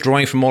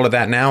withdrawing from all of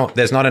that now,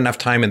 there's not enough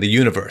time in the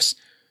universe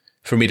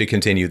for me to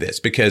continue this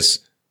because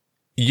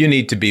you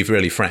need to be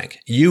really frank.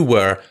 You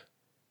were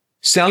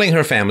selling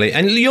her family,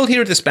 and you'll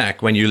hear this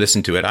back when you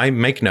listen to it. I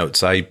make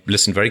notes. I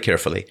listen very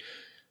carefully.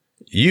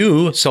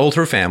 You sold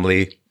her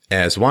family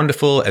as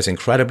wonderful, as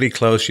incredibly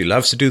close. She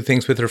loves to do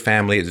things with her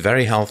family. It's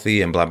very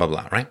healthy and blah, blah,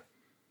 blah, right?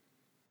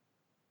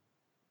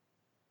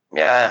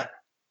 Yeah.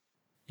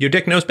 Your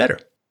dick knows better.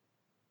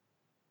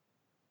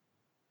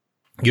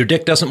 Your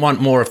dick doesn't want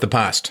more of the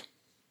past.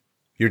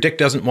 Your dick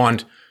doesn't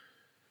want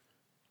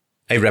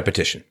a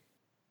repetition.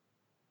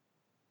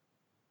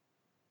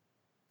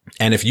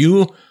 And if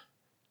you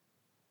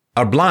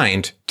are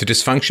blind to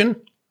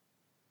dysfunction,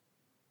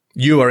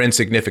 you are in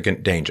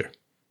significant danger.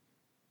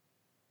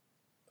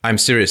 I'm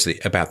seriously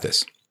about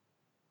this.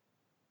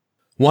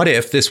 What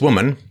if this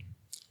woman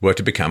were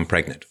to become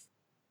pregnant?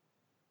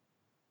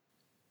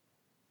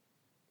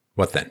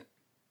 What then?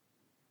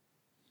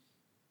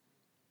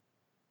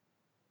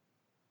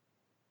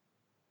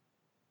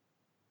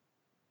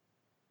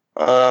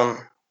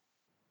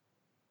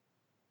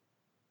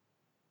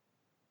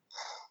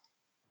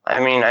 I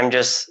mean,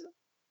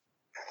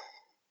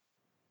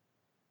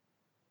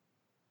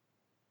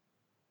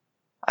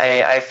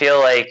 I feel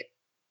like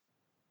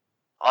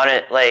on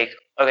it, like,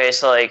 okay,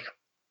 so like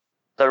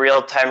the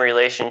real-time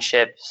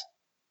relationships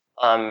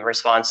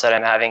response that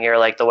I'm having here,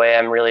 like the way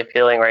I'm really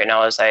feeling right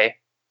now is I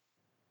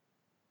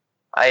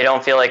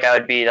don't feel like I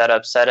would be that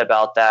upset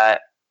about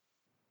that.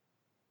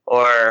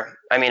 Or,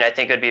 I mean, I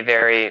think it would be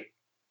very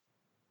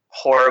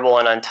horrible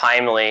and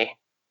untimely.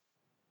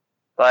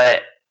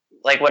 But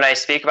like when I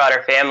speak about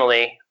her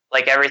family,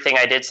 like everything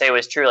I did say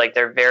was true. Like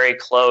they're very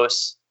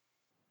close.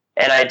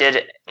 And I did.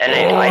 And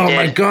I did. Oh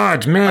my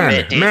God,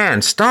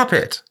 man, stop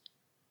it.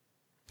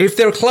 If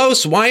they're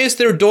close, why is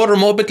their daughter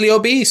morbidly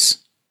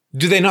obese?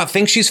 Do they not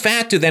think she's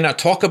fat? Do they not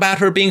talk about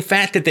her being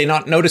fat? Did they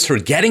not notice her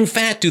getting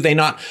fat? Do they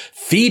not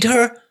feed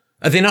her?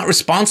 Are they not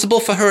responsible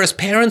for her as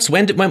parents?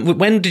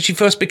 When did she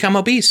first become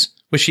obese?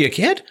 Was she a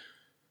kid?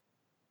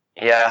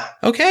 Yeah.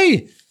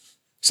 Okay.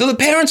 So the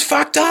parents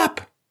fucked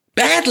up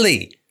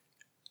badly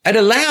and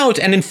allowed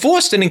and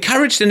enforced and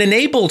encouraged and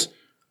enabled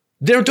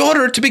their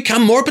daughter to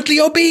become morbidly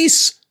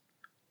obese.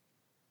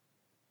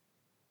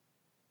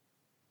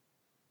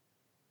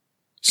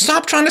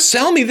 Stop trying to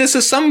sell me this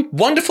as some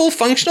wonderful,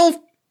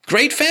 functional,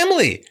 great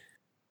family.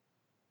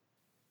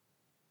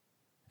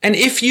 And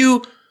if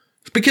you,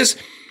 because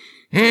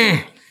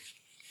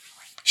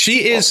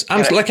she is,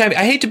 I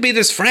hate to be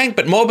this frank,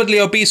 but morbidly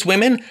obese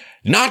women,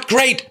 not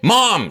great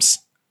moms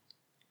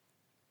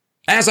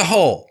as a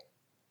whole.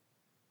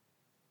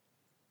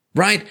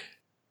 Right?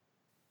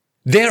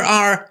 There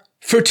are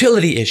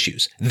fertility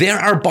issues. There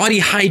are body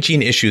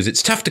hygiene issues.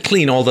 It's tough to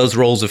clean all those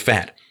rolls of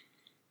fat.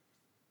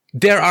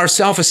 There are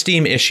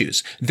self-esteem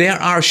issues.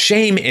 There are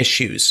shame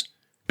issues.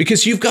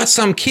 Because you've got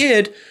some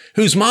kid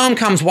whose mom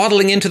comes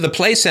waddling into the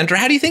play center.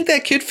 How do you think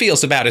that kid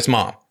feels about his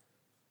mom?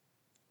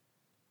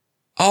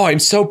 Oh, I'm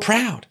so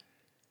proud.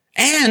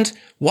 And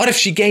what if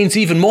she gains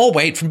even more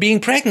weight from being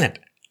pregnant?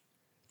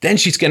 Then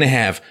she's going to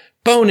have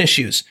bone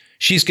issues.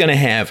 She's going to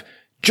have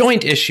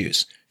joint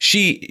issues.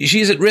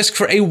 She's at risk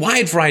for a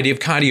wide variety of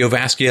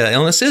cardiovascular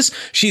illnesses.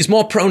 She's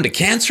more prone to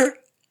cancer.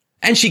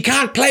 And she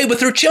can't play with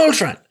her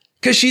children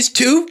because she's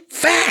too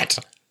fat.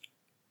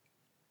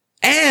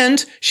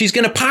 And she's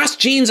going to pass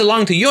genes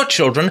along to your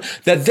children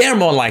that they're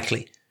more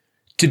likely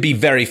to be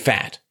very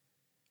fat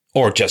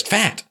or just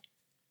fat.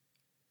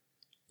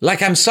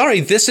 Like, I'm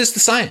sorry, this is the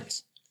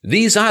science.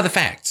 These are the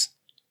facts.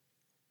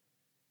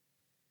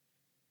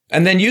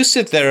 And then you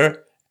sit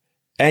there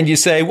and you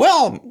say,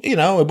 well, you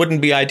know, it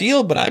wouldn't be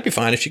ideal, but I'd be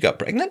fine if she got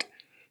pregnant.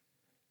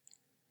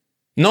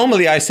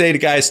 Normally, I say to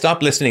guys,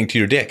 stop listening to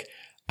your dick.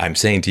 I'm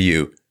saying to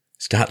you,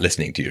 start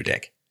listening to your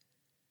dick.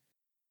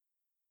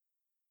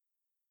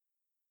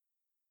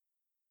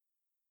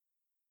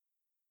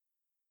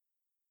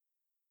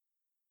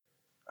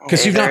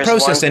 Because you've not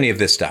processed any of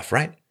this stuff,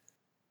 right?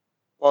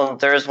 Well,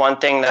 there's one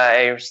thing that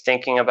I was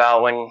thinking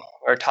about when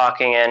we're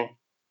talking, and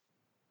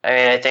I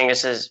mean, I think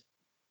this is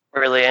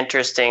really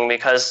interesting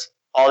because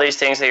all these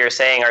things that you're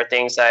saying are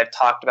things that I've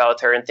talked about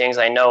with her and things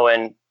I know.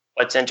 And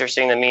what's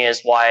interesting to me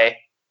is why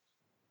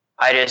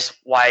I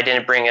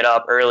didn't bring it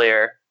up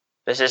earlier.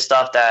 This is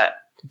stuff that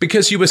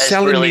because you were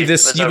selling me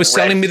this. You were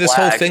selling me this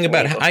whole thing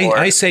about.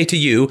 I say to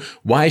you,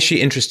 why is she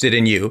interested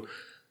in you,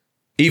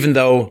 even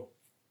though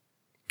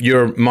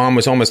your mom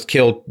was almost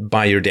killed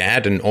by your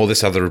dad and all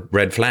this other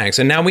red flags.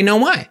 And now we know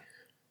why.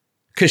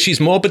 Because she's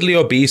morbidly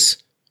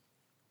obese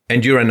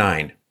and you're a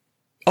 9.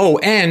 Oh,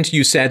 and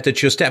you said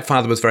that your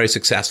stepfather was very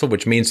successful,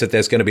 which means that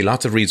there's going to be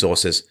lots of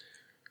resources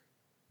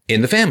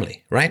in the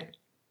family, right?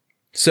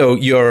 So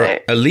you're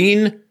a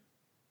lean,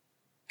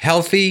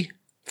 healthy,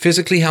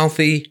 physically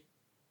healthy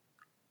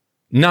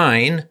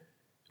 9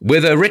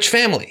 with a rich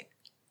family.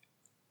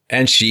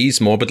 And she's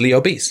morbidly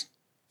obese.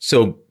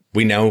 So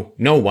we know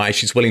why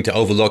she's willing to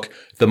overlook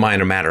the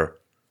minor matter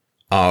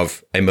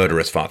of a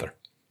murderous father.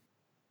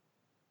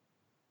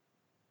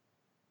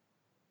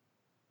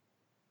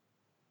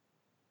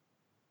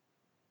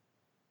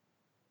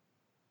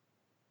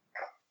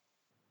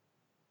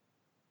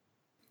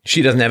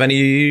 She doesn't have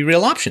any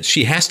real options.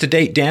 She has to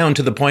date down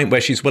to the point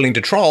where she's willing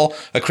to troll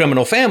a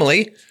criminal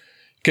family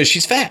because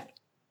she's fat.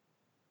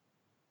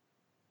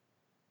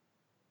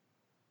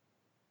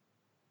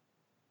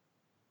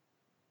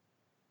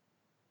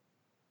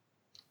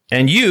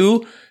 And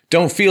you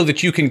don't feel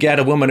that you can get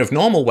a woman of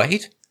normal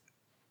weight.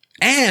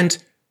 And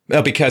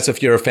because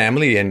of your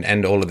family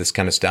and all of this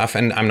kind of stuff.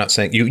 And I'm not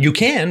saying you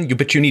can,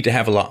 but you need to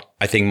have a lot,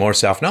 I think, more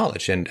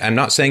self-knowledge. And I'm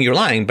not saying you're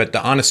lying, but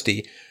the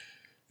honesty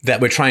that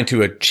we're trying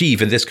to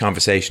achieve in this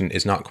conversation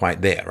is not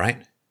quite there,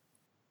 right?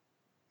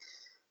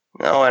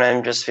 No, and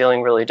I'm just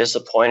feeling really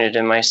disappointed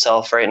in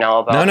myself right now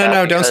about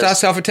No, don't start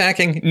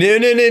self-attacking. No.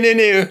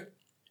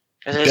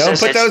 Don't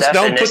put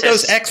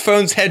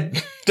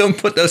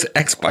those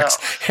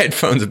Xbox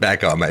headphones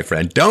back on, my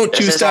friend. Don't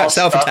you start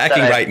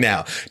self-attacking right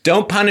now.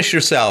 Don't punish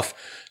yourself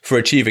for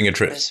achieving a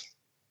truth.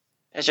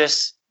 It's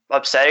just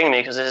upsetting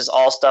me because this is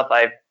all stuff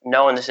I've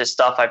known. This is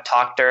stuff I've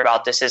talked to her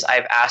about.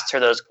 I've asked her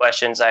those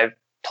questions. I've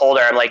told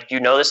her, I'm like,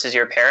 this is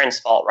your parents'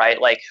 fault,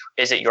 right? Like,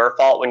 is it your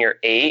fault when you're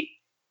 8?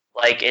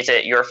 Like, is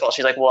it your fault?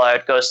 She's like, well,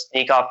 I'd go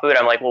sneak off food.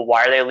 I'm like, well,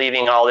 why are they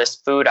leaving all this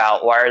food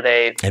out? Why are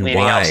they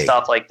leaving out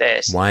stuff like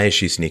this? Why is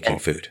she sneaking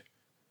food?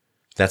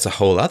 That's a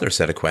whole other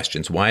set of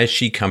questions. Why is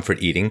she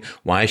comfort eating?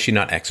 Why is she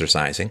not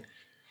exercising?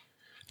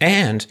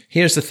 And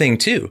here's the thing,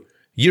 too.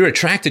 You're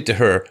attracted to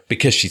her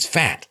because she's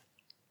fat.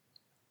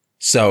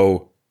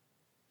 So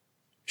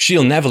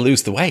she'll never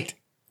lose the weight,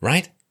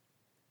 right?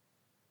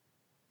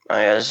 Oh,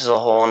 yeah, this is a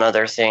whole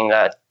other thing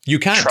that you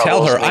can't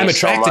tell her, I'm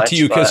attracted to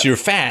you because you're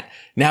fat.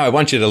 Now I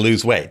want you to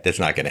lose weight. That's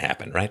not going to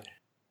happen, right?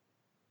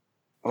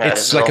 Yeah,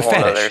 it's like a whole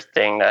other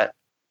thing that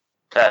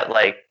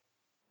like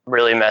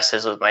really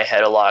messes with my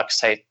head a lot.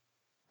 Because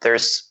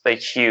there's a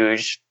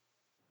huge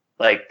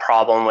like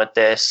problem with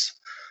this,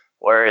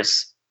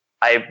 whereas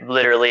I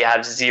literally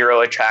have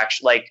zero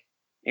attraction. Like,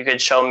 you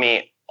could show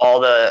me all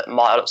the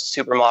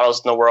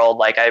supermodels in the world.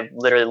 Like, I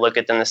literally look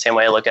at them the same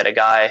way I look at a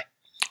guy.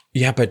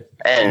 Yeah, but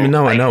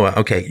Noah,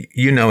 okay,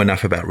 you know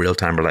enough about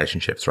real-time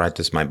relationships, right?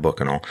 This is my book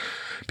and all.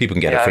 People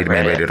can get it at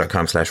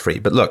freedommanradio.com/free.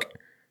 But look,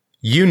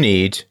 you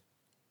need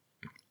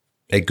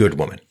a good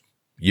woman.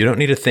 You don't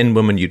need a thin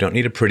woman. You don't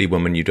need a pretty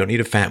woman. You don't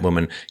need a fat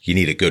woman. You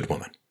need a good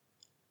woman.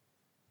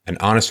 An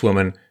honest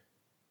woman,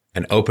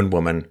 an open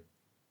woman,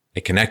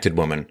 a connected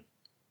woman,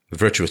 a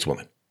virtuous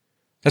woman.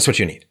 That's what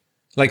you need.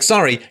 Like,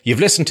 sorry, you've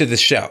listened to this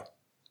show.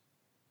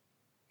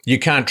 You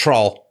can't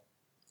troll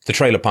the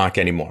trailer park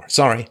anymore.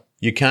 Sorry.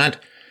 You can't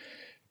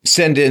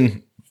send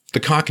in the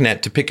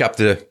cocknet to pick up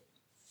the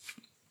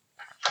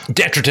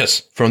detritus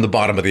from the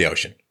bottom of the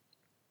ocean.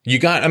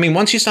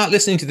 Once you start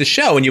listening to the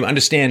show and you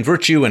understand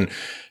virtue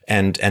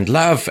and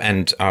love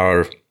and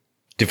our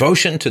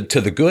devotion to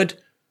the good,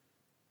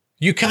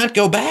 you can't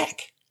go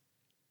back.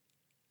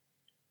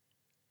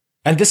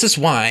 And this is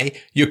why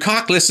your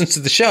cock listens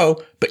to the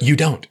show, but you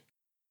don't.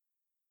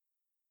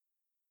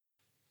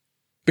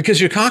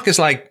 Because your cock is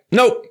like,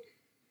 nope,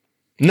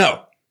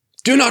 no.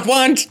 Do not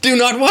want,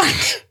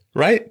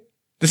 right?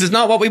 This is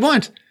not what we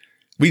want.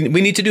 We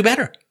need to do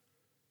better.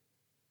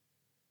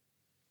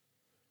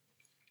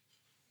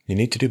 You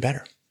need to do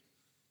better.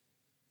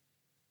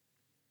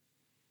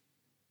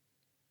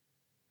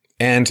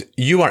 And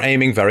you are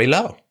aiming very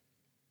low.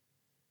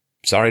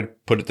 Sorry to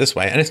put it this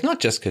way. And it's not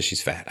just because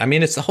she's fat. I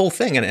mean, it's the whole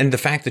thing. And the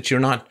fact that you're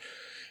not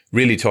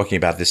really talking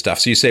about this stuff.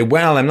 So you say,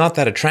 well, I'm not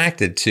that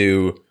attracted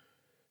to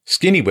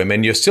skinny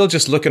women. You're still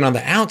just looking on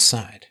the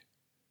outside.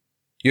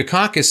 Your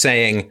cock is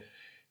saying,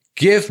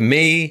 give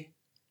me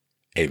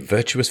a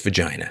virtuous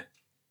vagina,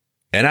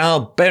 and I'll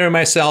bury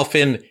myself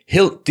in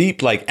hilt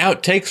deep like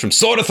outtakes from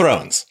Sword of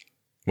Thrones.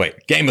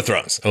 Wait, Game of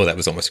Thrones. Oh, that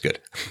was almost good.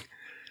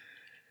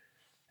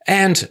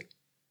 And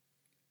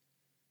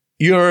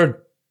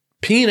your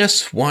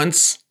penis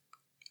wants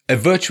a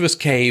virtuous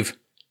cave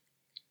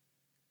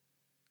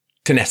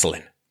to nestle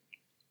in.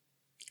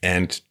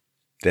 And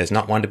there's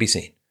not one to be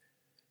seen.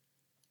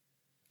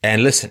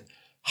 And listen,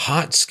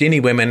 hot, skinny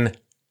women,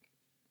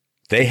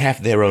 they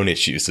have their own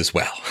issues as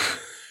well.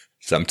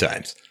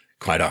 Sometimes,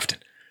 quite often.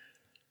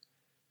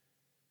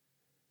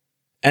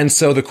 And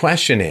so the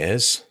question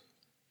is,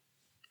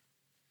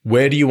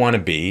 where do you want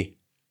to be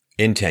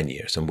in 10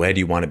 years? And where do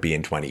you want to be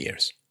in 20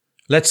 years?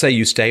 Let's say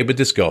you stay with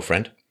this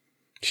girlfriend.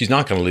 She's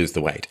not going to lose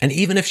the weight. And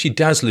even if she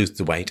does lose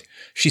the weight,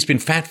 she's been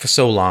fat for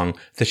so long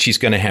that she's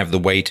going to have the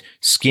weight,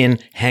 skin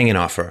hanging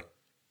off her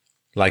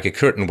like a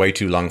curtain way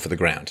too long for the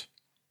ground.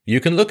 You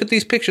can look at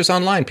these pictures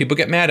online. People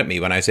get mad at me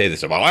when I say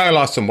this. Well, I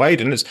lost some weight,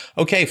 and it's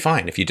okay,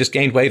 fine. If you just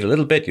gained weight a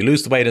little bit, you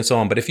lose the weight and so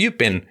on. But if you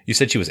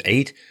said she was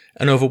 8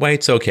 and overweight,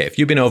 it's okay. If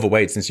you've been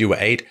overweight since you were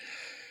 8,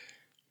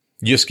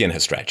 your skin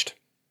has stretched.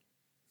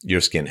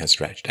 Your skin has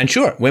stretched. And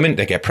sure, women,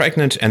 they get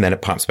pregnant and then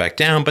it pops back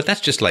down, but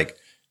that's just like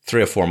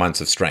 3 or 4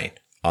 months of strain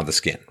on the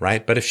skin,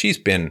 right? But if she's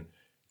been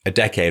a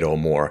decade or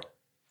more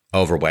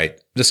overweight,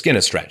 the skin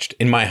is stretched,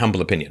 in my humble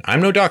opinion.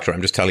 I'm no doctor.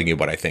 I'm just telling you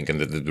what I think and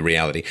the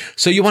reality.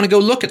 So you want to go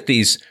look at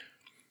these.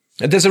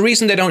 There's a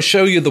reason they don't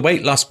show you the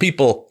weight loss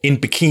people in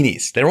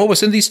bikinis. They're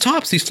always in these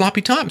tops, these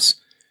floppy tops.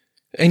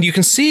 And you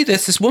can see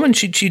this woman,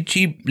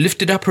 she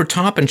lifted up her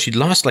top and she'd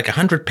lost like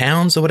 100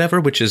 pounds or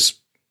whatever, which is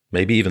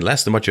maybe even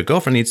less than what your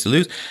girlfriend needs to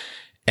lose.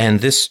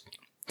 And this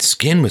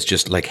skin was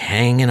just like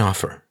hanging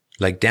off her,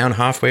 like down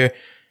halfway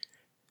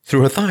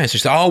through her thighs. She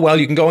said, oh, well,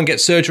 you can go and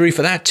get surgery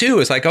for that too.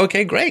 It's like,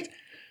 okay, great.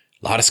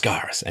 A lot of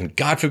scars. And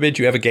God forbid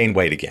you ever gain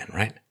weight again,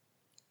 right?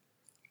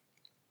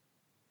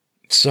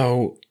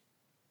 So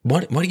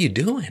what are you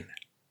doing?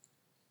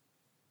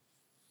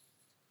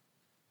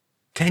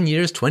 10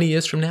 years, 20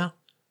 years from now?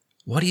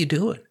 What are you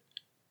doing?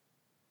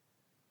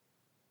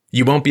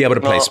 You won't be able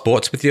to play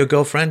sports with your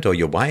girlfriend or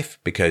your wife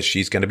because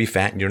she's going to be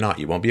fat and you're not.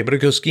 You won't be able to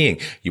go skiing.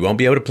 You won't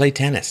be able to play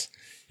tennis.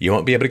 You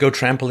won't be able to go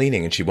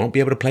trampolining, and she won't be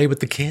able to play with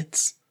the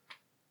kids.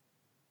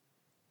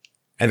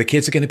 And the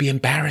kids are going to be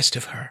embarrassed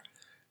of her.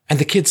 And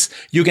the kids,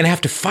 you're going to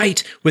have to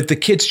fight with the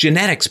kids'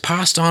 genetics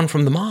passed on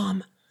from the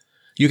mom.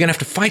 You're going to have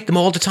to fight them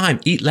all the time.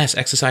 Eat less,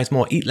 exercise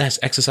more, eat less,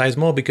 exercise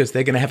more, because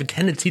they're going to have a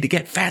tendency to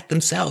get fat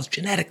themselves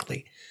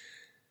genetically.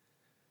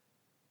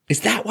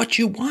 Is that what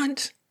you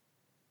want?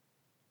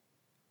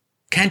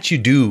 Can't you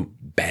do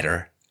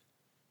better?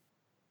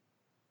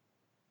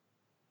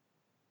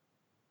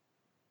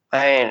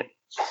 I mean,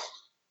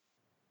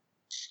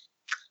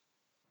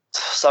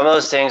 some of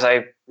those things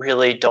I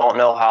really don't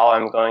know how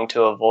I'm going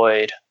to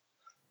avoid.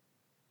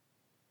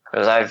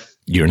 Because I've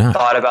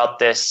thought about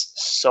this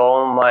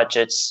so much.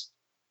 It's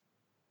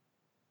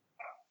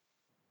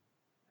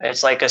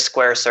like a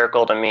square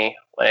circle to me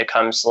when it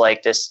comes to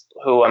like this,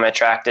 who I'm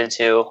attracted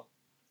to.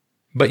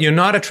 But you're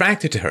not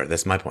attracted to her.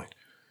 That's my point.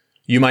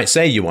 You might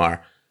say you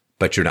are,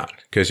 but you're not,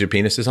 because your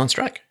penis is on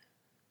strike.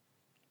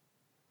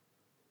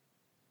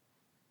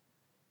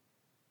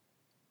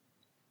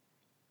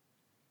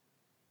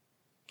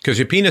 Because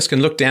your penis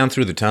can look down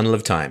through the tunnel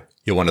of time.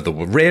 You're one of the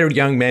rare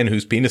young men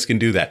whose penis can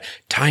do that.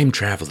 Time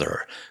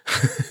traveler.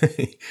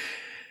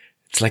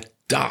 It's like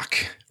Doc,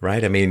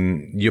 right? I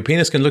mean, your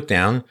penis can look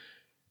down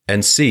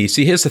and see.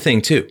 See, here's the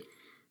thing, too.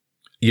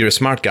 You're a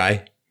smart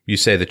guy. You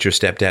say that your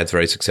stepdad's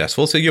very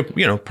successful. So you're,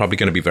 probably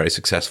going to be very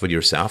successful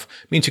yourself.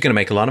 It means you're going to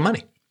make a lot of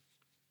money.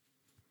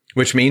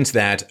 Which means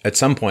that at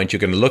some point you're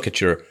going to look at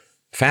your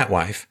fat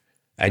wife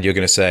and you're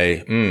going to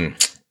say,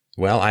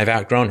 well, I've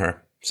outgrown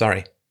her.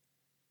 Sorry.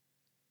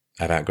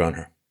 I've outgrown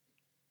her.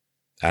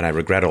 And I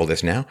regret all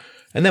this now.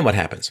 And then what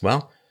happens?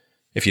 Well,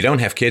 if you don't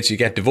have kids, you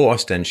get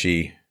divorced and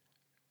she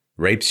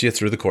rapes you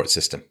through the court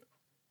system,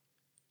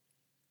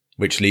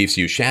 which leaves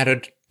you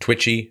shattered,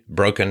 twitchy,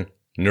 broken,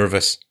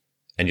 nervous,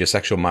 and your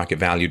sexual market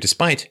value,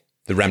 despite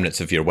the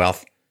remnants of your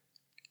wealth,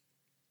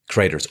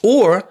 craters.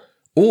 Or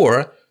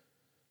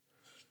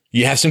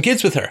you have some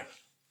kids with her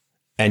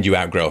and you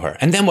outgrow her.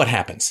 And then what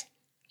happens?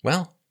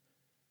 Well,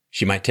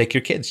 she might take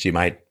your kids. She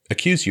might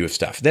accuse you of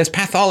stuff. There's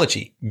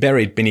pathology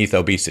buried beneath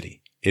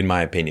obesity, in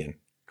my opinion,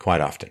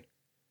 quite often.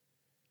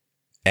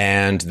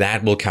 And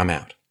that will come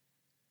out.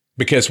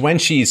 Because when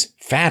she's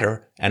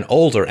fatter and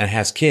older and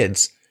has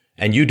kids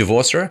and you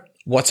divorce her,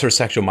 what's her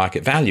sexual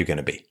market value going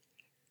to be?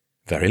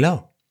 Very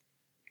low.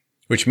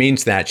 Which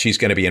means that she's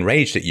going to be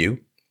enraged at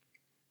you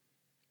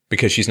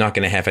because she's not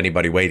going to have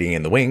anybody waiting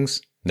in the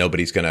wings.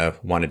 Nobody's going to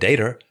want to date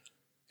her.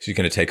 She's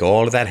going to take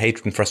all of that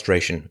hatred and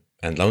frustration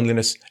and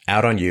loneliness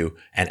out on you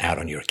and out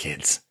on your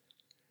kids.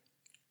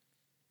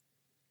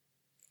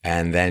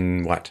 And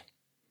then what?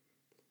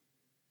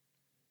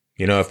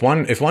 You know, if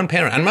one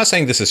parent, I'm not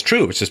saying this is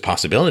true, it's just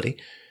possibility.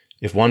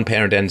 If one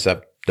parent ends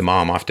up, the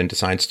mom often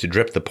decides to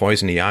drip the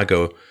poison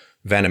Iago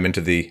venom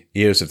into the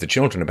ears of the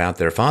children about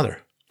their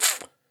father.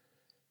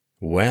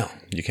 Well,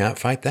 you can't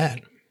fight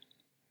that.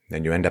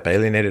 Then you end up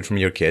alienated from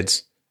your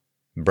kids,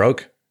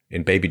 broke,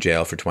 in baby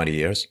jail for 20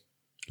 years,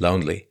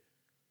 lonely.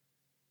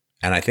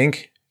 And I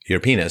think your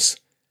penis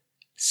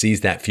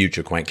sees that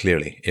future quite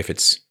clearly, if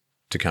it's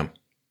to come.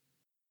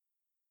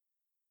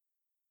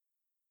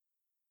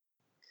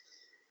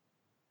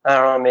 I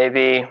don't know,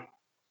 maybe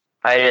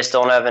I just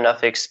don't have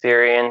enough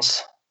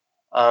experience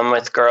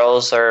with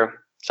girls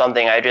or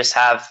something. I just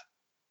have,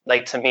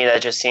 like, to me,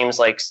 that just seems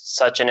like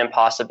such an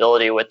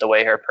impossibility with the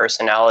way her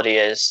personality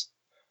is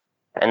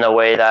and the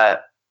way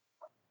that,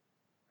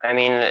 I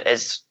mean,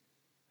 there's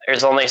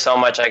only so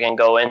much I can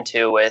go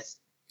into with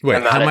the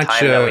amount of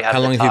time that we have how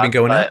long to have you been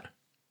going out?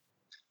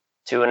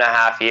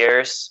 2.5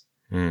 years.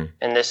 And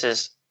this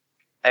is,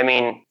 I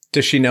mean...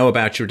 Does she know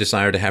about your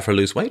desire to have her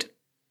lose weight?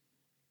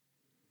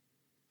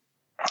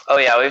 Oh,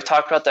 yeah, we've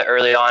talked about that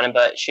early on,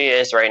 but she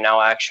is right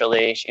now,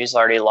 actually. She's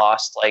already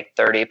lost like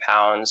 30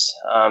 pounds.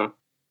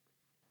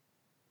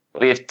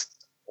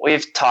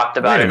 We've talked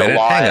about it a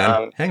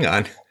lot. Hang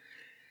on.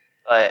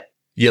 But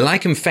you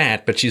like him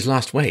fat, but she's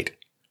lost weight.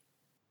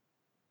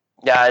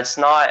 Yeah, it's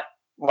not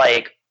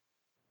like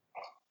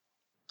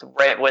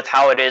right with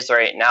how it is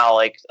right now.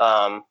 Like,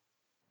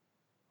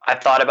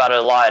 I've thought about it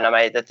a lot,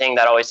 and the thing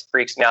that always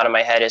freaks me out in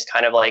my head is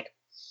kind of like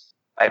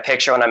I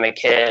picture when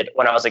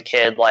I was a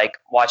kid, like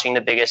watching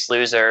The Biggest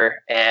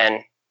Loser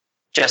and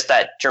just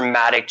that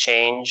dramatic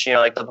change, you know,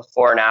 like the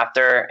before and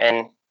after.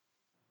 And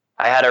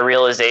I had a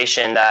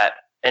realization that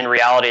in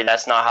reality,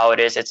 that's not how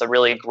it is. It's a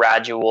really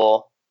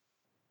gradual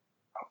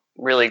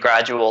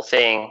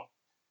thing.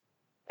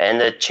 And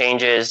the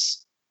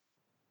changes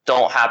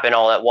don't happen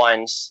all at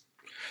once.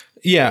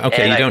 Yeah,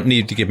 okay. And you don't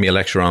need to give me a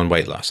lecture on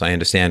weight loss. I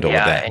understand all of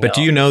that. But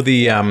do you know the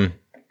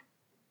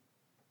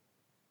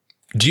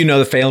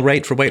fail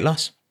rate for weight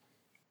loss?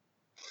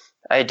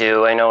 I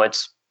do. I know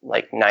it's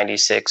like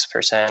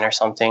 96% or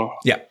something.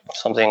 Yeah.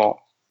 Something.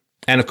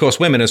 And of course,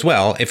 women as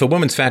well. If a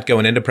woman's fat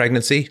going into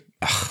pregnancy,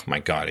 oh my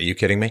God, are you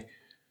kidding me?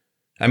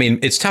 I mean,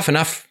 it's tough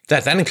enough.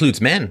 That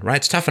includes men, right?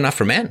 It's tough enough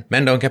for men.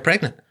 Men don't get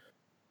pregnant.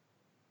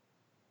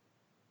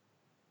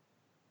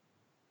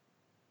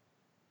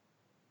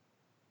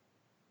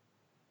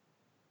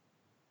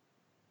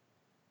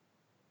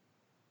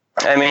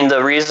 I mean,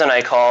 the reason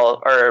I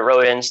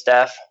wrote in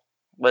Steph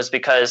was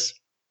because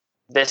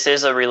this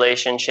is a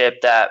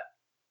relationship that,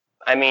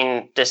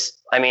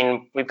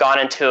 we've gone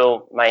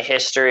into my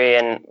history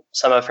and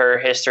some of her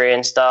history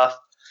and stuff.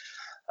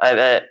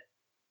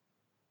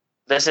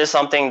 This is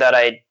something that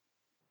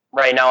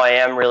right now I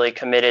am really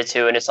committed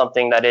to, and it's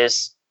something that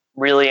is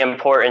really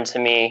important to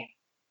me.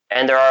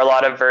 And there are a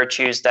lot of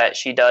virtues that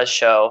she does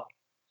show.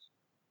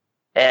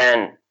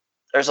 And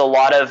there's a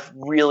lot of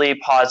really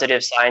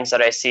positive signs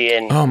that I see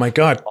in. Oh my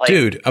God,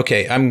 dude.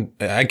 Okay,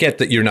 I get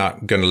that you're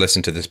not going to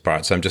listen to this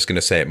part, so I'm just going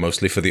to say it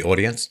mostly for the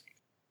audience.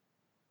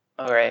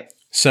 All right.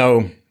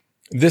 So,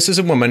 this is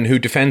a woman who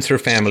defends her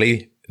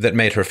family that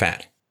made her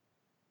fat.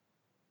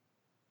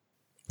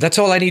 That's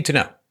all I need to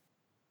know.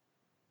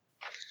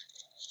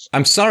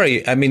 I'm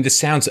sorry. I mean, this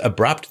sounds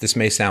abrupt. This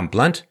may sound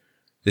blunt.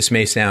 This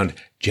may sound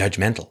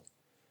judgmental.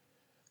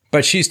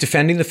 But she's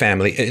defending the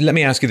family. Let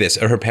me ask you this.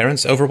 Are her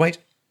parents overweight?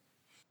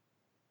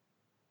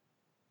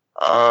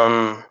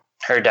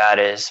 Her dad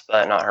is,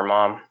 but not her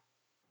mom.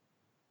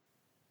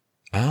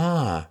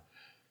 Ah.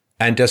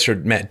 And does her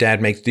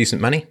dad make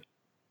decent money?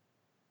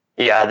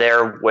 Yeah,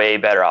 they're way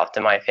better off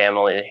than my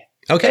family.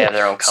 Okay. They have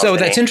their own company. So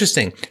that's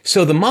interesting.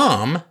 So the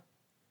mom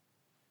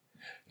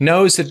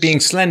knows that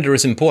being slender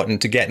is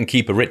important to get and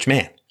keep a rich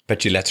man,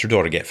 but she lets her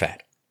daughter get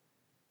fat.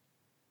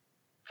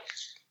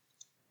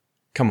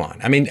 Come on.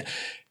 I mean,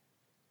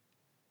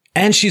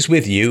 and she's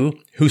with you,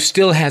 who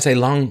still has a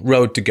long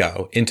road to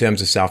go in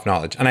terms of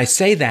self-knowledge. And I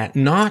say that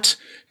not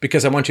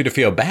because I want you to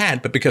feel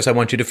bad, but because I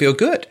want you to feel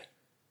good.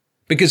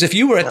 Because if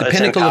you were at the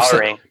pinnacle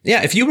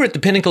if you were at the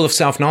pinnacle of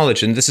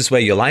self-knowledge, and this is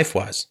where your life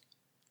was,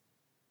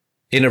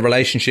 in a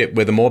relationship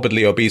with a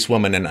morbidly obese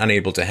woman and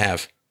unable to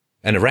have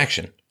an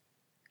erection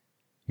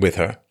with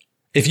her,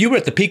 if you were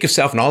at the peak of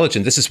self-knowledge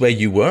and this is where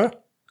you were,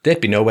 there'd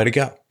be nowhere to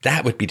go.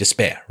 That would be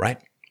despair, right?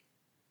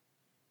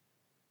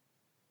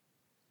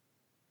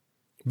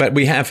 But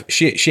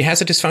she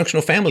has a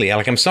dysfunctional family.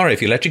 Alec, I'm sorry.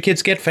 If you let your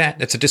kids get fat,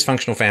 that's a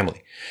dysfunctional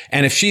family.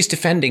 And if she's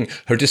defending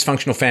her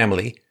dysfunctional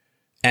family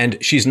and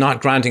she's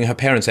not granting her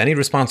parents any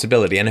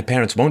responsibility and her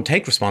parents won't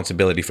take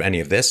responsibility for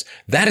any of this,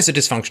 that is a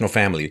dysfunctional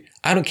family.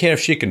 I don't care if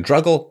she can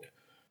juggle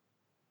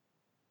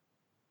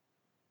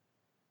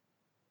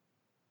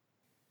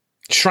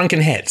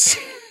shrunken heads.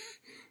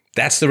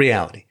 That's the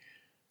reality.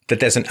 That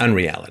there's an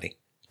unreality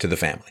to the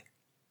family.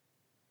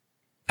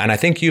 And I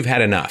think you've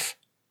had enough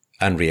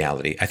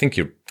unreality. I think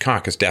your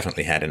cock has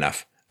definitely had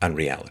enough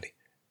unreality,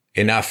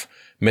 enough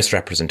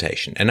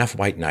misrepresentation, enough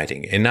white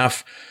knighting,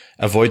 enough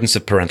avoidance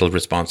of parental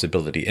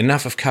responsibility,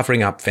 enough of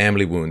covering up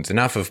family wounds,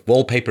 enough of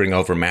wallpapering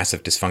over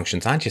massive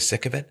dysfunctions. Aren't you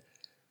sick of it?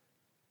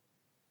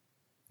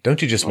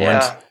 Don't you just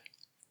want Yeah.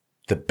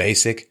 the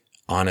basic,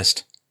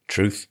 honest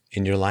truth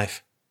in your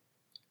life?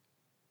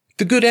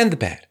 The good and the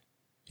bad.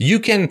 You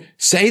can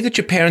say that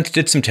your parents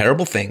did some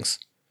terrible things.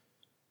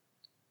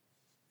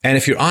 And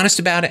if you're honest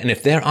about it, and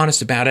if they're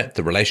honest about it,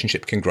 the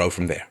relationship can grow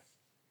from there.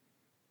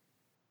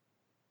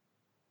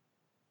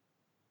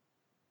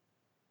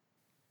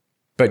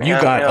 But you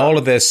got all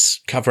of this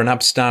covering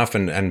up stuff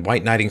and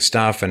white knighting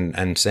stuff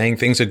and saying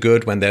things are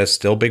good when there's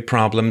still big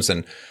problems.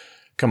 And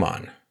come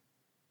on.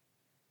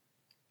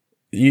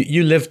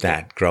 You lived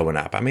that growing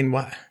up. I mean,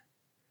 what?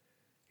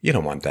 You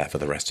don't want that for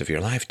the rest of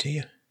your life, do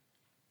you?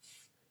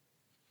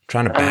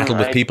 Trying to battle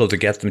with people to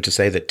get them to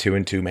say that 2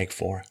 and 2 make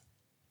 4.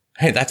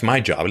 Hey, that's my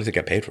job. At least I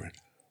get paid for it.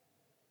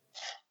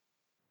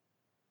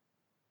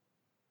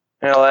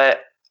 You know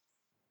what?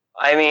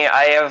 I mean,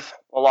 I have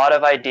a lot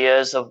of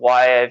ideas of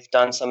why I've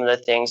done some of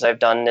the things I've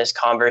done in this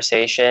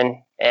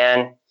conversation.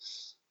 And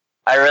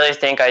I really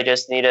think I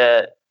just need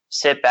to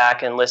sit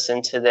back and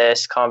listen to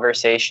this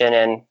conversation.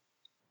 And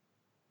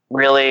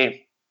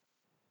really,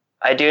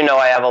 I do know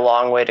I have a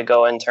long way to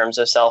go in terms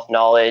of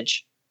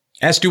self-knowledge.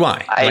 As do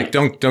I. Like,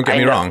 don't get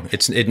me wrong.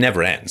 It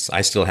never ends.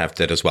 I still have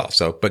that as well.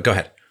 So, but go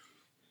ahead.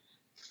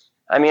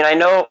 I mean,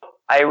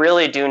 I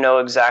really do know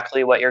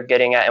exactly what you're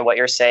getting at and what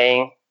you're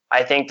saying.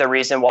 I think the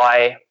reason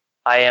why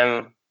I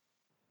am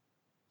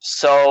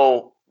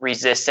so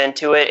resistant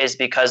to it is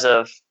because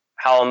of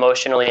how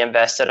emotionally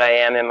invested I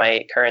am in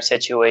my current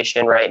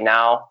situation right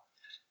now.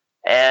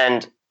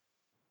 And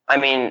I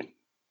mean,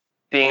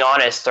 being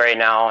honest right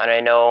now, and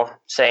I know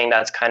saying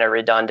that's kind of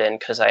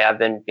redundant because I have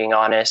been being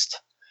honest,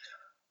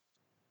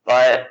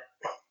 but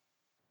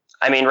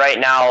I mean, right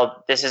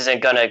now, this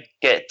isn't going to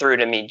get through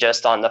to me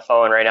just on the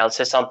phone right now. This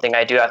is something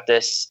I do have to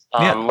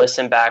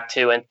listen back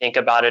to and think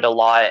about it a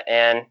lot.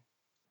 And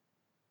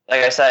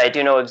like I said, I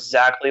do know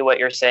exactly what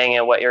you're saying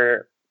and what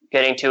you're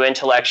getting to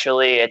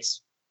intellectually. It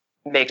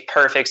makes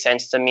perfect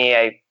sense to me.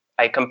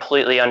 I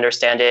completely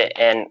understand it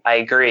and I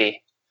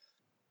agree.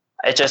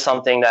 It's just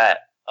something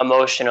that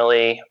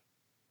emotionally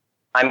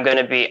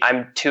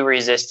I'm too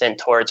resistant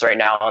towards right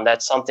now. And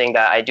that's something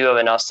that I do have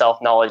enough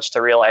self-knowledge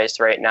to realize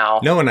right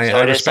now. No, and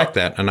I respect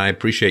that. And I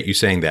appreciate you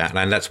saying that.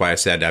 And that's why I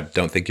said I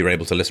don't think you're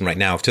able to listen right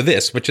now to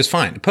this, which is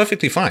fine.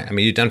 Perfectly fine. I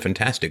mean, you've done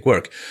fantastic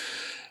work.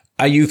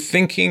 Are you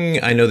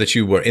thinking, I know that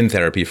you were in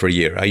therapy for a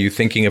year. Are you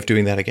thinking of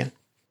doing that again?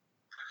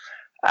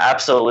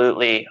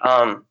 Absolutely.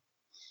 I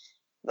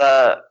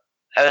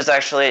was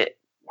actually,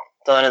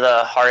 one of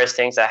the hardest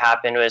things that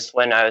happened was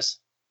when I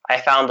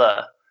found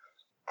a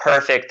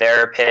perfect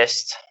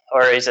therapist,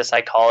 or he's a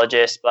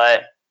psychologist,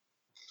 but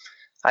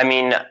I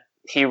mean,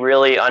 he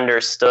really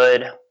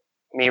understood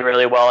me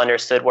really well,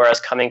 understood where I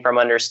was coming from,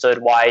 understood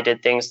why I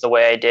did things the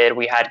way I did.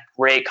 We had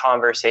great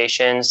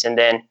conversations, and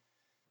then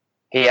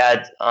he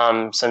had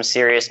some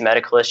serious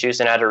medical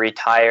issues and had to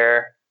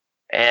retire.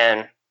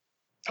 And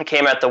it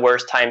came at the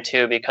worst time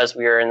too, because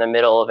we were in the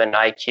middle of an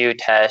IQ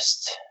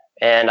test,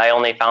 and I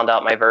only found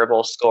out my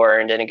verbal score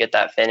and didn't get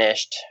that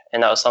finished.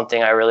 And that was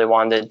something I really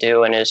wanted to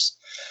do, and it's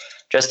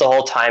just the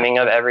whole timing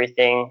of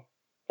everything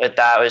with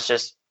that was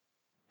just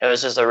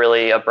a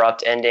really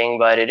abrupt ending,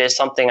 but it is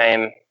something I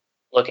am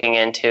looking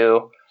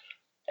into.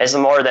 It's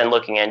more than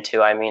looking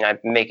into. I mean, I'm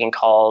making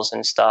calls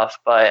and stuff,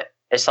 but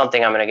it's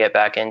something I'm going to get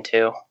back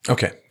into.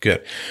 Okay,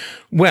 good.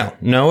 Well,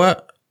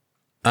 Noah,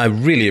 I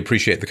really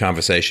appreciate the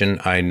conversation.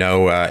 I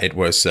know it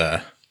was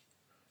a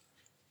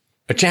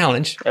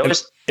challenge. It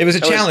was a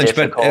challenge,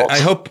 but I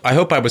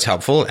hope I was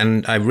helpful,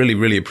 and I really,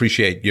 really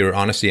appreciate your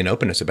honesty and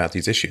openness about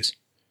these issues.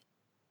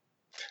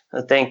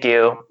 Thank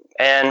you.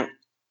 And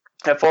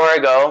before I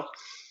go,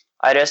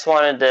 I just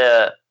wanted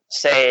to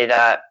say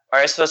that, or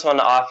I just want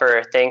to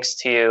offer thanks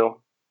to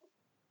you,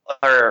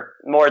 or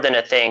more than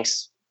a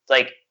thanks.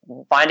 Like,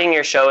 finding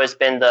your show has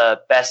been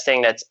the best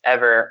thing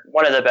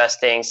one of the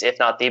best things, if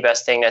not the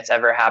best thing that's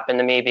ever happened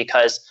to me,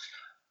 because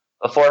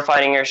before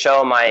finding your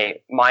show, my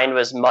mind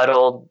was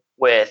muddled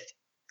with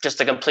just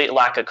a complete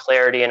lack of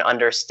clarity and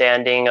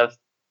understanding of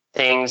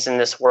things in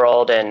this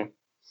world. And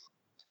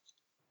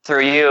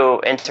through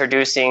you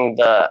introducing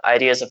the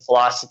ideas of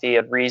philosophy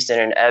of reason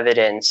and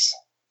evidence,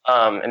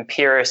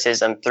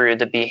 empiricism through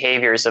the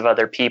behaviors of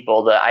other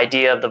people, the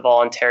idea of the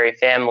voluntary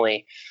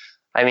family.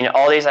 I mean,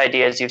 all these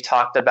ideas you've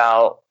talked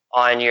about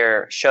on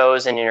your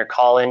shows and in your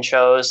call-in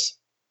shows,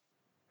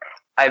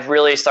 I've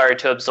really started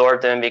to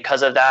absorb them.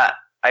 Because of that,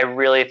 I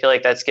really feel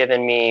like that's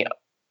given me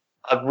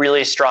a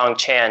really strong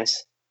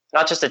chance.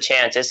 Not just a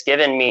chance, it's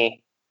given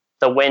me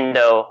the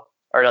window,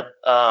 or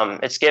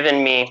it's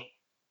given me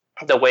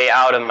the way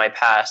out of my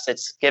past.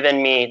 It's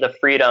given me the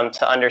freedom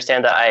to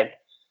understand that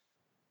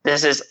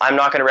I'm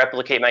not going to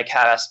replicate my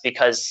past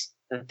because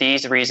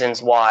these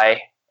reasons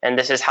why, and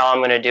this is how I'm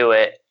going to do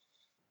it.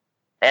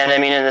 And I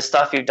mean, in the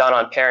stuff you've done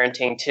on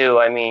parenting too,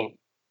 I mean,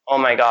 oh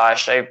my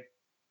gosh, I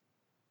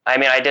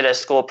did a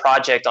school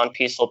project on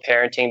peaceful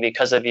parenting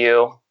because of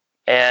you.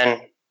 And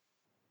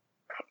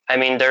I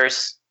mean,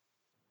 there's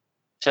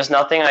just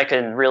nothing I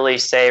could really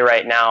say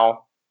right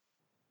now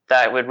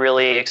that would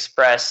really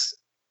express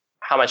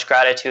how much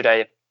gratitude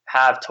I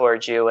have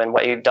towards you and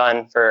what you've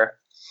done for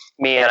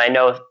me, and I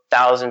know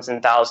thousands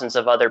and thousands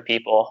of other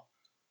people.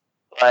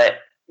 But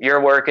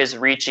your work is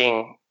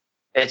reaching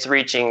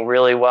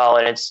really well,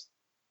 and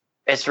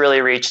it's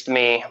really reached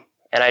me,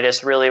 and I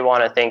just really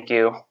want to thank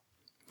you.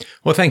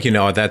 Well, thank you,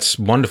 Noah. That's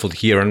wonderful to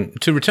hear. And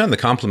to return the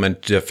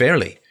compliment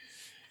fairly,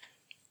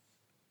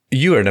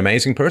 you are an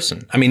amazing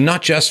person. I mean,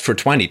 not just for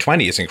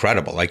 2020 is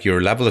incredible. Like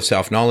your level of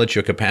self-knowledge,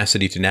 your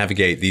capacity to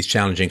navigate these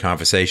challenging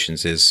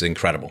conversations is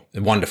incredible.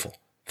 Wonderful.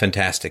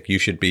 Fantastic. You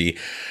should be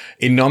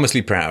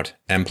enormously proud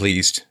and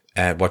pleased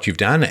at what you've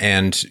done.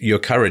 And your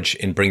courage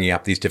in bringing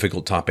up these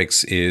difficult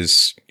topics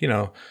is,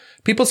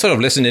 people sort of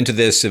listen into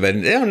this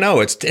and they don't know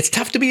it's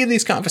tough to be in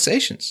these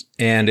conversations.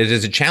 And it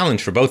is a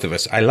challenge for both of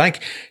us. I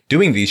like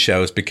doing these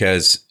shows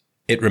because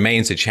it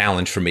remains a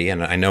challenge for me.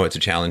 And I know it's a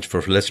challenge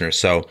for listeners.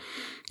 So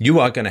you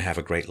are going to have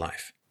a great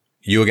life.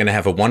 You are going to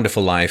have a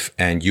wonderful life,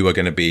 and you are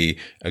going to be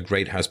a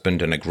great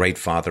husband and a great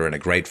father and a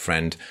great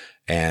friend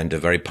and a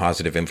very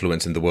positive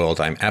influence in the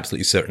world. I'm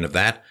absolutely certain of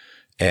that.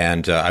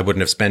 And I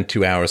wouldn't have spent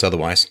 2 hours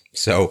otherwise.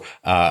 So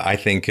I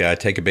think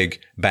take a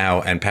big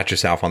bow and pat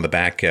yourself on the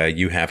back.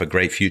 You have a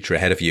great future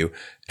ahead of you,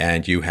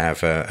 and you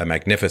have a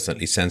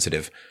magnificently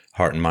sensitive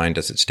heart and mind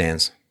as it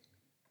stands.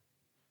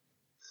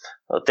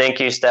 Well, thank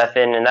you,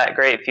 Stefan. And that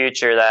great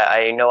future that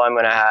I know I'm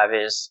going to have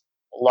is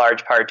a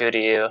large part due to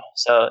you.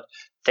 So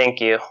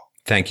thank you.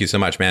 Thank you so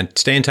much, man.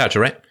 Stay in touch,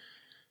 all right?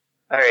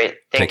 All right.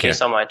 Thank you care.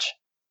 so much.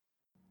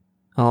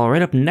 All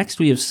right, up next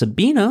we have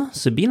Sabina.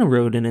 Sabina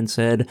wrote in and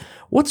said,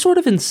 what sort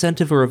of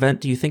incentive or event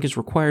do you think is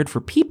required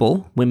for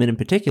people, women in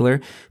particular,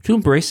 to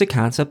embrace the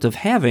concept of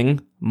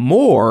having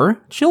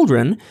more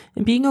children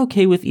and being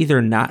okay with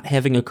either not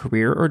having a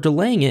career or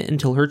delaying it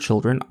until her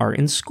children are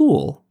in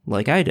school,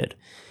 like I did?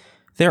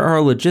 There are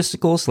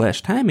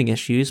logistical/timing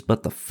issues,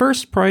 but the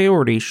first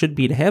priority should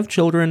be to have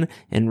children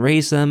and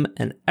raise them,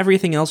 and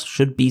everything else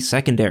should be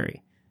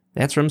secondary.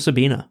 That's from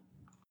Sabina.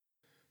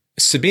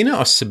 Sabina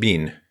or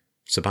Sabine?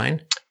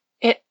 Sabine?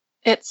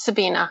 It's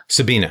Sabina.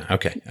 Sabina.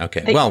 Okay.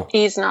 The Well,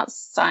 E's not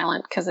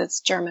silent because it's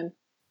German.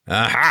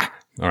 Aha!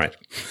 All right.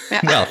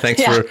 Yeah. Well,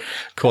 thanks for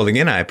calling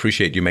in. I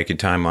appreciate you making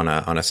time on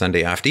a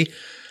Sunday after.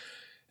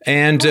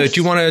 And do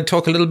you want to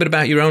talk a little bit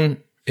about your own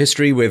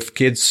history with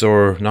kids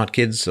or not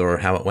kids, or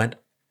how it went?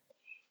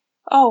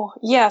 Oh,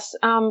 yes.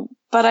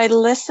 But I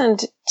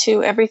listened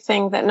to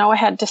everything that Noah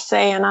had to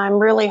say, and I'm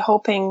really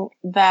hoping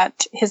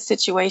that his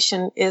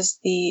situation is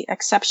the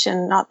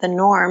exception, not the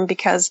norm,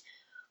 because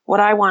what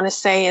I want to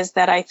say is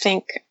that I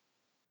think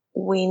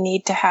we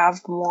need to have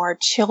more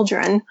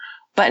children,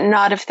 but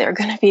not if they're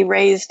going to be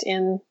raised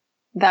in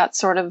that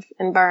sort of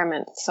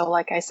environment. So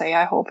like I say,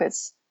 I hope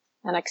it's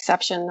an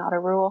exception, not a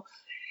rule.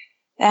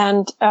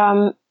 And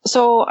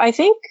so I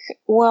think,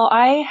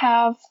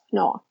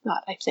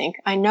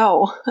 I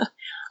know.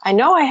 I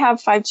know I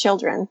have 5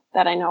 children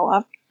that I know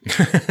of.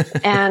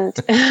 And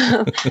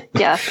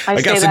yes,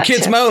 I got say some that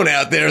kids too. moan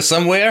out there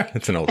somewhere.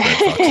 It's an old Red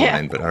Fox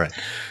line, but all right.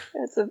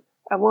 It's a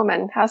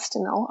woman has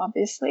to know,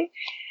 obviously.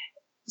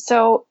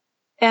 So,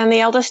 and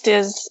the eldest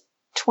is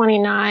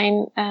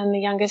 29 and the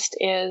youngest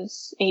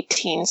is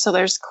 18. So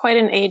there's quite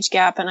an age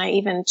gap, and I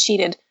even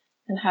cheated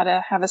and had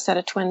to have a set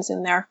of twins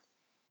in there.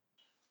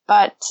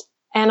 But,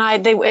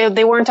 and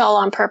they weren't all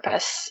on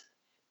purpose.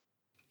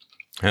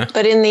 Huh?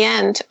 But in the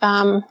end,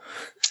 I'm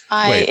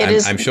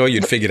sure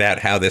you'd figured out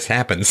how this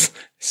happens.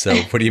 So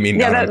what do you mean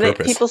not on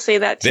purpose? People say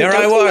that too. There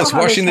I Don't you was know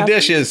how washing this the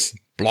happens? dishes.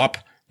 Blop.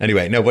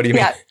 Anyway, no, what do you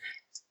mean? Yeah.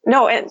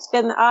 No, and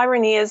the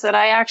irony is that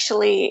I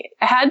actually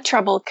had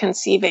trouble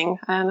conceiving,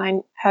 and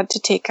I had to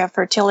take a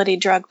fertility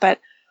drug,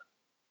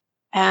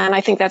 and I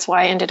think that's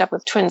why I ended up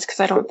with twins, because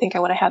I don't think I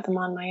would have had them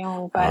on my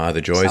own. But the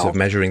joys of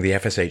measuring the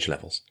FSH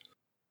levels.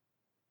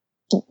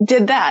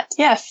 Did that.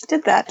 Yes,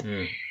 did that.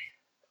 Mm.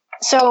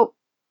 So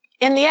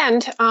in the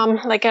end,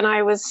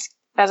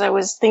 as I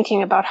was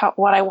thinking about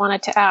what I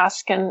wanted to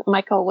ask, and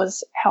Michael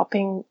was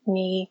helping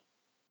me,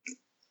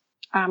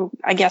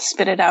 I guess,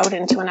 spit it out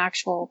into an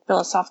actual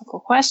philosophical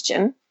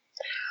question,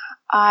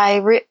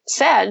 I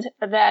said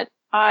that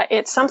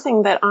it's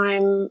something that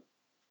I'm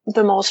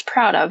the most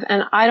proud of.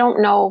 And I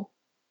don't know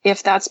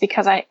if that's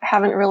because I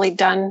haven't really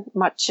done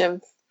much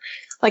of,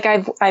 like,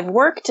 I've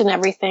worked and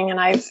everything, and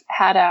I've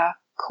had a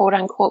quote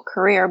unquote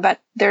career, but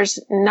there's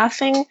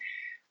nothing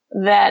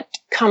that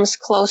comes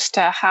close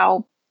to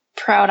how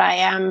proud I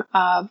am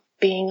of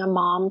being a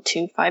mom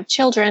to 5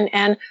 children.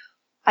 And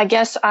I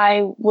guess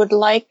I would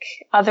like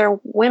other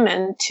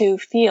women to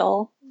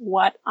feel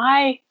what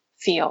I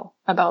feel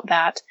about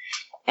that.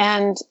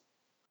 And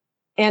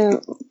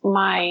in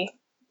my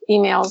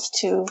emails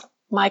to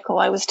Michael,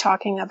 I was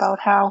talking about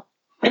how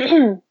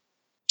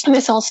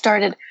this all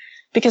started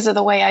because of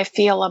the way I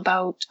feel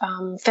about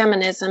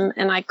feminism,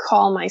 and I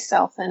call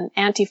myself an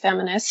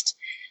anti-feminist.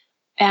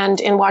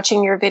 And in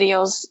watching your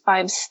videos,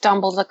 I've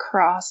stumbled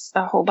across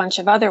a whole bunch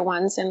of other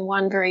ones, and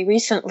one very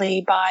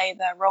recently by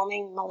the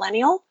Roaming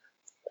Millennial,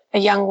 a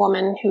young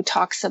woman who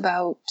talks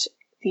about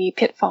the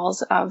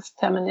pitfalls of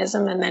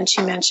feminism. And then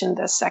she mentioned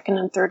the second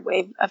and third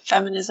wave of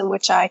feminism,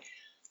 which I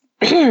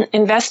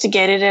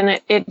investigated,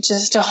 and it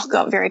just all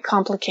got very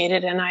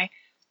complicated. And I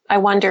I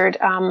wondered,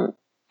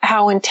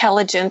 how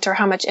intelligent or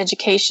how much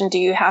education do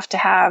you have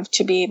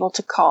to be able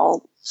to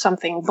call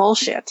something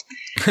bullshit?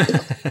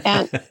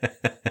 And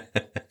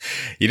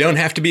you don't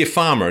have to be a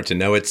farmer to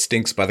know it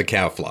stinks by the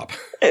cow flop.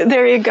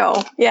 there you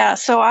go. Yeah.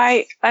 So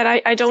I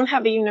don't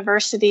have a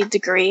university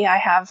degree. I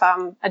have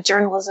a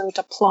journalism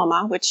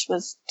diploma, which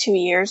was 2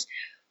 years.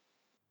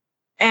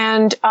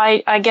 And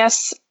I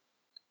guess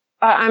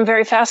I'm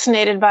very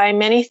fascinated by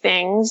many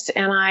things,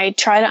 and I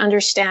try to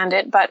understand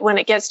it. But when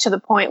it gets to the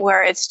point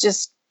where it's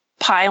just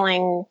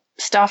piling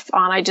stuff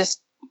on,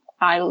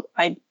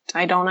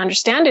 I don't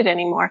understand it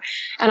anymore.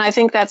 And I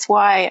think that's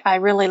why I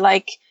really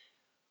like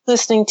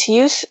listening to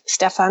you,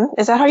 Stefan.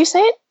 Is that how you say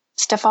it?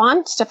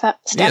 Stefan?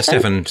 Yeah,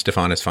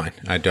 Stefan is fine.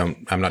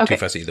 I'm not too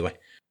fussy either way.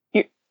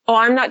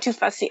 I'm not too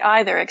fussy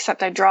either,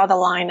 except I draw the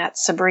line at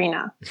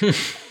Sabrina.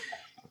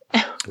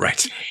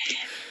 Right.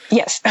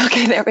 Yes.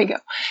 Okay, there we go.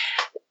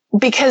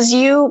 Because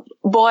you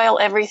boil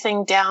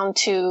everything down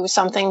to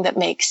something that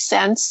makes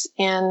sense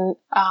in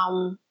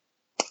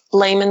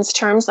layman's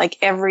terms, like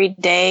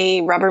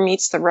everyday rubber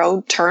meets the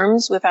road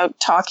terms, without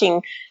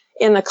talking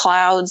in the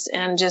clouds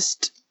and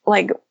just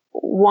like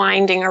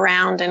winding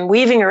around and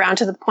weaving around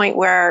to the point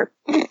where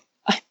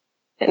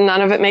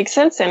none of it makes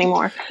sense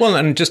anymore. Well,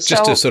 and just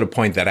to sort of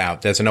point that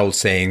out, there's an old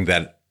saying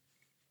that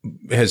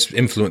has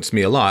influenced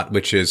me a lot,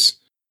 which is,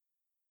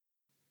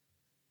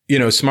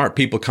 smart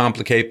people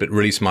complicate, but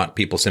really smart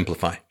people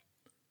simplify.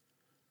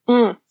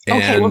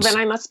 Okay, well then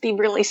I must be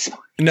really smart.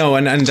 No,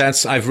 and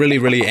that's, I've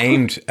really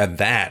aimed at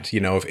that.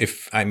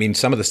 If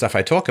some of the stuff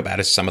I talk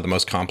about is some of the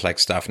most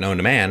complex stuff known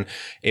to man.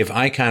 If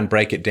I can't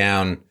break it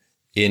down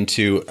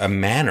into a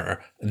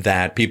manner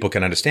that people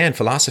can understand,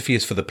 philosophy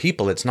is for the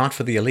people. It's not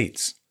for the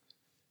elites.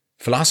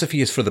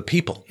 Philosophy is for the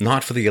people,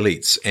 not for the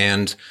elites.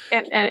 And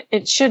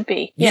it should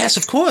be. Yes,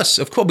 of course.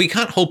 We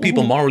can't hold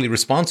people morally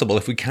responsible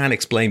if we can't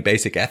explain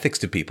basic ethics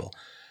to people.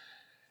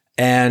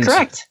 And,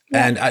 correct.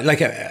 Yeah. And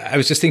I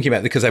was just thinking about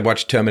it because I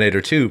watched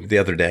Terminator 2 the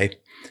other day.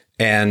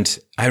 And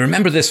I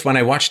remember this when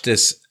I watched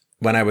this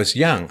when I was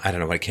young. I don't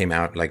know when it came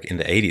out, like in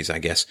the 80s, I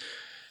guess.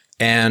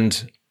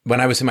 And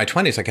when I was in my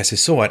 20s, I guess I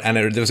saw it. And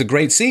there was a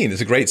great scene. There's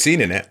a great scene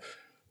in it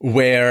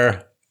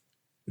where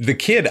the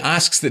kid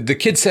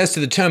says to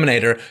the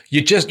Terminator,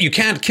 you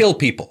can't kill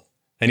people.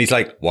 And he's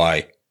like,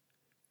 why?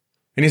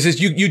 And he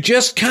says, you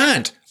just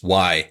can't.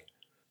 Why?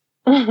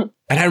 And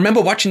I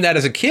remember watching that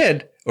as a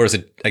kid, or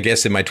I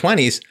guess in my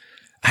 20s,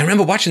 I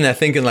remember watching that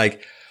thinking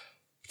like,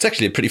 it's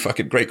actually a pretty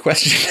fucking great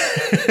question.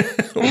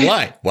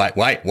 Why?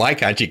 Why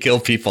can't you kill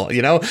people?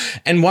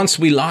 And once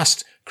we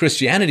lost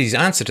Christianity's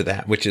answer to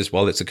that, which is,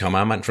 well, it's a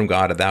commandment from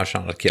God, thou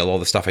shalt not kill, all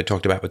the stuff I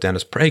talked about with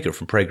Dennis Prager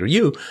from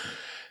PragerU.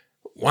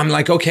 I'm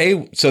like,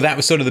 okay, so that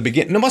was sort of the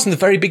beginning. It wasn't the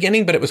very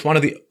beginning, but it was one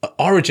of the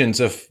origins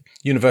of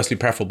universally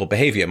preferable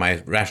behavior,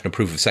 my rational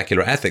proof of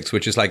secular ethics,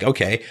 which is like,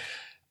 okay,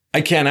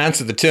 I can't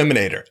answer the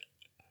Terminator.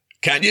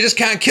 You just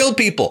can't kill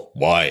people.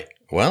 Why?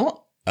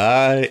 Well,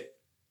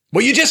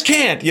 you just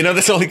can't.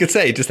 That's all he could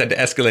say. He just had to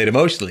escalate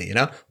emotionally,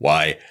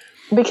 Why?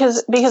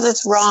 Because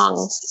it's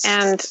wrong.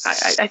 And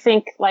I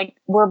think like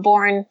we're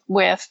born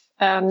with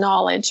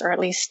knowledge, or at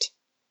least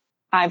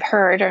I've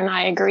heard, and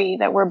I agree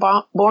that we're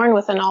born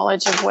with a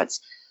knowledge of what's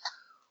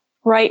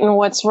right and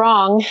what's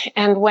wrong.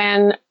 And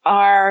when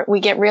we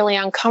get really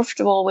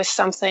uncomfortable with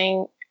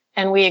something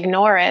and we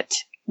ignore it,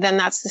 then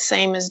that's the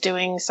same as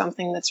doing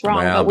something that's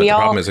wrong. Well, but the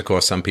problem is, of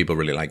course, some people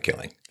really like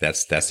killing.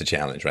 That's the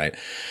challenge, right?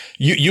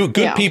 You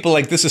good people,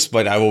 like, this is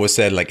what I always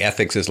said, like,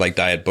 ethics is like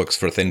diet books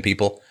for thin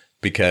people.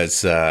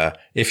 Because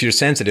if you're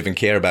sensitive and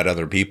care about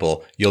other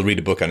people, you'll read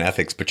a book on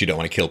ethics, but you don't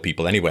want to kill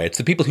people anyway. It's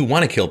the people who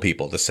want to kill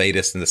people, the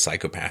sadists and the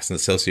psychopaths and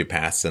the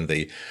sociopaths and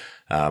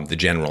the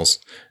generals.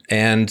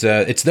 And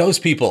it's those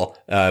people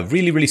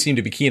really seem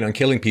to be keen on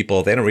killing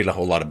people. They don't read a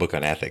whole lot of book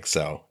on ethics.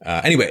 So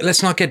anyway,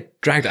 let's not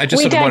get dragged. I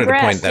just wanted to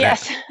point that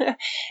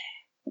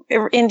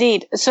out.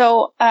 Indeed.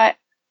 So I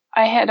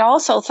had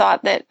also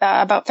thought that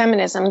about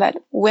feminism, that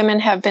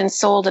women have been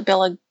sold a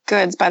bill of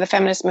goods by the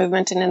feminist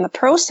movement, and in the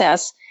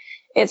process,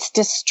 it's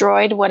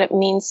destroyed what it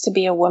means to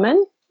be a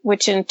woman,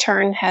 which in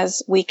turn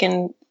has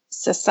weakened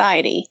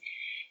society.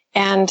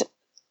 And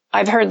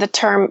I've heard the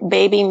term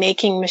baby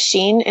making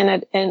machine in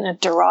a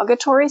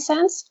derogatory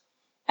sense.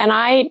 And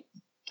I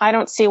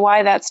don't see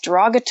why that's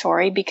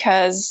derogatory,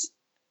 because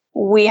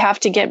we have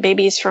to get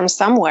babies from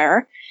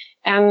somewhere.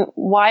 And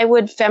why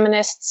would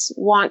feminists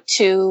want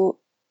to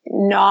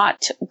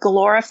not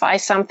glorify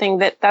something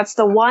that's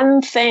the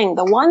one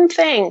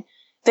thing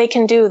they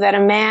can do that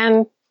a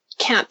man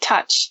can't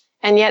touch?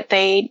 And yet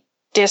they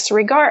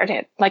disregard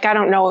it. Like, I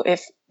don't know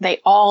if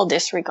they all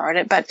disregard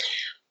it, but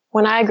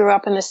when I grew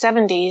up in the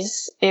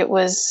 70s, it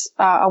was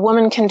a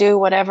woman can do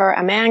whatever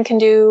a man can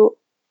do,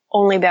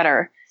 only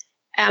better.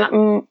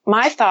 And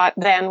my thought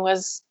then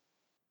was,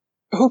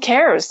 who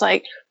cares?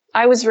 Like,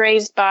 I was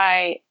raised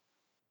by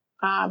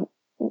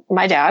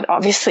my dad,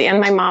 obviously, and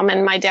my mom,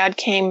 and my dad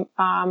came,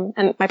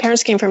 and my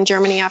parents came from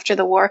Germany after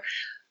the war.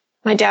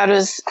 My dad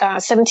was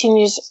 17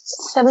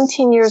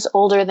 years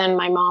older than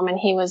my mom, and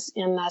he was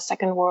in the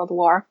Second World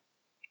War.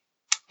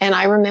 And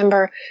I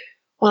remember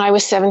when I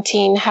was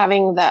 17,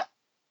 having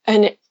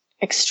an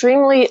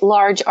extremely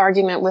large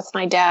argument with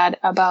my dad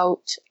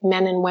about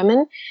men and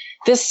women.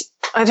 This,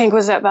 I think,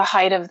 was at the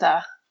height of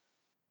the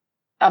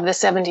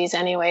 70s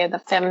anyway, the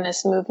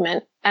feminist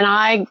movement. And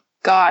I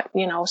got,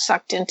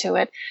 sucked into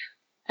it.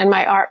 And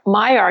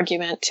my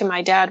argument to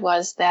my dad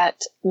was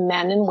that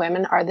men and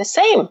women are the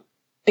same,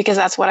 because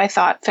that's what I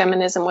thought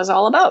feminism was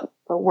all about.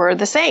 We're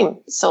the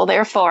same. So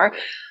therefore,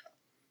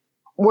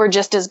 we're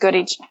just as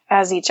good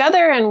as each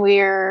other.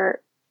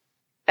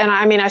 And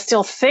I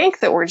still think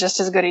that we're just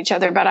as good as each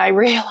other, but I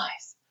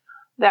realize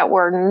that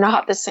we're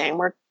not the same.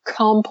 We're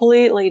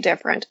completely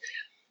different.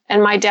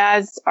 And my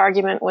dad's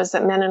argument was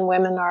that men and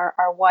women are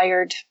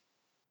wired,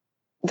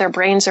 their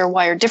brains are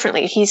wired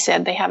differently. He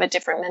said they have a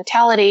different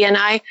mentality. And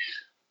I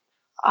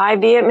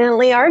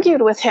vehemently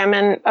argued with him.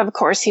 And of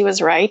course, he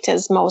was right,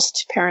 as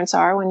most parents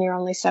are when you're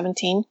only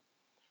 17.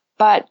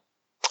 But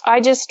I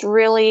just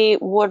really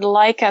would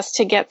like us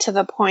to get to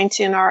the point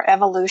in our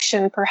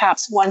evolution,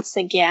 perhaps once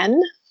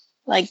again,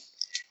 like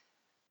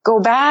go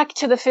back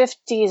to the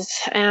 50s,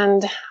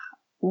 and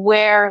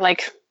where,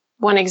 like,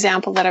 one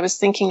example that I was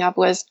thinking of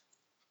was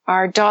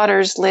our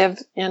daughters live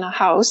in a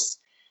house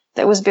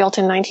that was built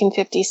in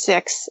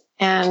 1956.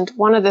 And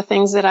one of the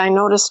things that I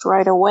noticed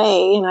right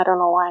away, and I don't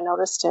know why I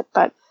noticed it,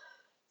 but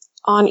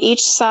on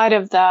each side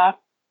of the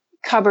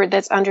cupboard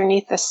that's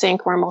underneath the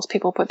sink where most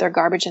people put their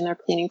garbage and their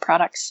cleaning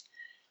products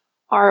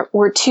are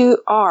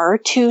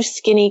two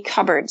skinny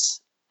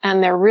cupboards.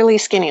 And they're really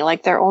skinny,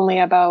 like they're only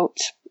about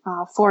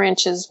 4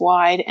 inches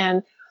wide.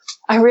 And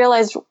I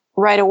realized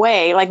right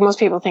away, like most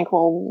people think,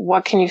 well,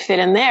 what can you fit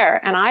in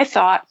there? And I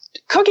thought,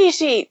 cookie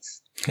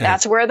sheets. Yeah.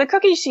 That's where the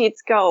cookie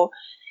sheets go.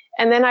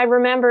 And then I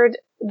remembered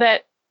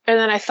that, and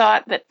then I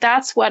thought that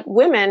that's what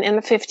women in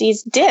the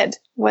 50s did.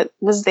 What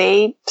was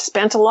they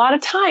spent a lot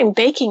of time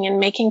baking and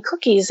making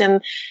cookies,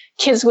 and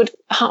kids would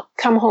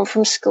come home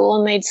from school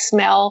and they'd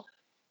smell,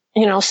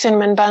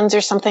 cinnamon buns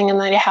or something, and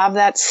they'd have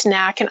that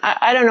snack. And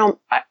I don't know,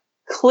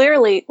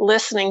 clearly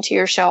listening to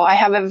your show, I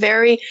have a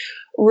very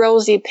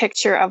rosy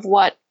picture of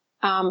what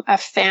a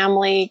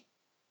family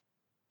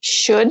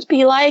should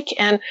be like.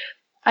 And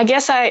I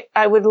guess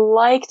I would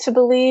like to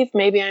believe,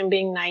 maybe I'm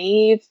being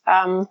naive,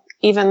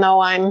 even though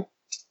I'm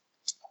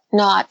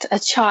not a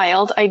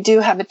child, I do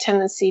have a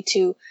tendency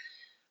to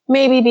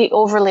maybe be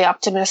overly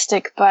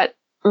optimistic. But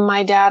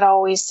my dad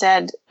always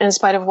said, in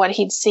spite of what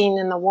he'd seen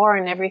in the war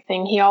and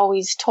everything, he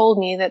always told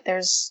me that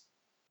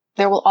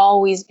there will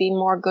always be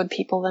more good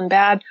people than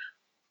bad.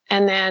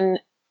 And then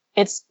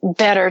it's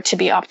better to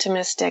be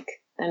optimistic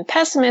than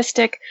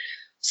pessimistic.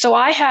 So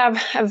I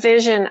have a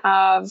vision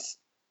of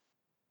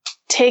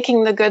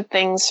taking the good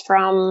things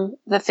from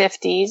the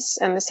 50s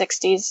and the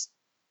 60s,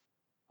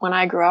 when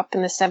I grew up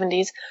in the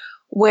 70s,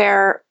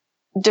 where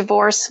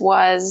divorce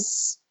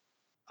was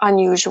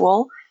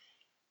unusual.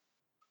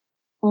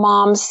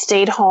 Moms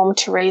stayed home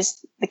to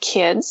raise the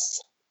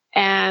kids,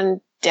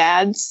 and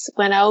dads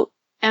went out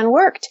and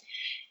worked.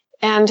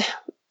 And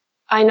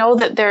I know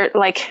that they're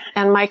like,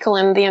 and Michael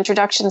in the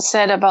introduction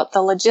said about the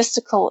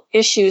logistical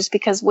issues,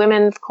 because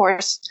women, of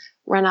course,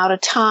 run out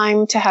of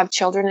time to have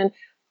children. And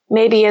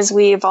maybe as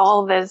we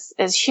evolve as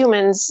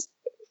humans,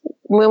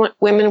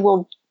 women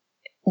will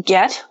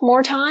get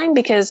more time,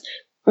 because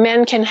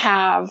men can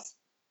have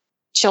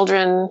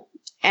children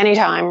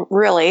anytime,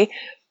 really.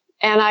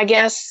 And I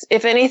guess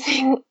if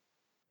anything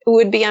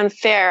would be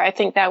unfair, I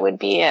think that would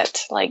be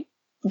it. Like,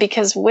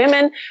 because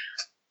women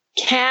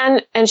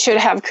can and should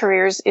have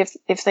careers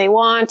if they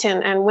want,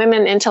 and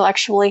women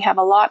intellectually have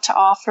a lot to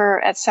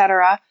offer,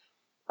 etc.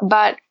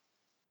 But,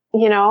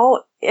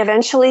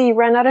 eventually you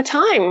run out of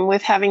time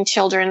with having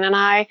children.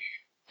 And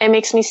it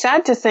makes me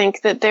sad to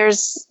think that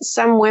there's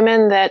some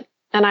women that,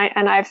 and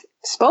I've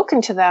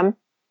spoken to them,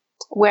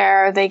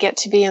 where they get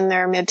to be in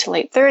their mid to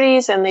late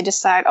 30s and they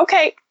decide,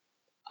 okay,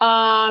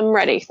 I'm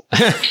ready.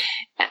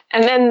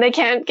 And then they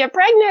can't get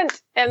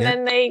pregnant, and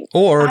then they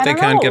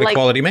can't get a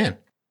quality man.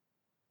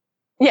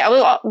 Yeah,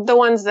 well, the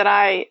ones that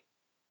I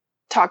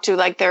talk to,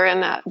 like they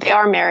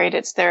are married.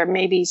 It's their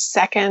maybe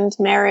second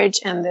marriage,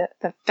 and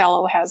the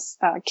fellow has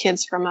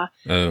kids from a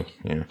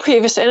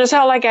previous. And it's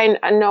not like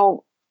I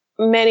know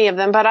many of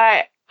them, but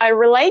I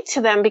relate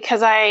to them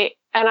because I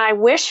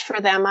wish for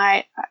them.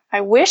 I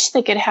wish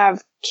they could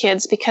have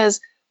kids, because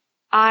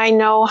I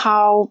know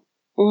how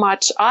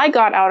much I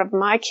got out of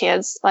my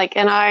kids. Like,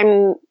 and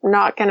I'm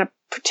not going to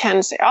pretend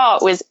to say, oh,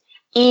 it was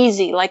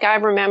easy. Like, I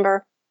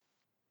remember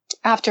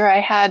after I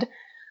had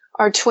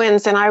our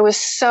twins, and I was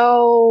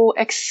so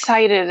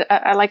excited.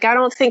 I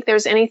don't think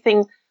there's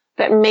anything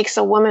that makes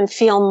a woman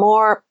feel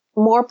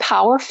more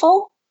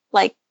powerful,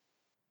 like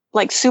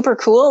super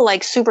cool,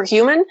 like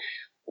superhuman,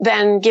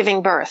 than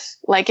giving birth.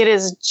 Like, it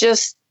is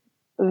just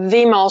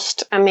the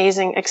most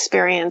amazing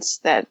experience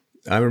that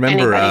I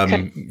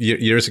remember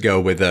years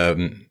ago with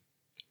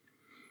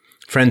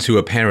friends who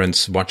are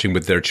parents watching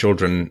with their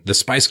children the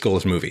Spice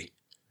Girls movie.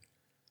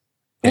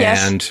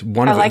 Yes, and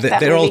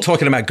they're all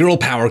talking about girl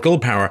power.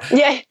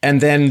 Yeah. And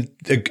then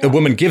a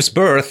woman gives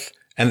birth,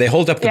 and they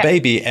hold up the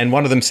baby, and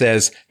one of them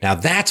says, now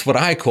that's what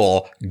I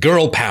call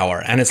girl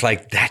power. And it's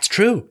like, that's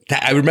true.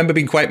 I remember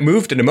being quite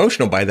moved and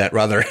emotional by that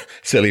rather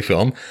silly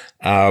film.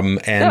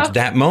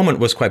 That moment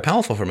was quite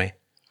powerful for me.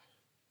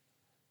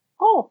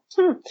 Oh,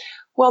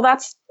 well,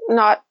 that's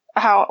not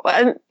how,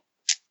 and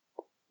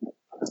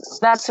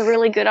that's a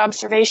really good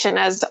observation,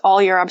 as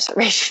all your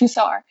observations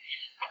are.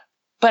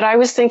 But I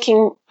was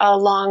thinking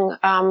along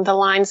the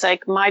lines,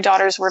 like, my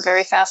daughters were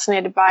very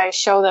fascinated by a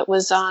show that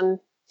was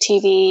on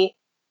TV.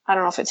 I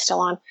don't know if it's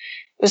still on. It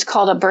was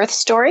called A Birth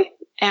Story,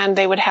 and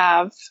they would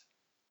have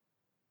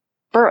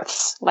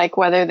births, like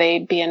whether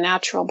they'd be a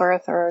natural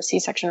birth or a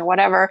C-section or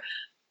whatever.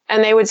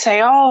 And they would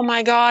say, oh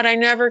my God, I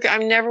never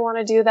want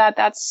to do that.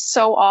 That's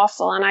so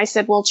awful. And I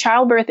said, well,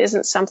 childbirth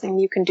isn't something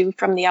you can do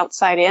from the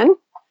outside in.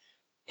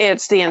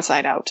 It's the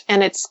inside out.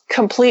 And it's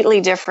completely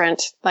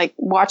different. Like,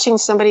 watching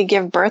somebody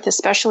give birth,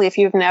 especially if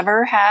you've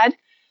never had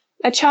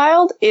a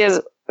child, is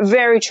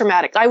very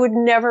traumatic. I would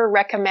never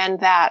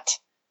recommend that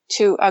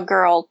to a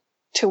girl,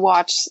 to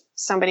watch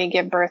somebody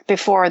give birth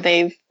before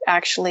they've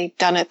actually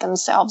done it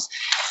themselves.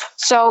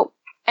 So,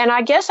 and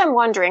I guess I'm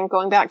wondering,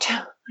 going back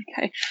to,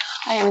 like,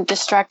 I am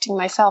distracting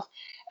myself.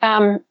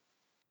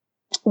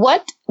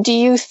 What do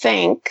you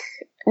think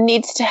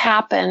needs to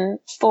happen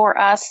for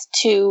us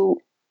to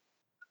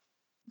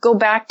go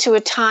back to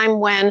a time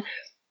when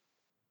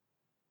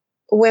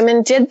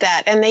women did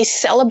that and they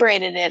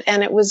celebrated it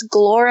and it was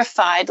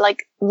glorified?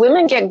 Like,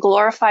 women get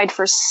glorified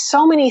for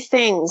so many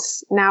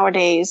things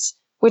nowadays,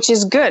 which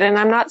is good. And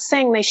I'm not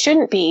saying they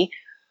shouldn't be,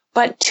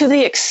 but to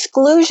the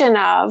exclusion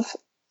of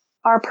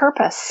our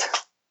purpose.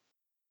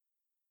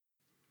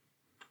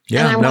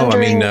 Yeah, no, I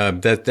mean,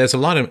 there's a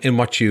lot in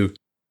what you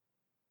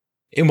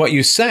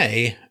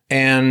say.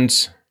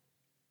 And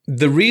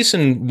the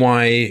reason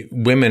why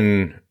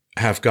women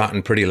have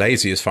gotten pretty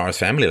lazy as far as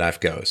family life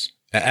goes,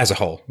 as a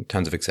whole,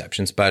 tons of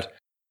exceptions, but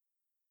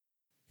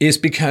is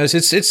because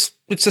it's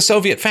a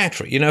Soviet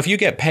factory. You know, if you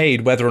get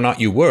paid whether or not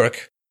you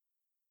work,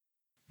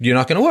 you're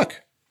not going to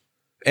work.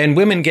 And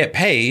women get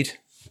paid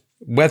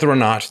whether or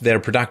not they're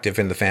productive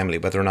in the family,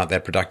 whether or not they're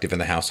productive in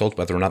the household,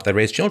 whether or not they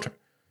raise children.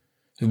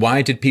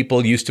 Why did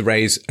people used to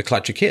raise a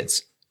clutch of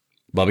kids?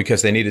 Well,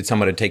 because they needed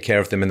someone to take care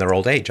of them in their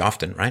old age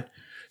often, right?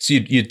 So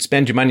you'd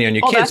spend your money on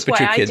your kids, but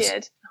your kids... That's why I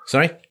did.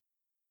 Sorry?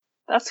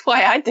 That's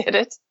why I did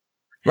it.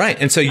 Right.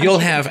 And so you'll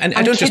have, and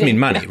I don't just mean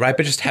money, right?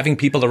 But just having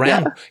people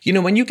around. Yeah. You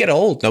know, when you get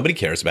old, nobody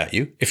cares about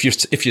you. If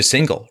you're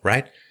single,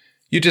 right?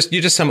 You're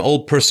just some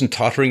old person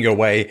tottering your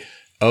way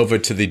over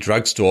to the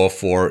drugstore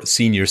for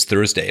Seniors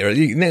Thursday, or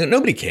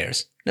nobody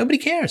cares. Nobody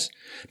cares.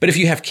 But if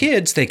you have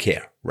kids, they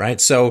care,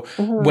 right? So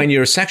when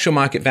your sexual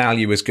market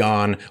value is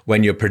gone,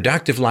 when your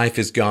productive life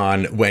is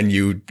gone, when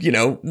you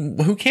know,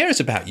 who cares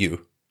about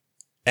you?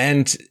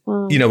 And,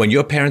 you know, when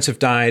your parents have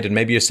died and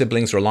maybe your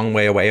siblings are a long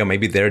way away, or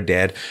maybe they're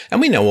dead. And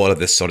we know all of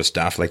this sort of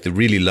stuff, like the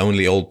really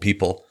lonely old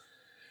people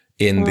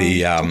in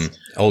the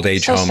old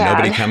age home. Sad.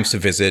 Nobody comes to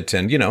visit.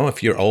 And, you know,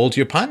 if you're old,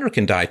 your partner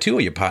can die too,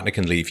 or your partner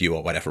can leave you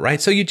or whatever,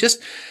 right? So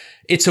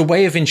it's a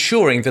way of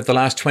ensuring that the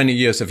last 20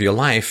 years of your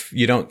life,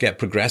 you don't get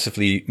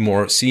progressively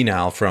more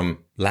senile from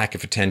lack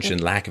of attention,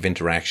 lack of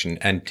interaction,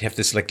 and have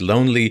this like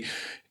lonely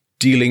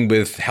dealing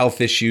with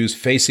health issues,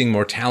 facing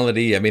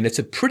mortality. I mean, it's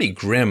a pretty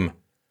grim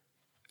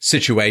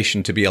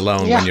situation to be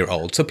alone when you're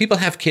old. So people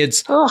have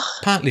kids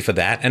partly for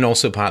that, and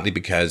also partly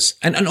because,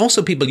 and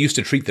also people used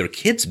to treat their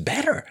kids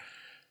better.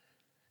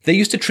 They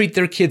used to treat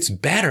their kids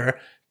better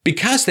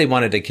because they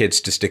wanted their kids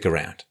to stick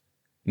around.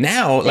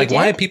 Now,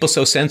 why are people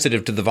so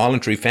sensitive to the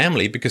voluntary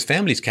family? Because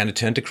families kind of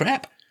turn to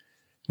crap.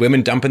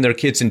 Women dumping their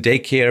kids in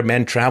daycare,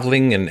 men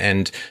traveling,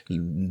 and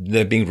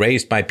they're being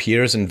raised by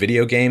peers and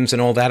video games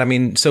and all that. I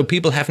mean, so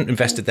people haven't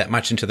invested that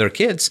much into their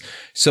kids.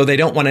 So they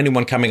don't want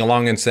anyone coming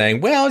along and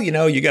saying, well, you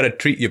know, you got to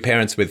treat your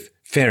parents with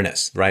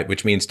fairness, right?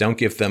 Which means don't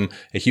give them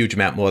a huge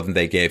amount more than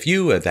they gave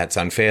you. That's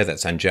unfair,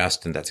 that's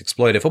unjust, and that's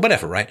exploitive, or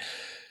whatever, right?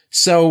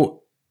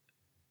 So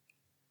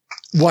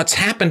what's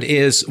happened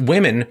is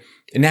women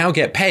now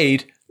get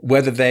paid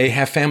whether they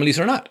have families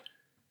or not.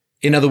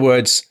 In other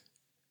words,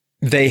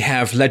 they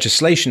have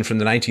legislation from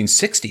the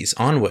 1960s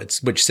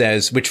onwards,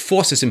 which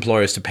forces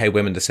employers to pay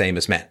women the same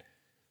as men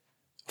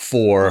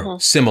for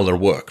similar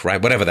work,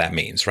 right? Whatever that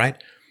means, right?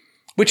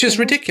 Which is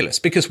ridiculous,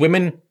 because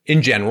women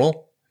in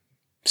general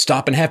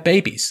stop and have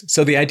babies.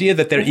 So the idea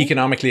that they're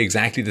economically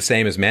exactly the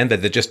same as men,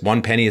 that they're just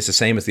one penny is the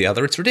same as the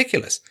other, it's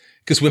ridiculous,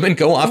 because women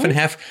go off and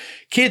have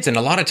kids, and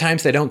a lot of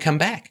times they don't come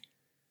back.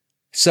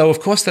 So of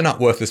course they're not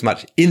worth as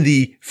much in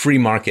the free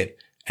market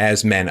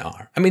as men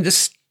are. I mean,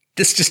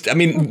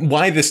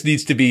 why this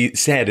needs to be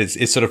said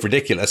is sort of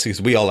ridiculous,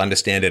 because we all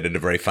understand it at a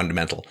very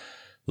fundamental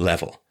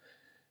level.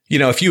 You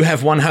know, if you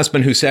have one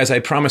husband who says, I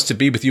promise to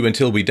be with you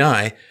until we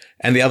die,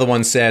 and the other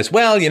one says,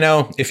 well, you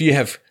know, if you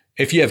have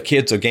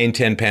kids or gain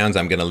 10 pounds,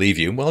 I'm going to leave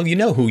you. Well, you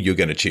know who you're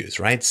going to choose,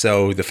 right?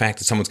 So the fact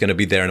that someone's going to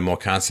be there on a more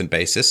constant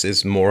basis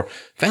is more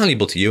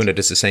valuable to you. And it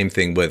is the same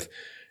thing with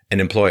an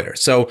employer.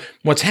 So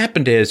what's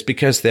happened is,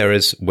 because there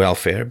is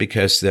welfare,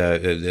 because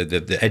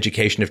the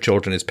education of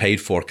children is paid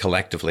for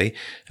collectively,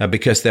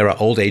 because there are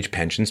old age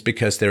pensions,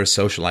 because there is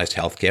socialized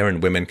healthcare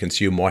and women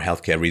consume more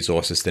healthcare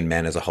resources than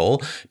men as a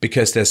whole,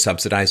 because there's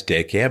subsidized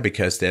daycare,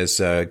 because there's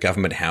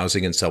government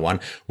housing and so on,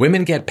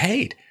 women get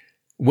paid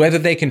whether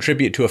they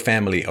contribute to a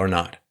family or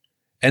not.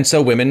 And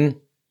so women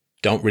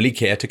don't really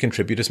care to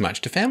contribute as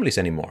much to families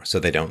anymore. So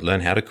they don't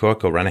learn how to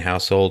cook or run a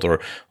household or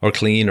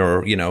clean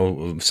or,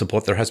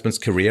 support their husband's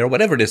career or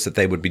whatever it is that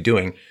they would be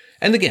doing.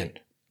 And again,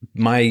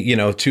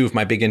 two of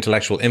my big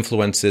intellectual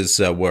influences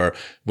were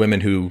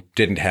women who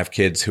didn't have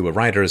kids who were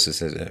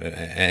writers,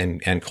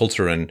 and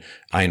Coulter and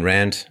Ayn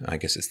Rand. I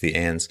guess it's the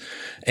Anns.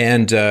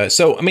 And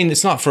so, I mean,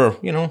 it's not for,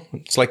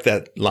 it's like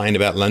that line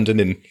about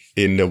London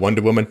in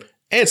Wonder Woman.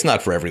 It's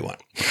not for everyone.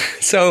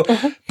 So,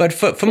 but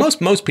for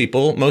most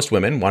people, most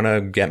women want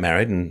to get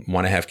married and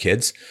want to have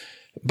kids.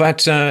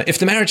 But if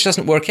the marriage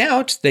doesn't work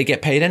out, they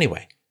get paid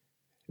anyway.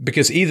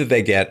 Because either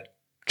they get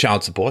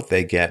child support,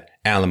 they get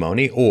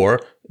alimony,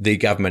 or the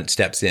government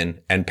steps in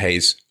and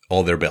pays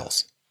all their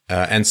bills.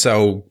 And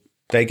so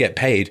they get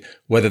paid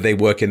whether they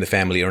work in the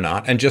family or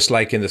not. And just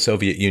like in the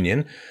Soviet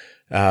Union,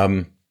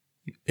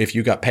 if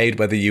you got paid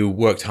whether you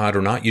worked hard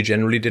or not, you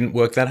generally didn't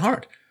work that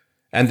hard.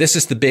 And this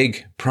is the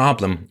big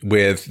problem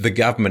with the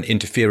government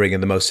interfering in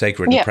the most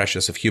sacred and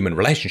precious of human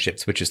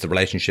relationships, which is the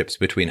relationships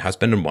between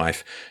husband and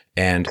wife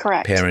and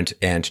parent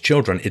and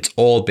children. It's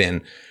all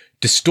been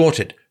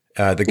distorted.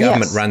 The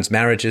government runs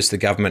marriages. The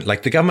government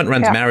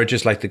runs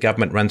marriages, like the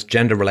government runs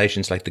gender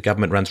relations, like the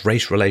government runs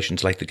race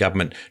relations, like the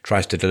government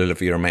tries to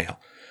deliver your mail.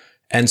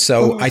 And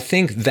so I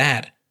think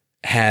that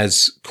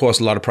has caused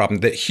a lot of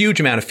problems. The huge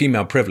amount of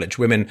female privilege,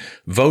 women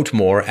vote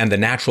more, and the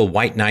natural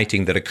white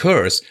knighting that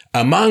occurs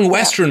among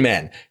Western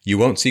men. You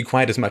won't see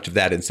quite as much of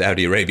that in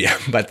Saudi Arabia,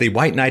 but the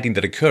white knighting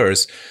that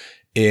occurs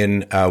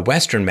in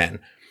Western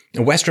men.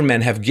 Western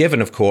men have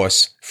given, of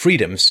course,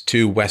 freedoms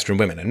to Western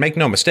women. And make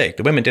no mistake,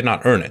 the women did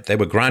not earn it. They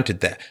were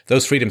granted that.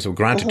 Those freedoms were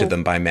granted to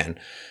them by men.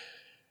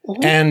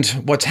 And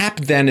what's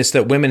happened then is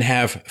that women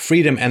have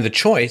freedom and the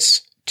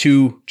choice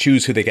to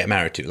choose who they get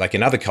married to. Like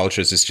in other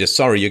cultures, it's just,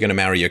 sorry, you're going to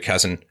marry your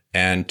cousin,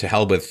 and to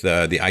hell with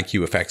the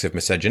IQ effects of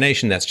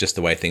miscegenation. That's just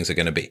the way things are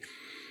going to be.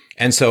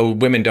 And so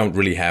women don't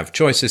really have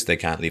choices. They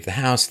can't leave the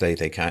house. They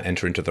can't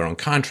enter into their own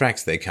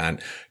contracts. They can't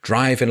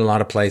drive in a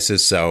lot of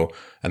places. And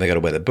they got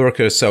to wear the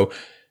burqa. So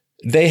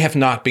they have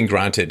not been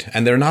granted.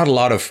 And there are not a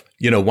lot of,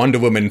 Wonder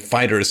Woman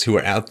fighters who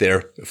are out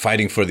there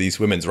fighting for these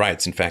women's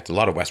rights. In fact, a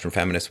lot of Western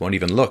feminists won't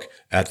even look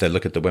at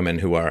the women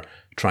who are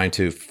trying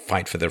to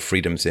fight for their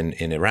freedoms in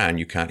Iran.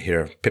 You can't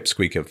hear a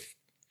pipsqueak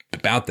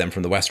about them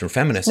from the Western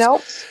feminists.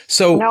 Nope.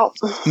 So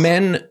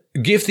men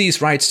give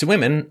these rights to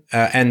women,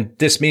 and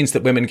this means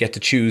that women get to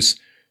choose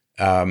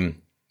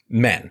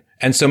men.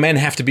 And so men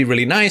have to be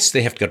really nice.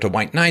 They have to go to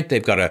white knight.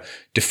 They've got to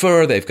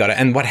defer.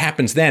 And what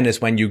happens then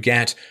is when you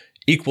get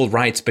equal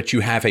rights, but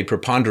you have a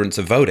preponderance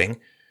of voting,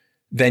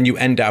 then you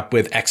end up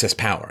with excess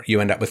power.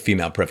 You end up with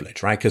female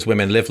privilege, right? Because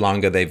women live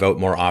longer, they vote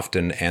more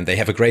often, and they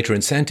have a greater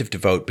incentive to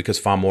vote because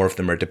far more of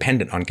them are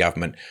dependent on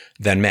government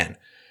than men.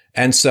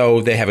 And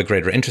so they have a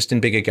greater interest in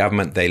bigger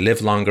government, they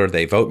live longer,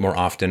 they vote more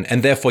often,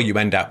 and therefore you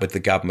end up with the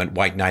government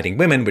white knighting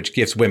women, which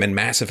gives women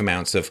massive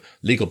amounts of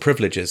legal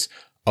privileges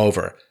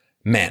over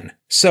men.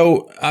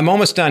 So I'm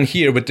almost done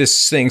here with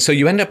this thing. So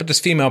you end up with this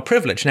female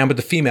privilege. Now with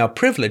the female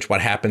privilege,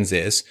 what happens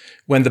is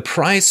when the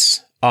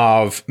price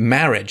of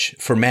marriage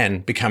for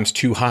men becomes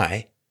too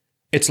high,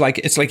 it's like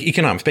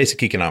economics,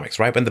 basic economics,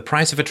 right? When the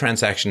price of a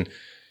transaction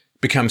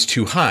becomes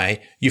too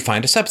high, you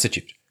find a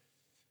substitute,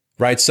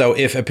 right? So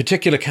if a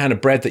particular kind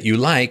of bread that you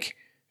like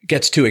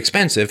gets too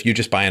expensive, you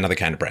just buy another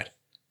kind of bread.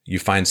 You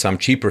find some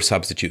cheaper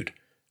substitute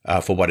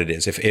for what it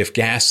is. If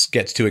gas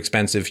gets too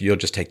expensive, you'll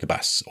just take the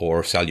bus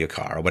or sell your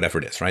car or whatever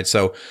it is, right?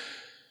 So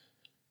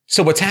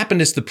what's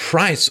happened is the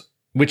price,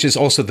 which is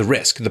also the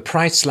risk, the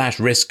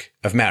price/risk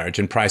of marriage,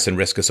 and price and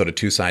risk are sort of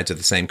two sides of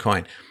the same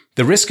coin.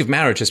 The risk of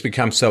marriage has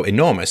become so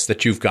enormous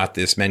that you've got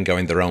this men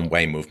going their own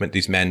way movement,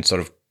 these men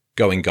sort of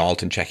going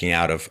galt and checking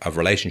out of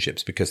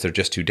relationships because they're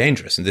just too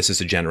dangerous. And this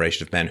is a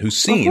generation of men who've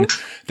seen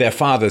their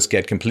fathers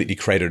get completely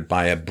cratered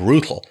by a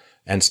brutal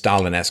and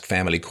Stalin-esque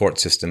family court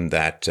system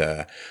that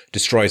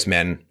destroys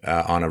men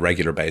on a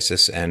regular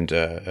basis and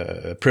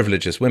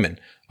privileges women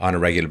on a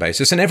regular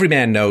basis. And every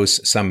man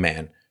knows some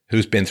man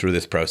who's been through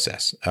this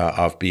process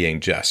of being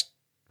just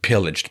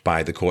pillaged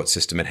by the court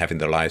system and having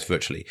their lives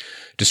virtually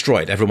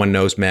destroyed. Everyone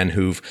knows men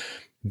who've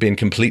been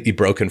completely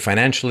broken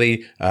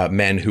financially,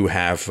 men who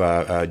have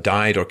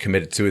died or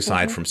committed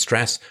suicide from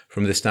stress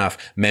from this stuff,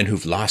 men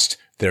who've lost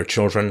their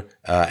children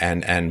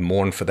and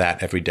mourn for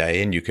that every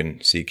day. And you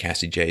can see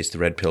Cassie J's The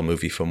Red Pill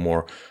movie for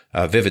more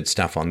vivid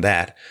stuff on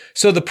that.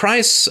 So the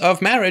price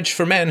of marriage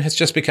for men has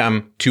just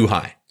become too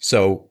high.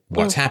 So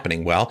what's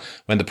happening? Well,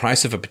 when the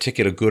price of a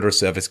particular good or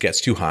service gets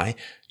too high,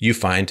 you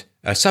find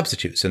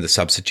substitutes. And the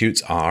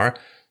substitutes are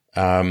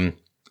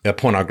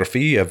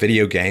pornography,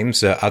 video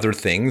games, other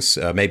things,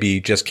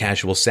 maybe just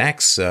casual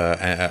sex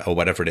or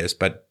whatever it is.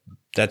 But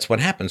that's what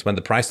happens when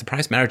the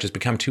price marriage has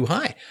become too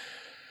high.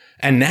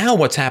 And now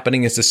what's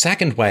happening is the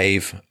second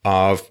wave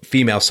of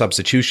female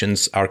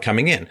substitutions are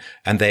coming in,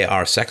 and they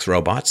are sex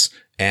robots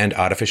and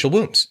artificial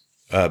wombs.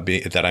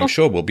 That I'm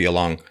sure will be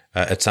along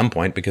at some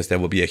point, because there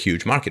will be a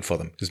huge market for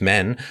them, because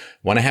men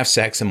want to have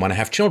sex and want to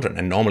have children.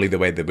 And normally the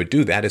way they would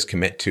do that is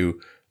commit to,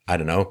 I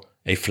don't know,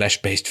 a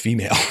flesh-based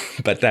female.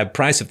 But the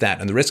price of that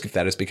and the risk of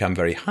that has become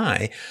very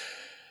high.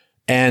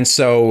 And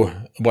so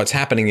what's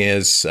happening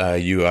is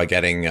you are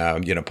getting,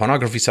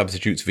 pornography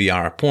substitutes,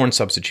 VR porn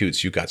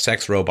substitutes. You've got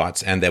sex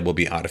robots, and there will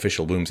be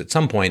artificial wombs at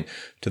some point,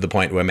 to the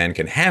point where men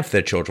can have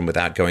their children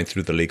without going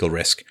through the legal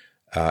risk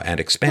and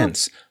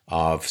expense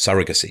of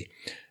surrogacy.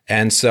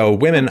 And so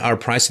women are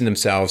pricing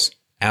themselves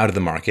out of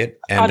the market.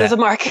 And out of the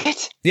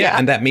market. Yeah.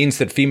 And that means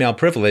that female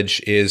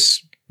privilege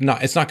it's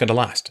not going to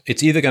last.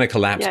 It's either going to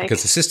collapse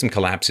because the system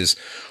collapses,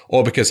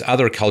 or because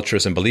other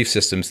cultures and belief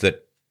systems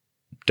that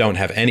don't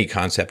have any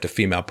concept of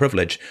female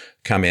privilege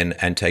come in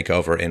and take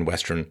over in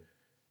Western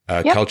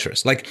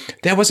cultures. Like,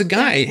 there was a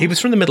guy, he was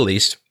from the Middle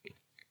East,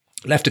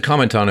 left a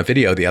comment on a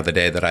video the other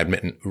day that I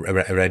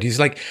read. He's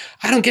like,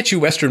 I don't get you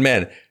Western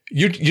men.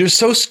 You're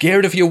so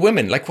scared of your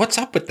women. Like, what's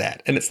up with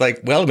that? And it's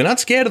like, well, we're not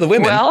scared of the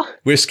women.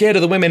 We're scared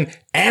of the women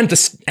and the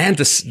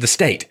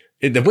state.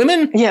 The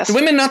women, yes. The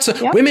women not so.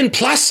 Yep. Women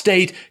plus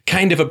state,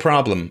 kind of a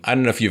problem. I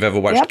don't know if you've ever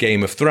watched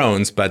Game of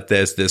Thrones, but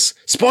there's this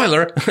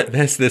spoiler.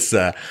 There's this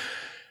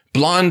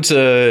blonde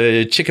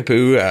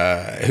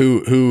chickapoo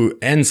who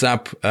ends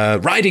up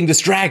riding this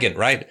dragon,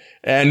 right?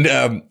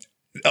 And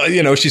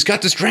she's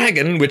got this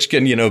dragon which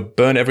can,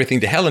 burn everything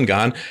to hell and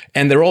gone.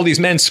 And there are all these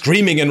men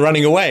screaming and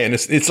running away. And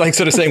it's like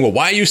sort of saying, well,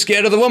 why are you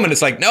scared of the woman?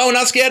 It's like, no,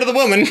 not scared of the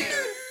woman.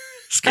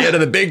 Scared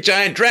of the big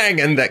giant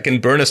dragon that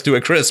can burn us to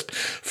a crisp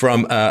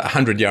from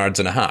 100 yards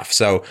and a half.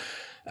 So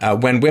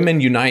when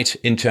women unite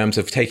in terms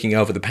of taking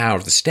over the power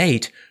of the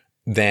state,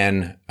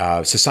 then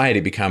society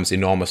becomes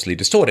enormously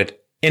distorted.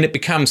 And it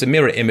becomes a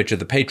mirror image of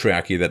the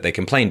patriarchy that they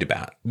complained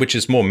about, which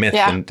is more myth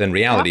than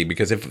reality.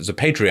 Because if it was a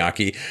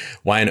patriarchy,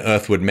 why on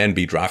earth would men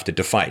be drafted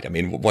to fight? I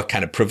mean, what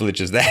kind of privilege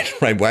is that,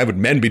 right? Why would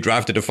men be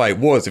drafted to fight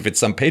wars? If it's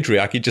some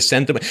patriarchy, just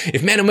send them.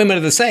 If men and women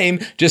are the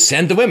same, just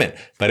send the women.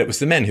 But it was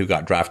the men who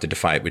got drafted to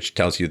fight, which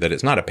tells you that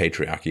it's not a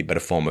patriarchy, but a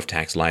form of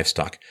taxed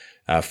livestock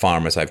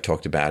farm, as I've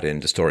talked about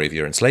in The Story of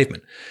Your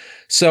Enslavement.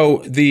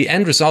 So the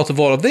end result of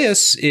all of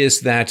this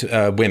is that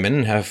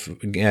women have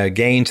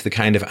gained the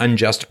kind of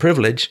unjust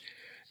privilege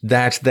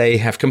that they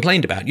have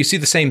complained about. You see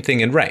the same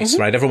thing in race,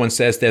 right? Everyone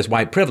says there's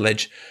white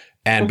privilege.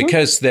 And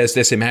because there's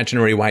this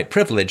imaginary white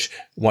privilege,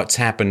 what's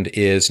happened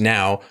is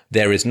now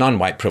there is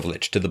non-white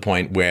privilege, to the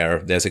point where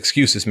there's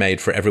excuses made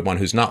for everyone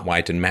who's not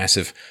white and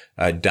massive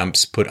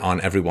dumps put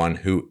on everyone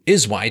who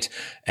is white.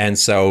 And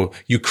so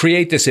you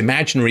create this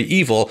imaginary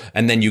evil,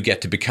 and then you get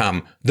to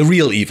become the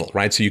real evil,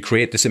 right? So you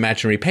create this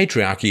imaginary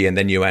patriarchy, and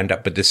then you end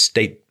up with this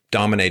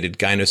state-dominated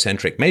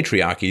gynocentric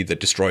matriarchy that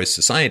destroys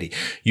society.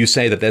 You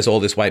say that there's all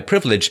this white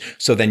privilege,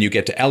 so then you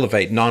get to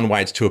elevate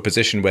non-whites to a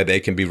position where they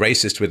can be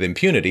racist with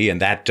impunity,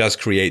 and that does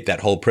create that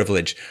whole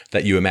privilege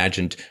that you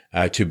imagined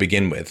to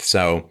begin with.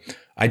 So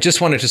I just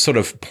wanted to sort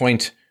of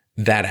point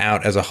that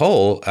out as a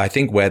whole. I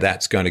think where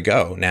that's going to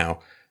go. Now,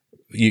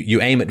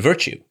 you aim at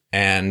virtue.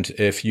 And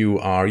if you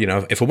are,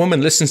 if a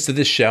woman listens to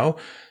this show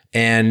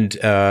and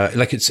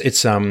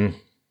it's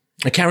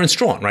Karen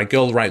Strawn, right?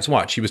 Girl Writes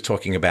What. She was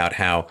talking about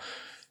how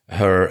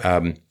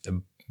her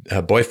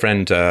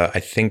boyfriend, I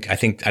think, I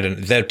don't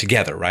know, they're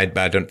together, right?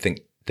 But I don't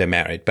think they're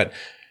married. But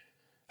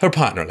her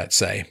partner, let's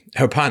say,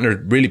 had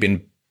really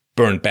been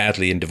burned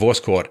badly in divorce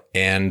court.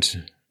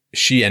 And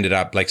she ended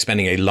up like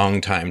spending a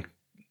long time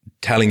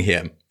telling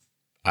him,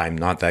 I'm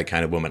not that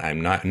kind of woman.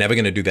 I'm never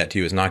going to do that to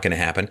you. It's not going to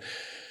happen.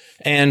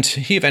 And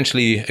he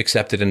eventually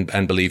accepted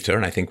and believed her.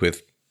 And I think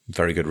with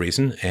very good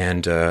reason.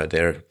 And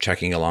they're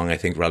chugging along, I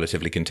think,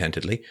 relatively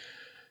contentedly.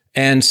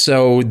 And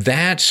so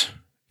that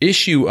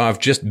issue of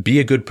just be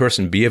a good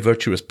person, be a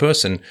virtuous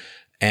person,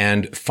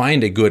 and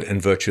find a good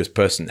and virtuous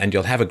person, and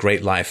you'll have a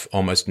great life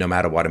almost no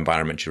matter what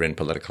environment you're in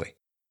politically.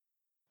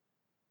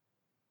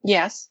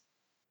 Yes.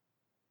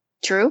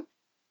 True.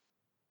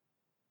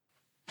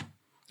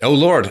 Oh,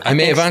 Lord, I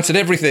may have answered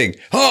everything.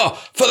 Oh,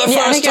 for the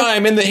first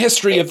time in the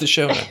history of the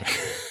show.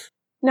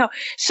 No.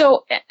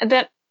 So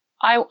that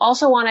I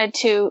also wanted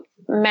to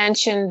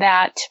mention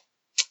that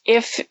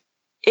if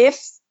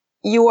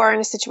you are in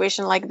a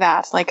situation like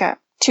that, like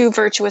two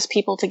virtuous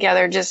people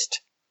together just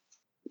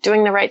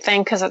doing the right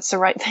thing because it's the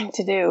right thing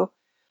to do,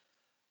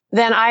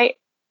 then I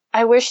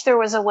wish there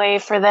was a way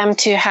for them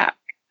to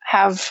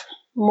have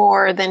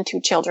more than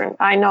two children.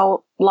 I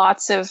know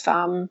lots of,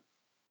 not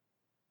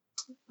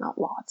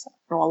lots, I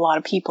know a lot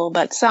of people,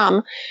 but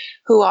some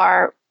who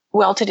are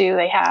well-to-do.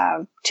 They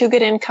have two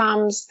good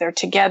incomes. They're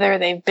together.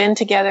 They've been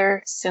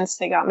together since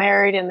they got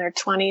married in their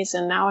 20s,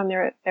 and now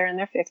they're in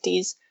their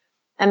 50s,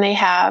 and they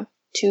have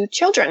two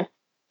children.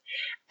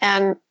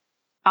 And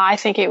I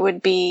think it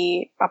would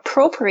be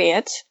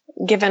appropriate,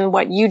 given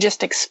what you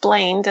just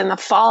explained and the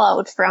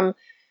fallout from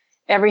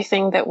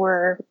everything that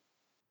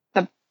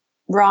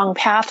wrong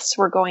paths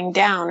we're going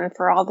down, and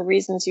for all the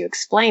reasons you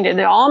explained it.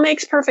 It all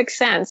makes perfect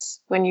sense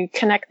when you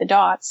connect the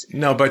dots.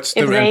 No, but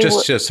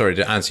just sorry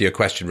to answer your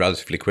question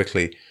relatively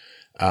quickly.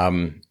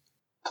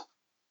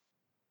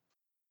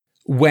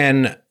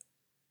 When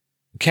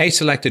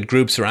K-selected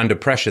groups are under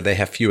pressure, they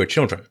have fewer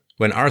children.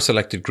 When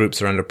R-selected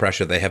groups are under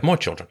pressure, they have more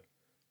children.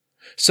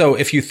 So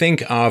if you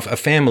think of a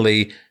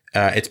family,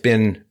 it's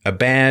been a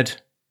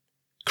bad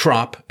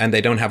crop and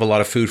they don't have a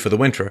lot of food for the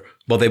winter,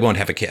 well, they won't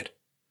have a kid.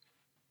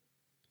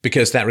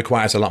 Because that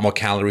requires a lot more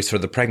calories for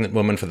the pregnant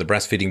woman, for the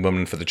breastfeeding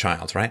woman, for the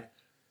child, right?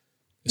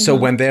 Mm-hmm. So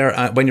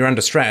when you're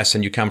under stress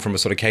and you come from a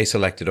sort of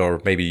K-selected or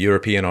maybe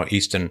European or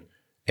Eastern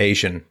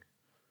Asian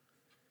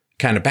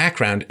kind of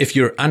background, if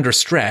you're under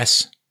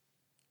stress,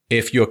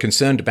 if you're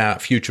concerned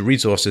about future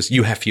resources,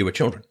 you have fewer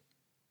children.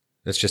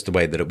 That's just the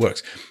way that it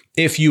works.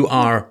 If you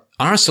are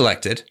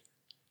selected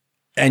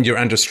and you're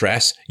under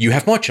stress, you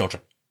have more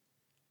children.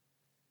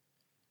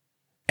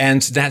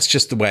 And that's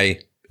just the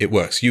way it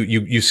works.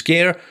 You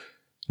scare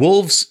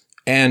wolves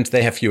and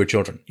they have fewer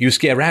children. You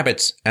scare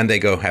rabbits and they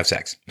go have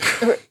sex.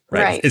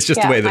 Right? It's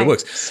just the way that it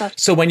works.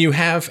 So when you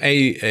have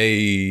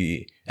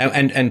and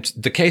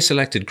the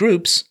K-selected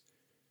groups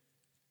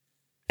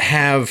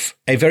have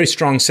a very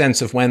strong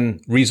sense of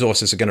when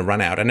resources are going to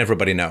run out, and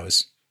everybody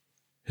knows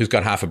who's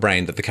got half a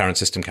brain that the current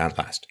system can't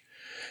last.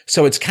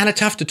 So it's kind of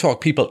tough to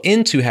talk people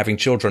into having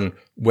children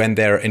when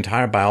their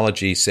entire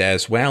biology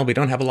says, well, we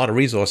don't have a lot of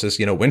resources.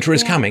 Winter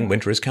is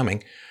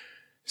coming.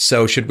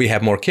 So should we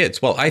have more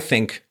kids? Well, I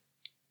think,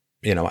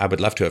 I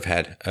would love to have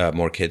had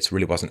more kids. It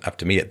really wasn't up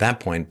to me at that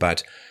point.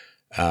 But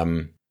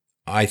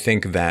I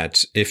think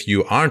that if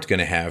you aren't going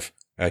to have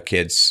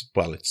kids,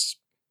 well, it's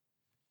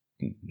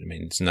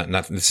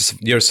not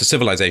your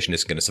civilization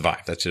isn't going to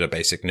survive. That's just a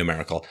basic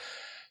numerical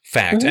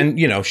fact.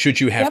 Mm-hmm. And,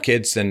 should you have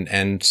kids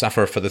and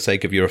suffer for the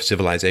sake of your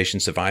civilization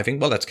surviving?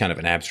 Well, that's kind of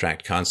an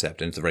abstract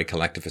concept and it's a very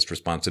collectivist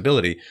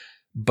responsibility,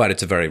 but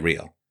it's a very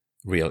real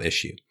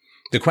issue.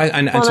 So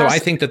I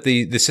think that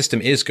the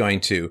system is going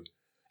to,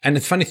 and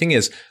the funny thing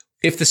is,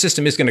 if the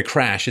system is going to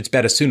crash, it's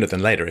better sooner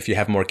than later. If you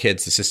have more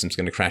kids, the system's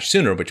going to crash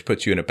sooner, which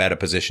puts you in a better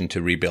position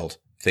to rebuild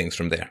things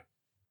from there.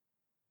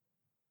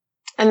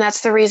 And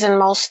that's the reason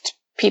most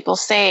people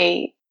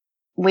say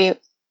we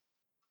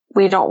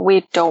don't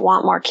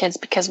want more kids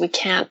because we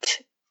can't,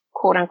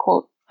 quote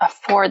unquote,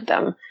 afford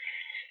them.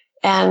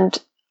 And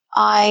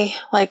my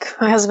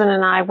husband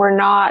and I,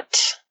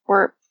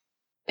 we're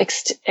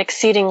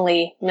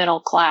exceedingly middle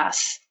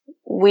class.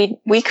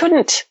 We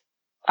couldn't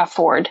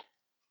afford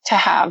to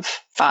have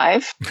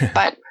 5,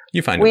 but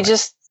you find we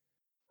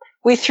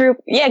threw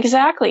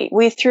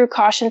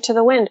caution to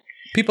the wind.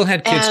 People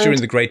had kids during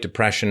the Great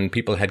Depression.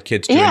 People had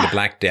kids during the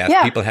Black Death.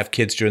 Yeah. People have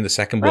kids during the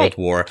Second World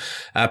War.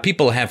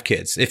 People have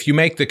kids. If you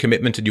make the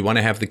commitment and you want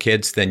to have the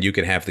kids, then you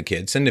can have the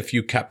kids. And if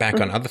you cut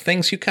back on other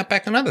things, you cut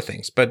back on other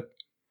things. But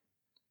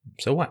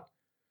so what?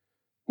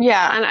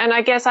 Yeah. And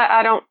I guess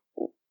I don't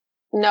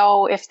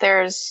know if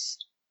there's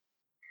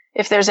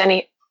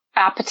any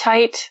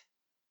appetite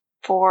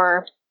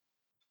for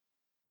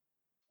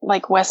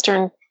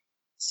Western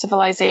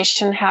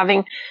civilization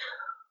having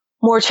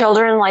more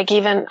children,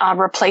 even a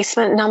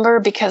replacement number,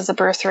 because the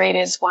birth rate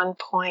is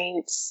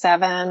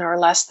 1.7 or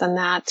less than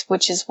that,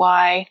 which is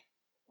why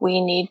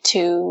we need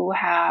to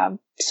have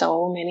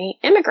so many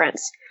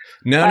immigrants.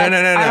 No.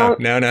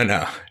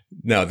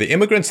 The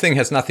immigrants thing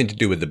has nothing to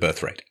do with the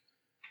birth rate.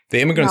 The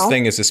immigrants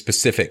thing is a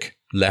specific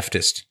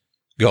leftist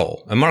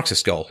goal, a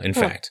Marxist goal, in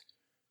fact,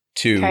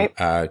 to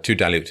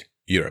dilute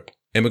Europe.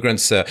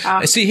 Immigrants.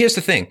 See, here's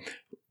the thing.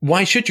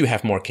 Why should you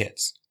have more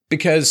kids?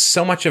 Because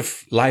so much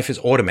of life is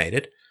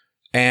automated.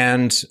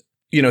 And,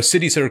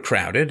 cities are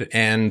crowded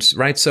and,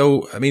 right.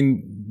 So,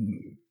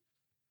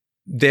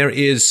 there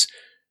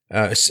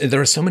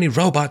are so many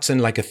robots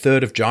and a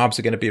third of jobs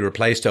are going to be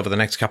replaced over the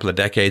next couple of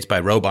decades by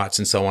robots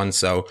and so on.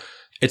 So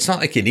it's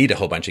not like you need a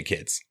whole bunch of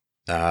kids.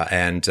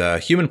 And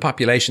human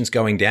populations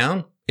going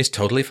down is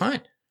totally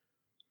fine.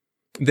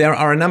 There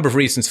are a number of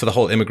reasons for the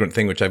whole immigrant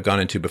thing, which I've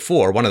gone into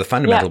before. One of the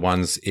fundamental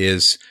ones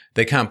is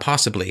they can't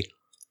possibly,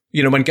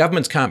 when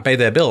governments can't pay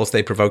their bills,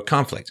 they provoke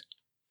conflict.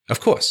 Of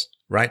course,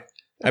 right?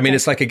 Okay.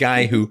 It's like a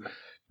guy who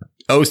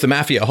owes the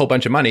mafia a whole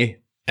bunch of money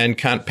and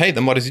can't pay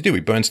them. What does he do? He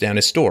burns down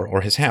his store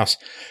or his house,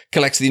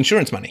 collects the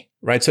insurance money,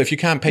 right? So if you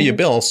can't pay your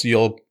bills,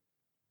 you'll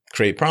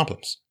create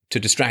problems to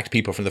distract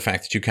people from the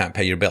fact that you can't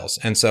pay your bills.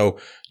 And so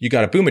you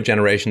got a boomer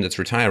generation that's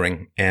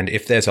retiring. And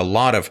if there's a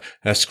lot of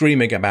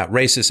screaming about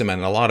racism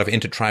and a lot of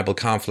intertribal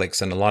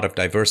conflicts and a lot of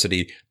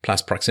diversity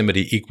plus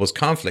proximity equals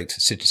conflict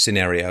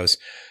scenarios,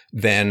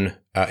 then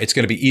it's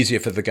going to be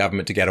easier for the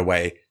government to get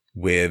away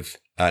with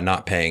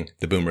not paying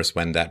the boomers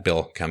when that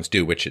bill comes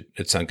due, which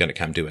it's going to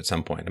come due at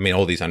some point.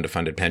 All these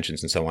underfunded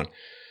pensions and so on.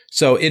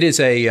 So it is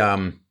a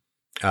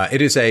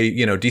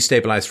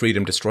destabilize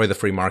freedom, destroy the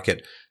free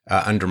market,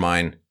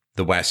 undermine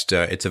the West.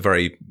 It's a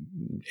plan.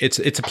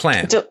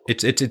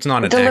 It's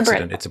not an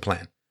accident. It's a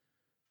plan.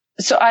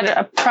 So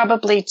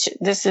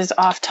this is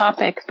off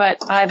topic, but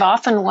I've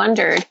often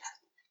wondered,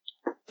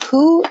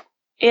 who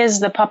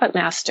is the puppet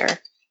master?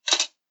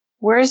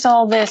 where's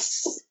all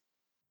this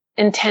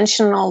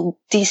intentional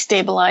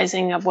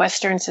destabilizing of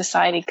Western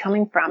society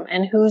coming from?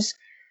 And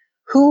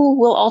who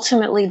will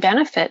ultimately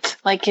benefit?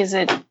 Like, is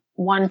it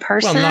one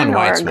person? Well,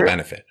 non-whites or a will group?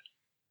 benefit,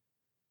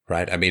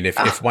 right? I mean,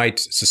 if white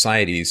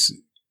societies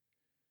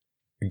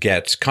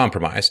get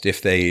compromised,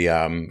 if they,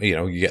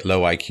 you get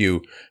low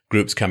IQ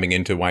groups coming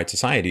into white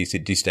societies,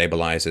 it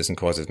destabilizes and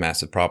causes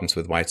massive problems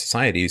with white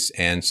societies.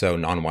 And so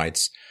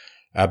non-whites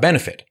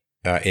benefit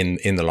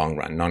in the long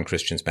run.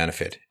 Non-Christians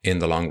benefit in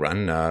the long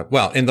run.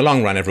 Well, in the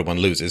long run, everyone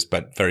loses,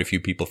 but very few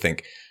people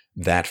think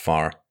that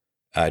far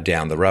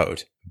down the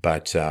road.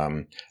 But,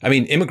 I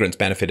mean, immigrants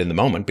benefit in the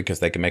moment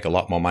because they can make a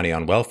lot more money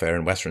on welfare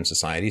in Western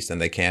societies than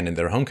they can in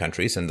their home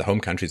countries. And the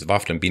home countries have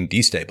often been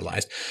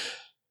destabilized.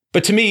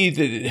 But to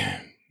me,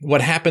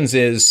 what happens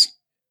is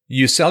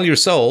you sell your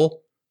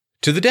soul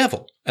to the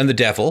devil, and the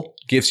devil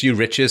gives you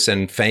riches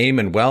and fame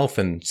and wealth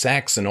and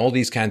sex and all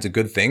these kinds of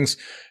good things.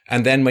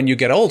 And then when you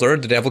get older,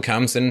 the devil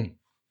comes and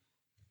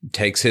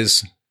takes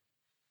his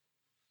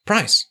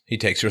price. He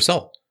takes your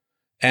soul.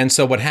 And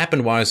so what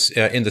happened was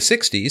in the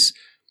 60s,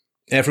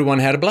 everyone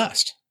had a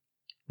blast,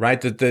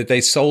 right?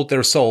 They sold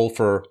their soul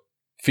for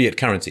fiat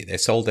currency. They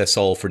sold their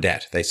soul for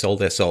debt. They sold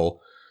their soul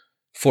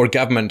for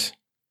government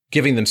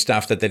giving them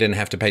stuff that they didn't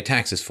have to pay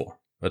taxes for,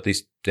 or at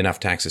least enough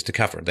taxes to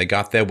cover. They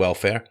got their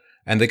welfare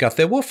and they got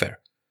their warfare.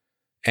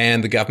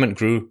 And the government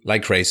grew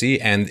like crazy,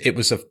 and it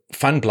was a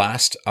fun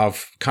blast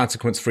of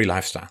consequence-free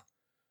lifestyle.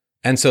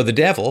 And so the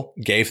devil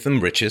gave them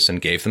riches and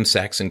gave them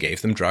sex and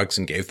gave them drugs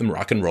and gave them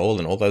rock and roll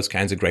and all those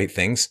kinds of great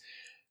things.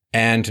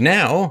 And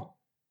now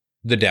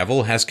the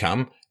devil has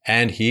come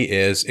and he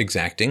is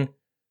exacting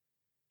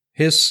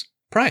his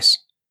price.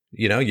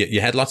 You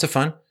had lots of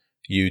fun.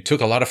 You took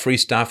a lot of free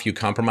stuff. You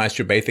compromised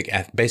your basic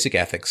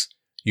ethics.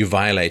 You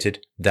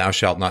violated thou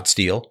shalt not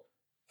steal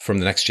from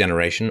the next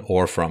generation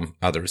or from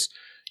others.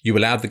 You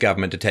allowed the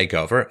government to take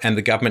over, and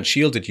the government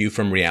shielded you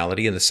from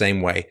reality in the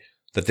same way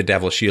that the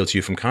devil shields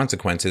you from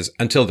consequences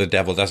until the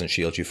devil doesn't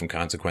shield you from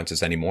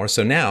consequences anymore.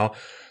 So now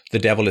the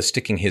devil is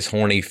sticking his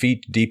horny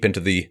feet deep into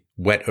the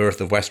wet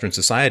earth of Western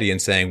society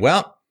and saying,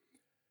 well,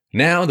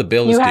 now the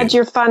bill is due. You had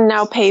your fun,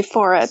 now pay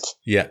for it.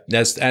 Yeah.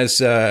 As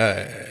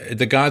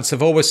the gods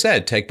have always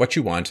said, take what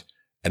you want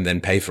and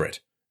then pay for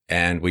it.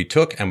 And we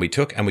took and we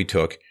took and we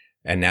took,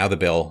 and now the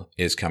bill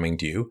is coming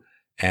due.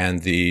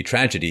 And the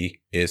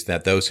tragedy is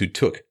that those who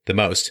took the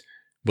most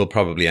will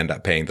probably end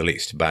up paying the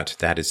least. But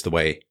that is the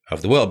way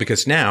of the world,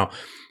 because now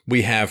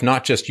we have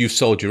not just you've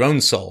sold your own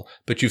soul,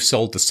 but you've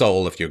sold the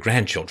soul of your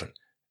grandchildren.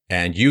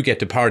 And you get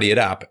to party it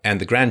up, and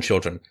the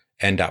grandchildren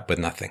end up with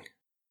nothing.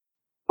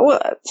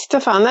 Well,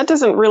 Stefan, that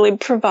doesn't really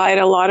provide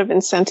a lot of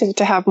incentive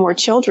to have more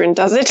children,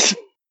 does it?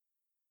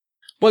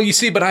 Well, you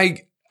see, but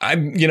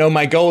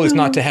my goal is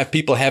not to have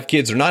people have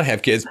kids or not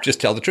have kids.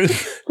 Just tell the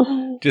truth.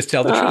 Just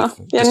tell the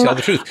truth. Just tell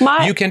the truth.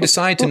 You can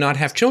decide to not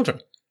have children.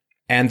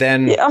 And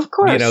then, of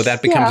course,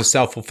 that becomes a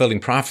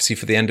self-fulfilling prophecy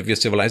for the end of your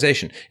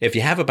civilization. If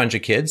you have a bunch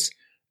of kids,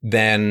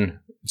 then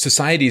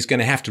society is going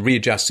to have to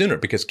readjust sooner,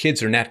 because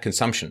kids are net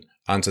consumption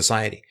on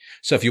society.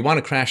 So if you want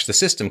to crash the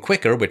system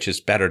quicker, which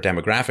is better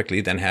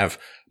demographically, then have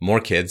more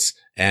kids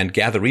and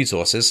gather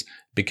resources,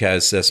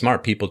 because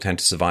smart people tend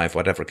to survive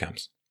whatever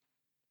comes.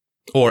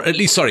 Or at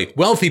least,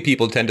 wealthy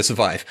people tend to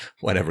survive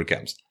whatever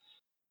comes.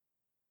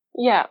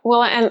 Yeah,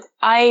 well, and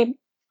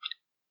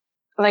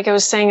like I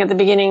was saying at the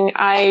beginning,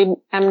 I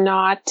am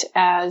not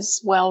as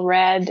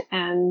well-read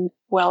and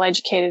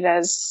well-educated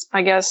as,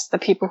 I guess, the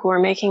people who are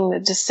making the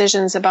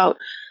decisions about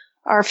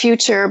our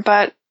future.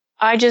 But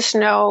I just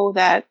know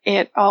that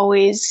it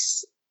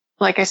always,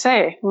 like I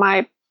say,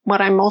 what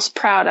I'm most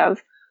proud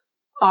of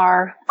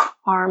are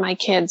my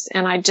kids.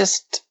 And I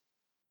just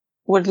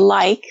would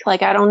like,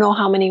 I don't know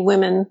how many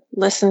women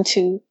listen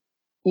to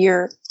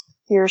your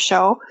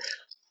show,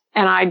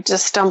 and I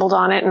just stumbled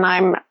on it, and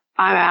I'm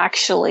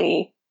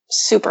actually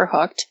super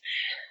hooked.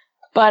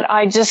 But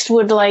I just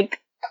would like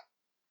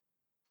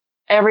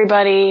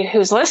everybody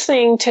who's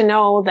listening to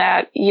know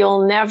that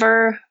you'll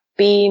never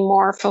be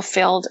more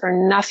fulfilled, or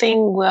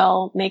nothing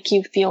will make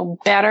you feel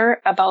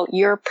better about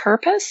your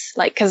purpose.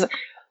 Cause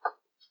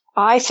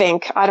I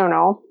think, I don't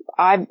know,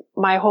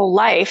 my whole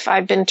life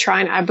I've been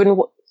trying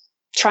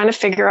to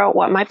figure out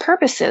what my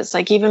purpose is.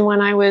 Even when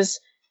I was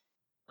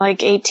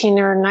 18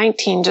 or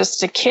 19,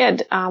 just a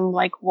kid,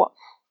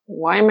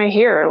 why am I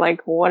here?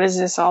 What is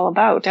this all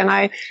about? And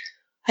I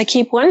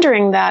keep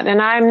wondering that. And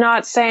I'm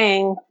not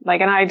saying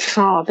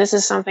this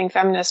is something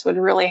feminists would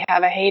really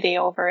have a heyday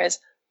over,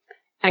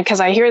 and cause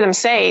I hear them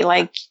say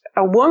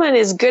a woman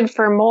is good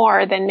for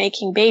more than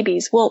making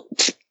babies. Well,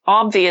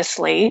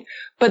 obviously,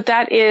 but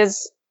that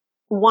is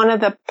one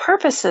of the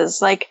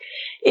purposes.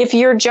 If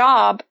your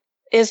job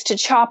is to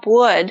chop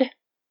wood,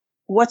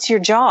 what's your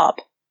job?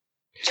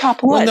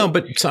 Chop wood. Well, no,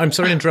 but I'm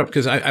sorry to interrupt,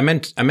 because I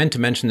meant to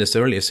mention this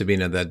earlier,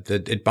 Sabina, that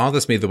it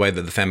bothers me the way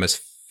that the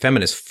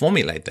feminists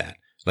formulate that,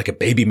 like a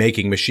baby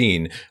making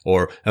machine,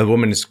 or a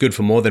woman is good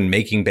for more than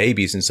making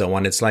babies and so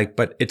on. It's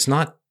but it's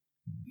not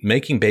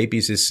making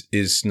babies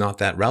is not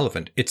that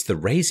relevant. It's the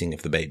raising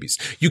of the babies.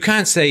 You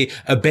can't say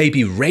a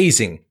baby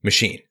raising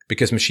machine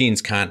because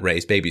machines can't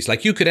raise babies.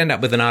 Like you could end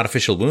up with an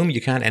artificial womb.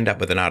 You can't end up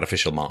with an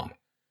artificial mom.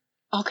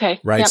 Okay.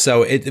 Right. Yep.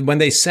 So when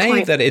they say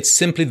Point. that it's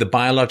simply the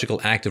biological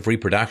act of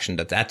reproduction,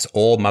 that's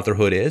all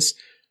motherhood is,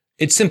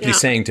 it's simply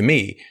saying to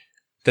me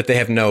that they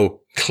have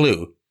no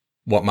clue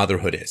what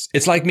motherhood is.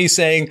 It's like me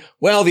saying,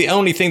 well, the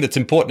only thing that's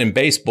important in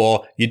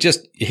baseball, you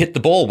hit the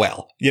ball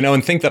well,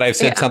 and think that I've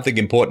said something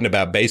important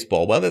about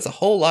baseball. Well, there's a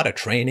whole lot of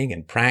training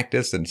and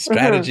practice and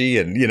strategy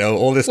and,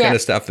 all this kind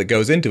of stuff that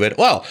goes into it.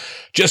 Well,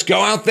 just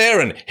go out there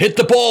and hit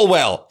the ball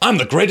well. I'm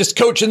the greatest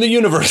coach in the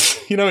universe.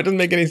 It doesn't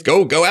make any sense.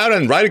 Go out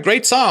and write a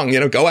great song,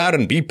 go out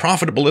and be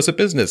profitable as a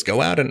business.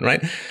 Go out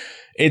and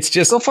it's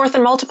just go forth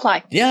and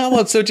multiply. Yeah.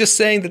 Well, so just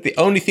saying that the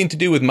only thing to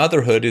do with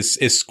motherhood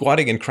is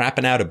squatting and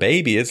crapping out a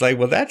baby. It's like,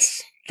 well,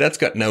 that's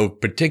got no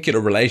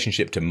particular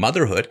relationship to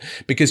motherhood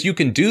because you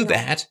can do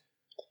that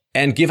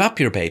and give up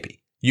your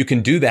baby. You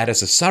can do that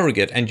as a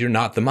surrogate and you're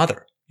not the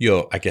mother.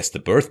 You're, I guess, the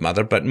birth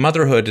mother, but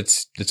motherhood,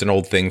 it's an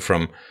old thing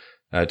from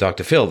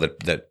Dr. Phil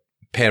that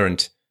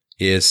parent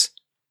is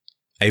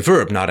a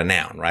verb, not a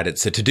noun, right?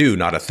 It's a to-do,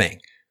 not a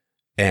thing.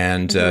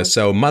 And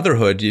so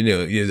motherhood,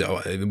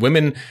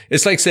 women,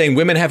 it's like saying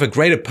women have a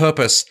greater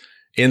purpose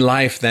in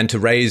life than to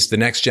raise the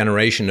next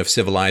generation of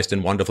civilized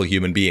and wonderful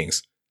human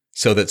beings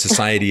so that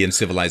society and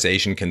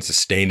civilization can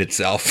sustain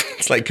itself.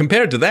 It's like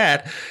compared to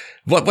that,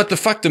 what the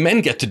fuck do men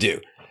get to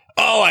do?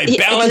 Oh, I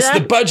balanced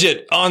the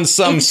budget on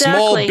some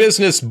small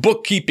business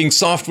bookkeeping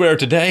software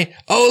today.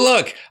 Oh,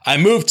 look, I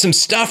moved some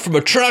stuff from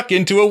a truck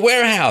into a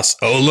warehouse.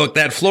 Oh, look,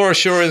 that floor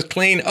sure is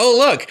clean. Oh,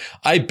 look,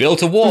 I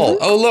built a wall.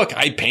 Oh, look,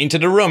 I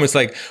painted a room. It's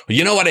like, well,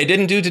 you know what I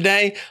didn't do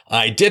today?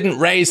 I didn't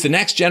raise the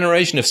next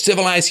generation of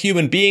civilized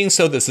human beings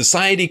so that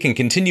society can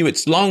continue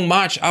its long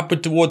march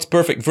upward towards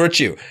perfect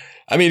virtue.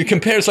 I mean, it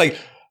compares like,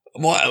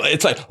 well,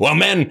 it's like, well,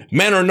 men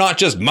are not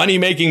just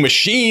money-making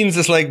machines.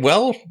 It's like,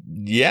 well,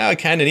 yeah, I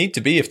kind of need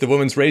to be if the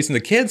woman's raising the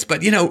kids.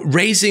 But,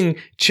 raising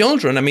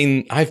children, I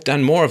mean, I've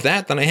done more of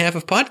that than I have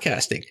of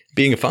podcasting,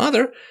 being a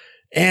father.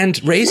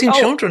 And raising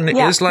children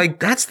is like,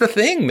 that's the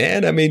thing,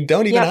 man. I mean,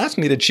 don't even ask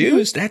me to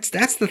choose.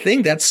 That's the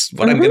thing. That's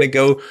what I'm going to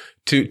go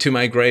to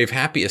my grave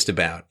happiest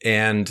about.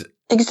 And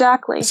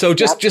exactly. So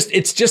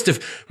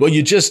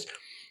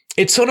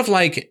it's sort of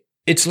like,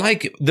 it's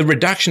like the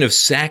reduction of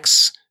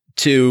sex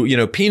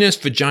to, penis,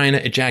 vagina,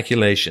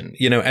 ejaculation,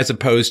 as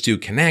opposed to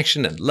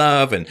connection and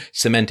love and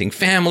cementing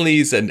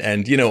families and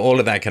all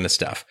of that kind of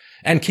stuff.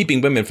 And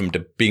keeping women from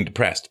being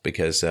depressed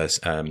because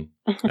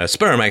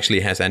sperm actually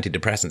has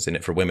antidepressants in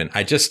it for women.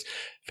 I just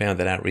found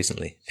that out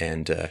recently.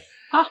 And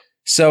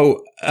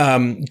so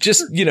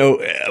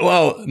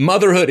well,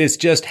 motherhood is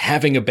just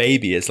having a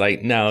baby. It's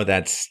like, no,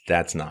 that's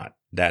not.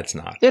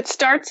 It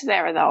starts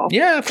there, though.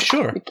 Yeah, for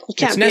sure. You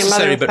can't it's be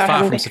necessary, a mother but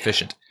far from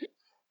sufficient.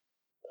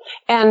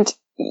 And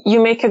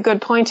you make a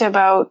good point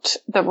about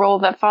the role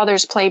that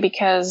fathers play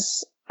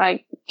because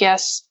I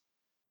guess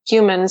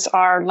humans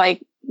are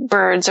like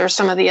birds or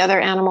some of the other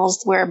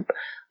animals where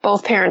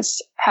both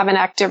parents have an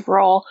active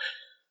role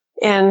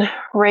in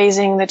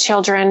raising the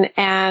children,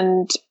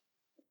 and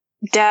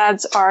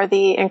dads are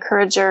the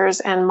encouragers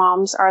and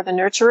moms are the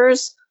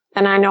nurturers.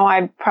 And I know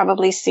I've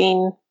probably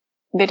seen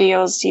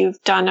videos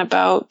you've done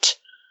about,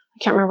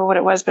 I can't remember what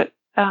it was, but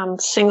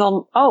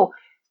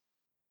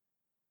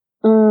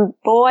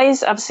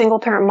boys of single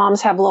parent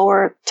moms have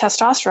lower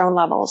testosterone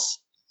levels.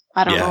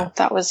 I don't know if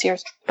that was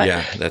yours. But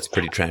yeah, that's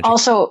pretty tragic.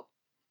 Also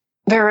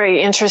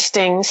very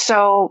interesting.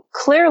 So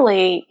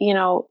clearly,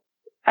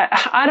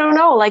 I don't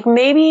know, like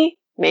maybe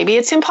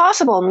it's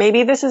impossible.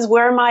 Maybe this is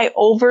where my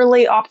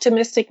overly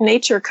optimistic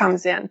nature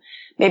comes in.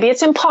 Maybe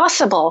it's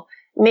impossible.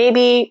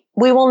 Maybe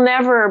we will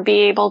never be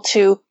able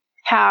to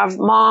have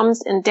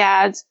moms and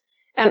dads.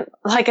 And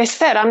like I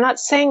said, I'm not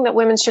saying that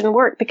women shouldn't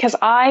work because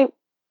I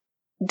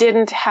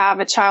didn't have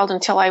a child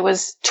until I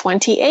was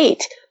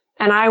 28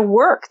 and I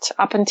worked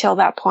up until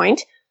that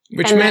point.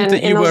 Which meant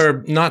that you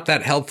were not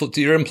that helpful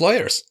to your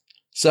employers.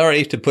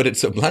 Sorry to put it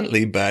so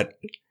bluntly, but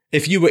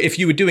if you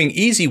were doing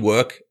easy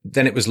work,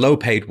 then it was low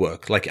paid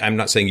work. Like I'm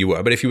not saying you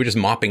were, but if you were just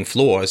mopping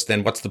floors,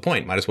 then what's the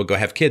point? Might as well go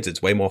have kids.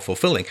 It's way more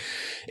fulfilling.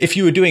 If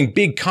you were doing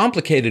big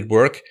complicated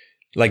work,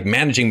 like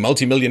managing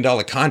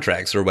multi-million-dollar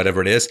contracts or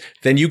whatever it is,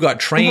 then you got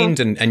trained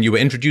and you were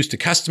introduced to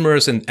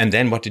customers. And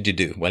then what did you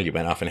do? Well, you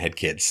went off and had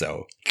kids.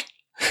 So,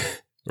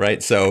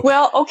 right. So,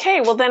 well,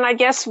 okay. Well, then I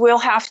guess we'll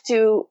have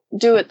to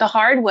do it the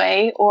hard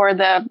way or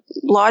the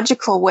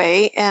logical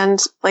way. And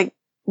like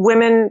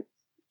women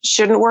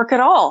shouldn't work at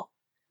all.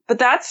 But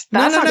that's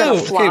not going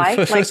to fly.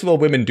 Okay. First of all,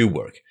 women do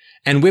work.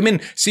 And women,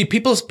 see,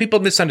 people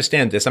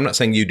misunderstand this. I'm not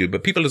saying you do,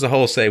 but people as a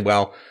whole say,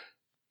 well,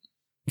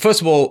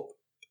 first of all,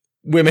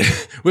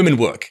 women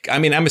work. I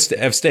mean, I'm a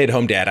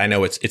stay-at-home dad. I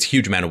know it's a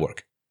huge amount of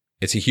work.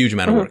 It's a huge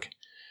amount of work.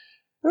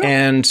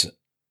 And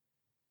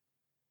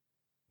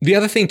the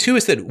other thing too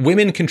is that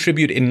women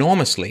contribute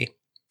enormously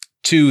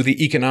to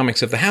the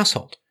economics of the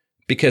household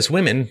because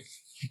women,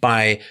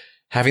 by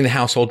having the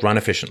household run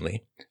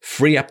efficiently,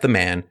 free up the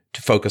man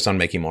to focus on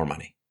making more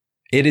money.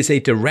 It is a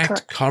direct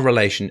Correct.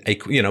 correlation.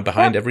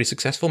 Behind every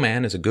successful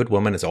man is a good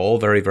woman. It's all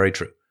very, very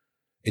true.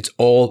 It's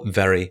all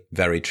very,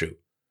 very true.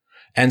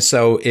 And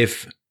so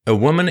if a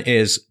woman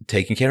is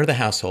taking care of the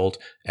household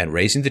and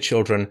raising the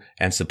children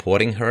and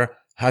supporting her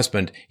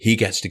husband, he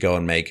gets to go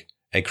and make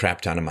a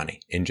crap ton of money.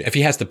 If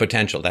he has the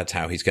potential, that's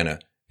how he's going to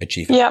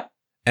achieve it. Yep.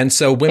 And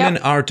so women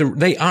are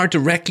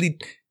directly,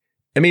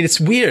 I mean, it's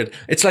weird.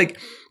 It's like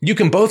you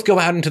can both go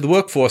out into the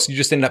workforce. You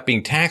just end up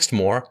being taxed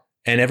more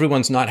and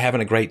everyone's not having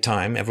a great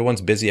time.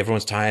 Everyone's busy.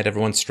 Everyone's tired.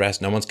 Everyone's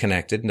stressed. No one's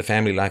connected. And the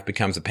family life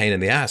becomes a pain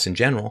in the ass in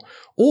general.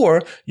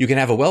 Or you can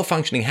have a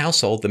well-functioning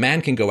household. The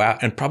man can go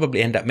out and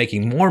probably end up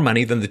making more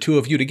money than the two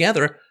of you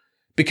together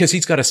because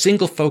he's got a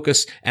single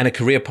focus and a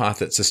career path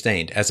that's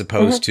sustained as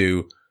opposed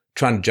to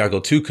trying to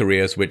juggle two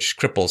careers, which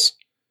cripples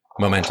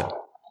momentum.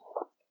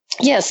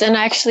 Yes, and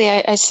actually,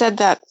 I said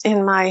that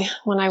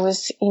when I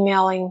was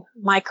emailing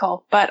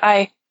Michael. But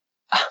I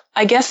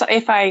guess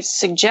if I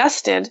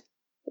suggested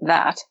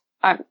that,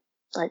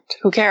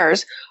 who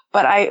cares?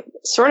 But I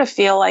sort of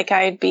feel like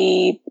I'd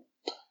be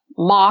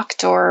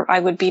mocked, or I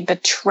would be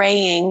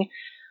betraying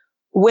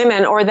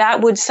women, or that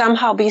would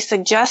somehow be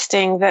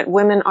suggesting that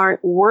women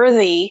aren't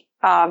worthy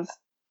of,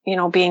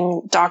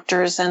 being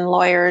doctors and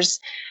lawyers,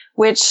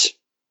 which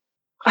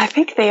I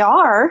think they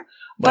are.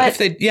 But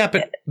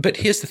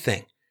here's the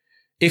thing.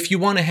 If you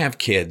want to have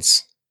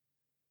kids,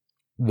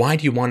 why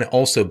do you want to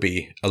also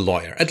be a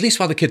lawyer? At least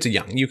while the kids are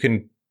young. You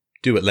can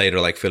do it later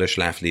like Phyllis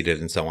Schlafly did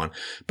and so on.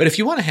 But if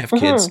you want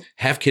to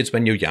have kids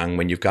when you're young,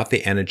 when you've got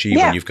the energy,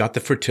 when you've got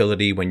the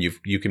fertility, when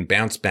you can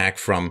bounce back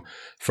from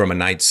a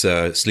night's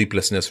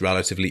sleeplessness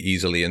relatively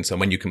easily. And so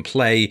when you can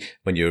play,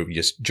 when your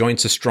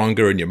joints are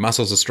stronger and your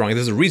muscles are stronger.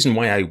 There's a reason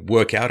why I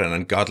work out an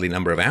ungodly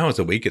number of hours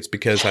a week. It's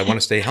because I want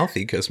to stay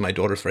healthy because my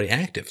daughter's very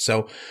active.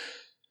 So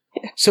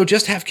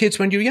just have kids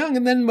when you're young.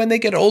 And then when they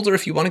get older,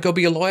 if you want to go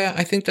be a lawyer,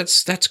 I think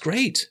that's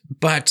great.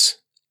 But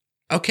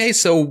okay,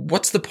 so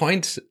what's the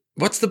point?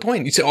 What's the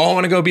point? You say, I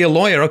want to go be a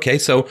lawyer. Okay,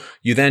 so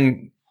you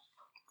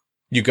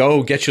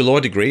go get your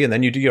law degree and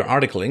then you do your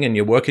articling and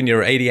you're working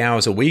your 80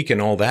 hours a week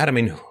and all that. I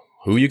mean,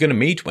 who are you going to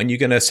meet? When you're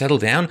going to settle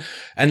down?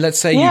 And let's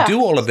say you do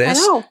all of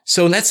this.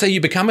 So let's say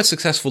you become a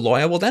successful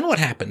lawyer. Well, then what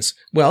happens?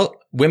 Well,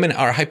 women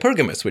are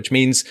hypergamous, which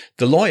means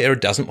the lawyer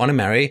doesn't want to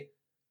marry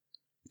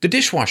the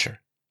dishwasher.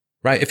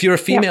 Right. If you're a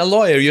female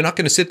lawyer, you're not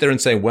going to sit there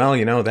and say, well,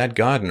 that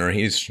gardener,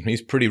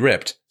 he's pretty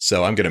ripped,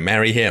 so I'm going to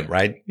marry him.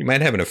 Right. You might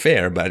have an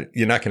affair, but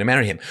you're not going to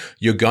marry him.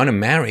 You're going to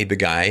marry the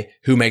guy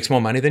who makes more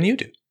money than you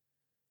do.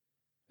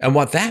 And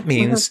what that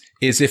means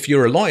is if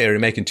you're a lawyer, you're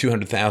making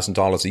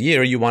 $200,000 a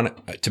year, you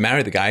want to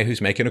marry the guy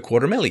who's making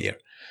 $250,000 a year.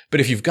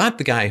 But if you've got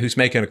the guy who's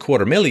making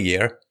 $250,000 a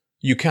year,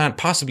 you can't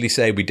possibly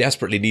say we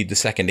desperately need the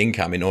second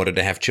income in order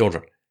to have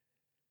children.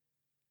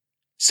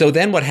 So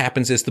then what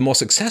happens is the more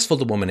successful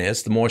the woman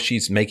is, the more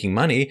she's making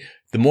money,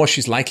 the more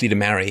she's likely to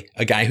marry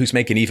a guy who's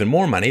making even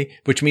more money,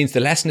 which means the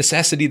less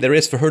necessity there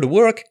is for her to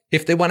work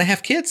if they want to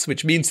have kids,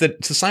 which means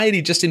that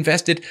society just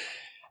invested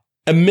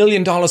 $1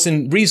 million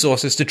in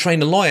resources to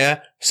train a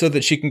lawyer so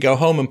that she can go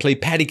home and play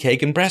patty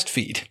cake and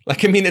breastfeed.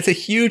 It's a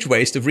huge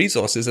waste of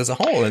resources as a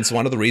whole. And it's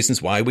one of the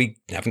reasons why we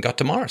haven't got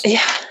to Mars.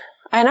 Yeah,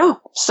 I know.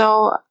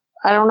 So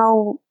I don't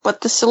know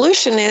what the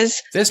solution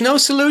is. There's no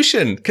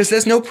solution because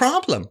there's no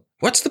problem.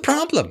 What's the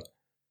problem?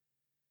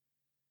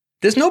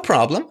 There's no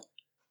problem.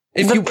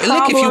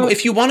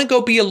 If you want to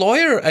go be a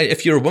lawyer,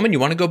 if you're a woman, you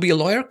want to go be a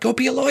lawyer, go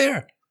be a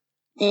lawyer.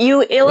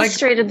 You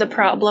illustrated the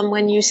problem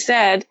when you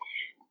said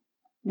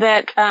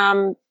that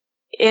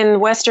in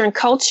Western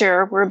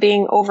culture, we're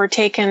being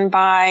overtaken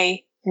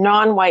by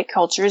non-white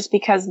cultures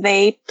because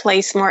they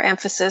place more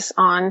emphasis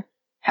on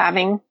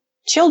having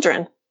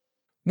children.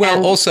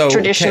 Well, also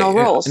traditional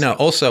roles.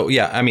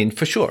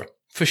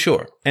 For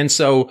sure. And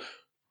so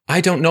I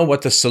don't know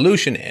what the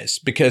solution is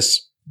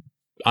because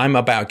I'm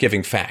about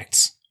giving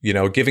facts,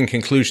 giving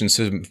conclusions.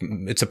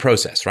 It's a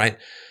process, right?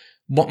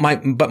 But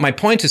my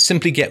point is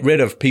simply get rid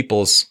of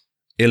people's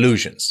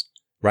illusions,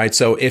 right?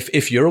 So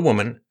if you're a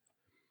woman,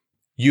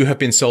 you have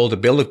been sold a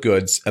bill of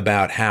goods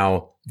about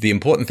how the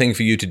important thing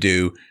for you to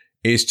do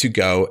is to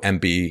go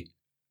and be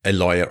a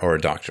lawyer or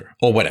a doctor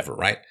or whatever,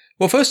 right?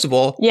 Well, first of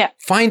all,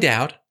 find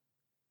out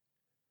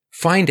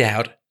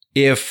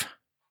if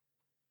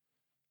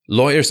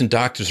lawyers and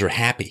doctors are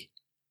happy.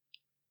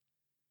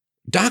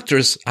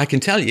 Doctors, I can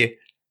tell you,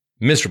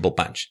 miserable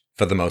bunch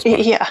for the most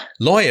part. Yeah.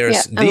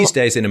 Lawyers, these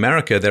days in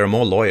America, there are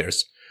more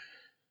lawyers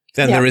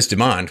than there is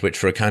demand, which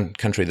for a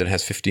country that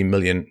has 15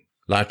 million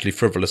largely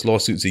frivolous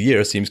lawsuits a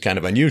year seems kind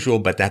of unusual,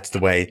 but that's the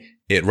way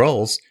it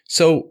rolls.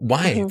 So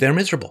why? They're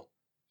miserable.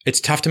 It's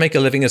tough to make a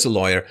living as a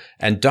lawyer.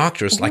 And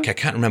doctors, I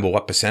can't remember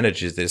what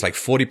percentage it is,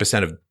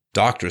 40% of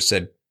doctors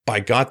said, by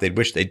God, they'd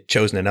wish they'd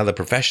chosen another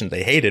profession.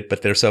 They hate it,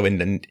 but they're so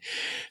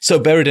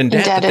buried in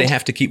debt that they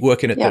have to keep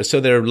working at it. So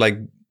they're like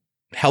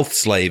health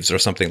slaves or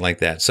something like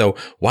that. So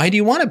why do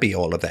you want to be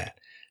all of that?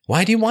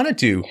 Why do you want to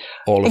do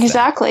all of that?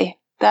 Exactly.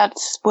 That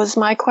was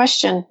my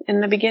question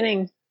in the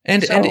beginning.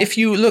 And if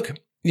you look,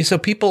 so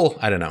people,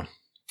 I don't know.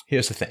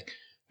 Here's the thing.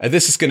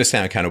 This is going to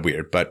sound kind of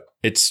weird, but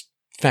it's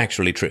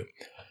factually true.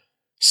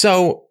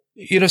 So,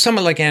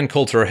 someone like Ann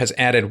Coulter has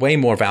added way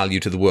more value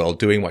to the world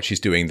doing what she's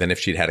doing than if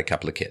she'd had a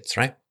couple of kids,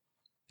 right?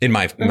 In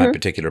my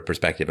particular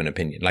perspective and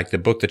opinion. Like the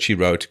book that she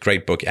wrote,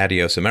 great book,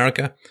 Adios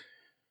America.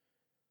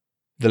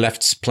 The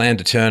left's plan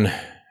to turn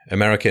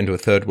America into a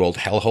third world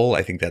hellhole.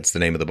 I think that's the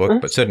name of the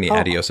book, but certainly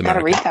Adios America.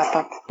 Gotta read that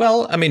book.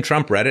 Well, I mean,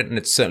 Trump read it and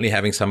it's certainly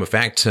having some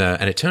effect.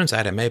 And it turns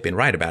out I may have been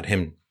right about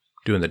him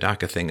doing the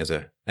DACA thing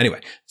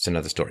anyway, it's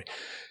another story.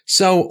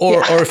 So,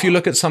 or if you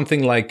look at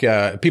something like,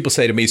 people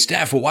say to me,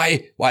 Steph, well,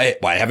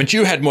 why haven't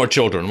you had more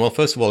children? Well,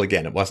 first of all,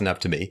 again, it wasn't up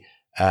to me.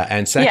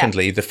 And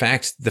secondly, the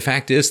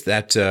fact is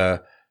that,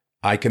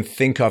 I can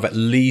think of at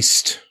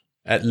least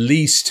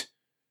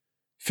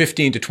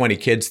 15 to 20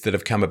 kids that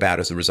have come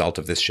about as a result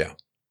of this show.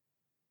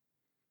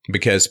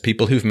 Because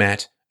people who've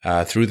met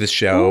through this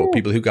show,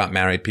 people who got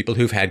married, people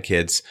who've had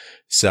kids.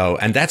 So,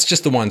 and that's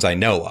just the ones I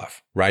know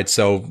of, right?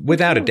 So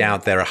without a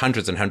doubt, there are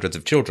hundreds and hundreds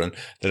of children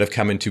that have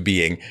come into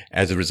being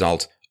as a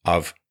result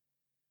of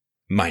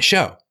my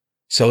show.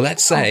 So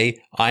let's say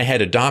I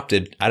had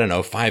adopted,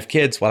 5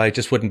 kids. Well, I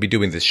just wouldn't be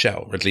doing this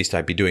show, or at least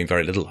I'd be doing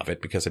very little of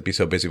it because I'd be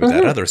so busy with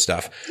that other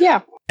stuff.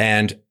 Yeah.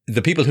 And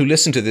the people who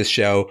listen to this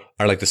show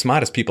are like the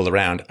smartest people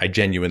around, I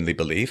genuinely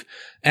believe.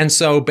 And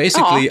so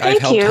basically, I've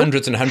helped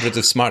hundreds and hundreds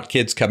of smart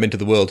kids come into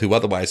the world who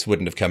otherwise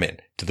wouldn't have come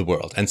into the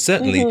world, and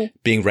certainly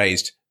being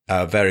raised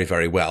very,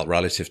 very well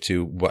relative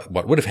to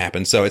what would have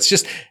happened. So it's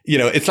just,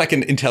 it's like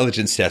an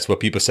intelligence test where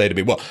people say to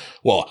me,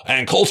 well,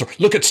 Ann Coulter,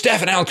 look at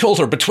Steph and Al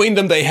Coulter. Between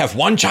them, they have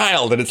one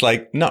child. And it's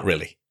like, not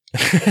really.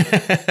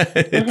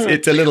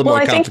 It's a little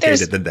more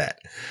complicated than that.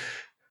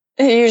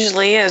 It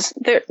usually is.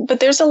 But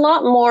there's a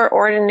lot more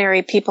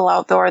ordinary people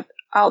out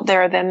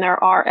there than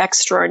there are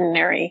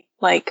extraordinary,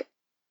 like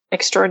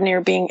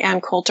extraordinary being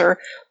Ann Coulter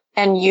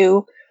and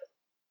you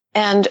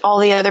and all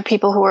the other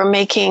people who are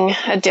making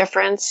a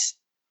difference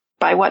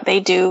by what they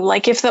do.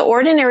 Like if the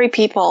ordinary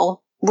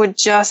people would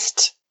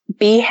just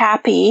be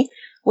happy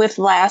with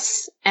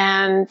less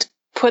and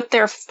put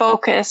their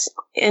focus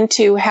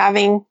into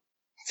having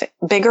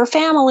bigger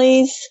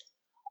families,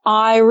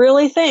 I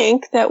really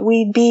think that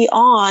we'd be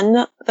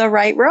on the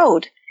right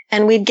road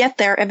and we'd get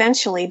there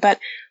eventually. But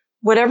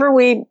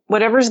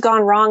whatever's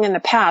gone wrong in the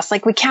past,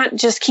 like we can't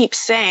just keep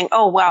saying,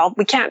 oh, well,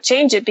 we can't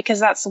change it because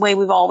that's the way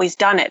we've always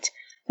done it.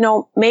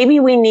 No, maybe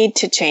we need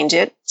to change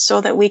it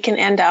so that we can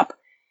end up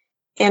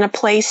in a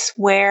place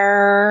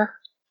where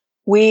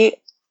we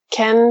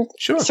can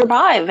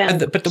survive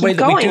but the way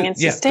that we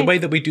do, the way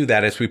that we do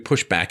that is we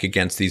push back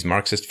against these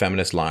Marxist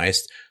feminist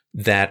lies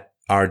that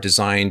are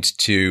designed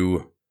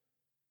to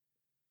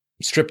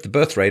strip the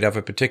birth rate of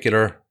a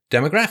particular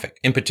demographic,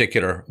 in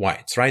particular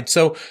whites, right?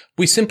 So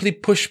we simply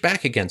push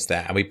back against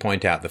that and we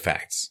point out the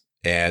facts.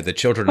 The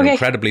children are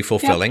incredibly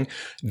fulfilling,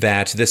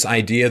 that this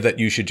idea that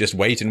you should just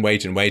wait and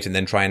wait and wait and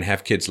then try and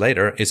have kids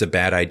later is a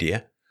bad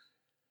idea.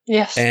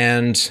 Yes.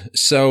 And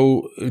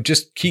so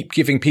just keep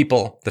giving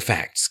people the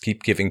facts,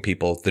 keep giving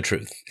people the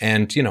truth.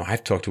 And,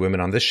 I've talked to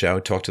women on this show,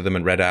 talked to them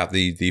and read out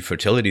the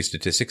fertility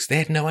statistics. They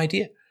had no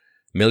idea.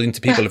 Millions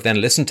of people have then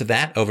listened to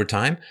that over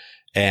time,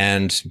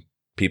 and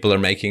people are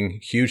making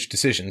huge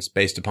decisions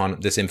based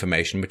upon this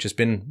information, which has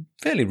been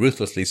fairly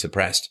ruthlessly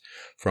suppressed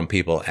from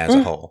people as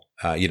a whole.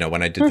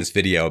 When I did this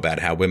video about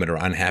how women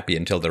are unhappy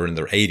until they're in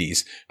their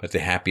 80s, but the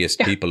happiest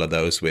people are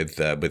those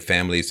with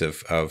families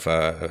of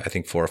I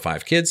think 4 or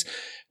 5 kids.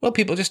 Well,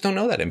 people just don't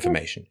know that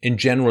information. In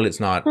general, it's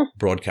not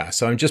broadcast.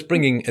 So I'm just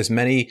bringing as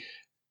many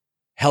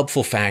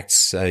helpful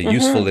facts,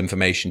 useful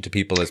information to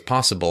people as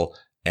possible.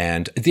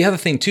 And the other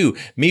thing too,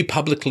 me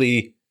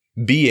publicly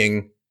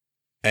being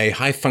a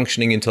high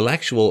functioning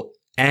intellectual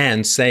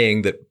and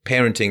saying that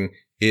parenting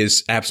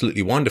is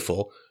absolutely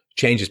wonderful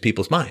changes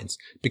people's minds,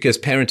 because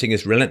parenting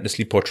is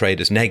relentlessly portrayed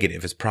as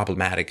negative, as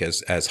problematic,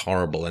 as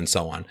horrible, and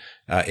so on,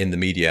 in the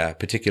media,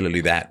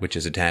 particularly that which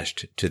is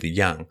attached to the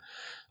young.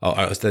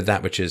 Or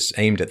that which is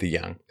aimed at the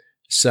young.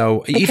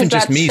 So because even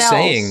just me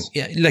saying,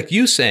 like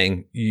you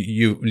saying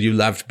you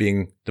loved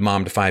being the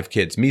mom to 5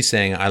 kids, me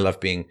saying I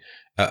love being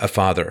a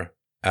father,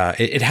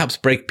 it helps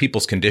break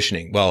people's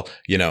conditioning. Well,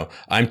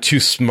 I'm too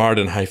smart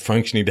and high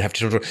functioning to have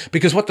children.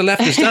 Because what the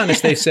left has done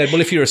is they've said,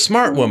 well, if you're a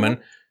smart woman,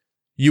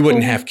 you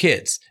wouldn't have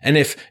kids. And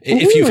if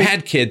you've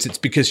had kids, it's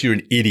because you're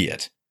an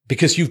idiot.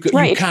 Because you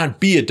can't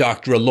be a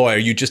doctor, a lawyer.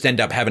 You just end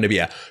up having to be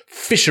a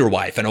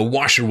fisherwife and a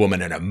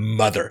washerwoman and a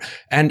mother.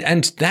 And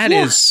that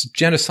is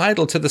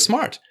genocidal to the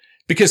smart.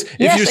 Because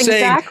if you're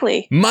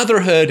saying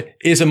motherhood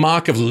is a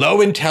mark of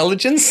low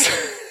intelligence,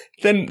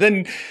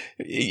 then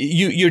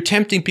you're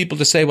tempting people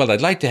to say, well,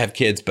 I'd like to have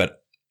kids,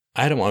 but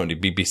I don't want to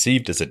be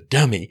perceived as a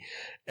dummy.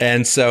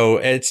 And so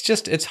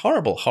it's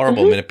horrible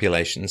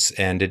manipulations.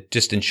 And it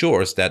just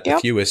ensures that the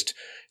fewest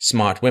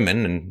smart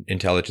women, and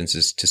intelligence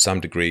is to some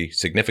degree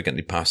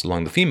significantly passed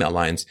along the female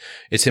lines,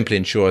 it simply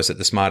ensures that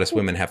the smartest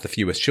women have the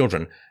fewest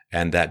children.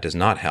 And that does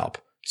not help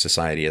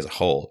society as a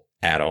whole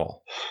at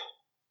all.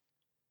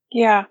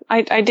 Yeah,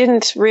 I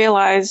didn't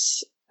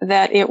realize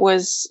that it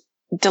was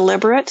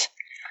deliberate.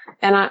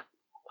 And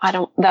I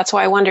don't, that's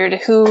why I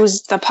wondered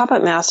who's the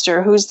puppet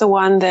master, who's the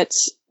one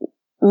that's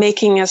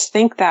making us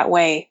think that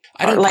way.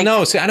 I don't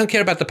know. See, I don't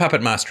care about the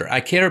puppet master.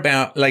 I care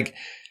about, like,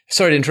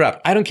 sorry to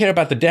interrupt. I don't care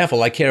about the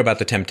devil. I care about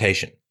the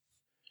temptation.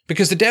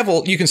 Because the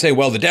devil, you can say,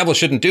 well, the devil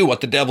shouldn't do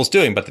what the devil's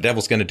doing, but the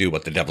devil's going to do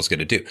what the devil's going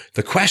to do.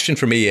 The question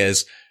for me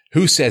is,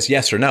 who says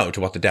yes or no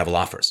to what the devil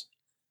offers?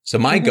 So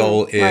my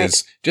goal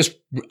is just,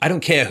 I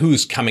don't care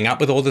who's coming up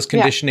with all this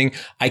conditioning. Yeah.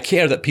 I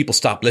care that people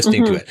stop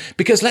listening to it.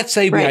 Because let's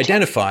say we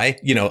identify,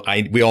 you know,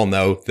 we all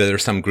know that there are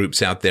some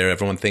groups out there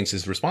everyone thinks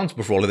is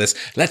responsible for all of this.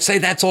 Let's say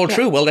that's all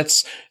true. Well,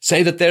 let's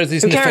say that there's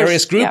these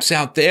nefarious groups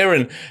out there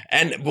and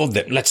well,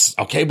 they're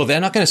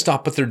not going to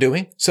stop what they're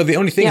doing. So the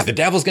only thing is the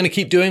devil's going to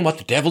keep doing what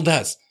the devil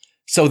does.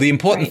 So the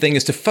important thing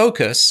is to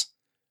focus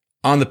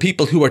on the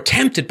people who are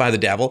tempted by the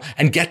devil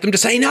and get them to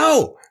say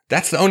no.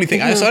 That's the only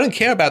thing. So I don't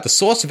care about the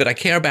source of it. I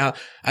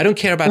don't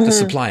care about the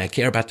supply. I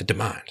care about the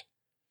demand.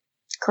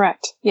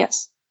 Correct.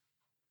 Yes.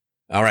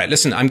 All right.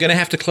 Listen, I'm going to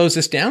have to close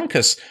this down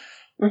because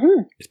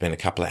it's been a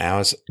couple of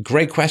hours.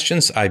 Great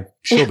questions. I'm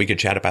sure we could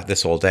chat about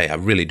this all day. I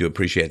really do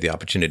appreciate the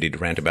opportunity to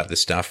rant about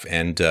this stuff.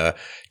 And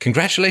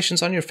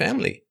congratulations on your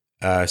family,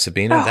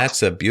 Sabina.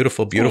 That's a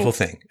beautiful, beautiful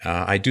thing.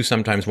 I do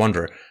sometimes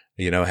wonder,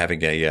 you know,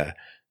 having a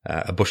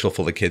bushel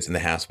full of kids in the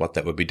house, what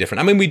that would be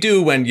different. I mean, we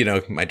do when, you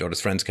know, my daughter's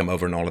friends come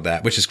over and all of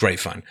that, which is great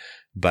fun.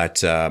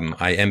 But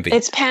I envy.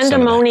 It's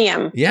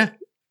pandemonium. Yeah.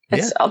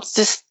 It's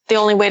just the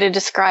only way to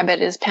describe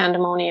it is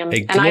pandemonium.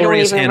 And I don't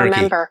even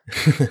remember.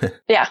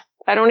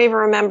 I don't even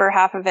remember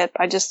half of it.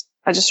 I just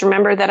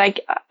remember that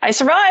I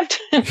survived.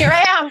 Here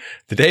I am.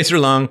 The days are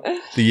long.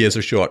 The years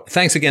are short.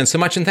 Thanks again so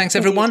much. And thanks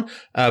everyone.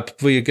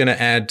 We're going to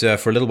add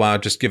for a little while,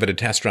 just give it a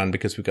test run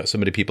because we've got so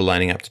many people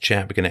lining up to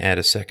chat. We're going to add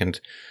a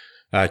second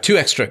 2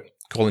 extra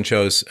call-in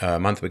shows a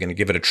month. We're going to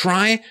give it a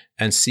try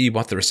and see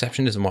what the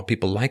reception is and what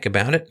people like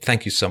about it.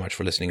 Thank you so much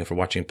for listening and for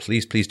watching.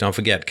 Please don't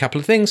forget a couple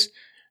of things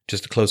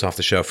just to close off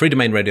the show.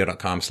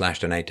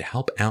 freedomainradio.com/donate to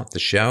help out the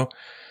show.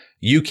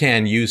 You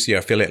can use the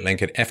affiliate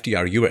link at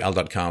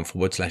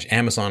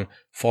fdrurl.com/Amazon.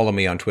 Follow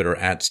me on Twitter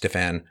at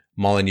Stefan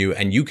Molyneux,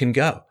 and you can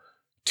go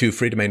to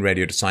Free Domain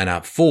Radio to sign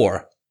up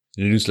for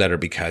the newsletter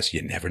because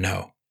you never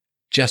know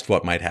just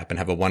what might happen.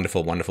 Have a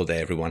wonderful, wonderful day,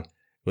 everyone.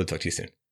 We'll talk to you soon.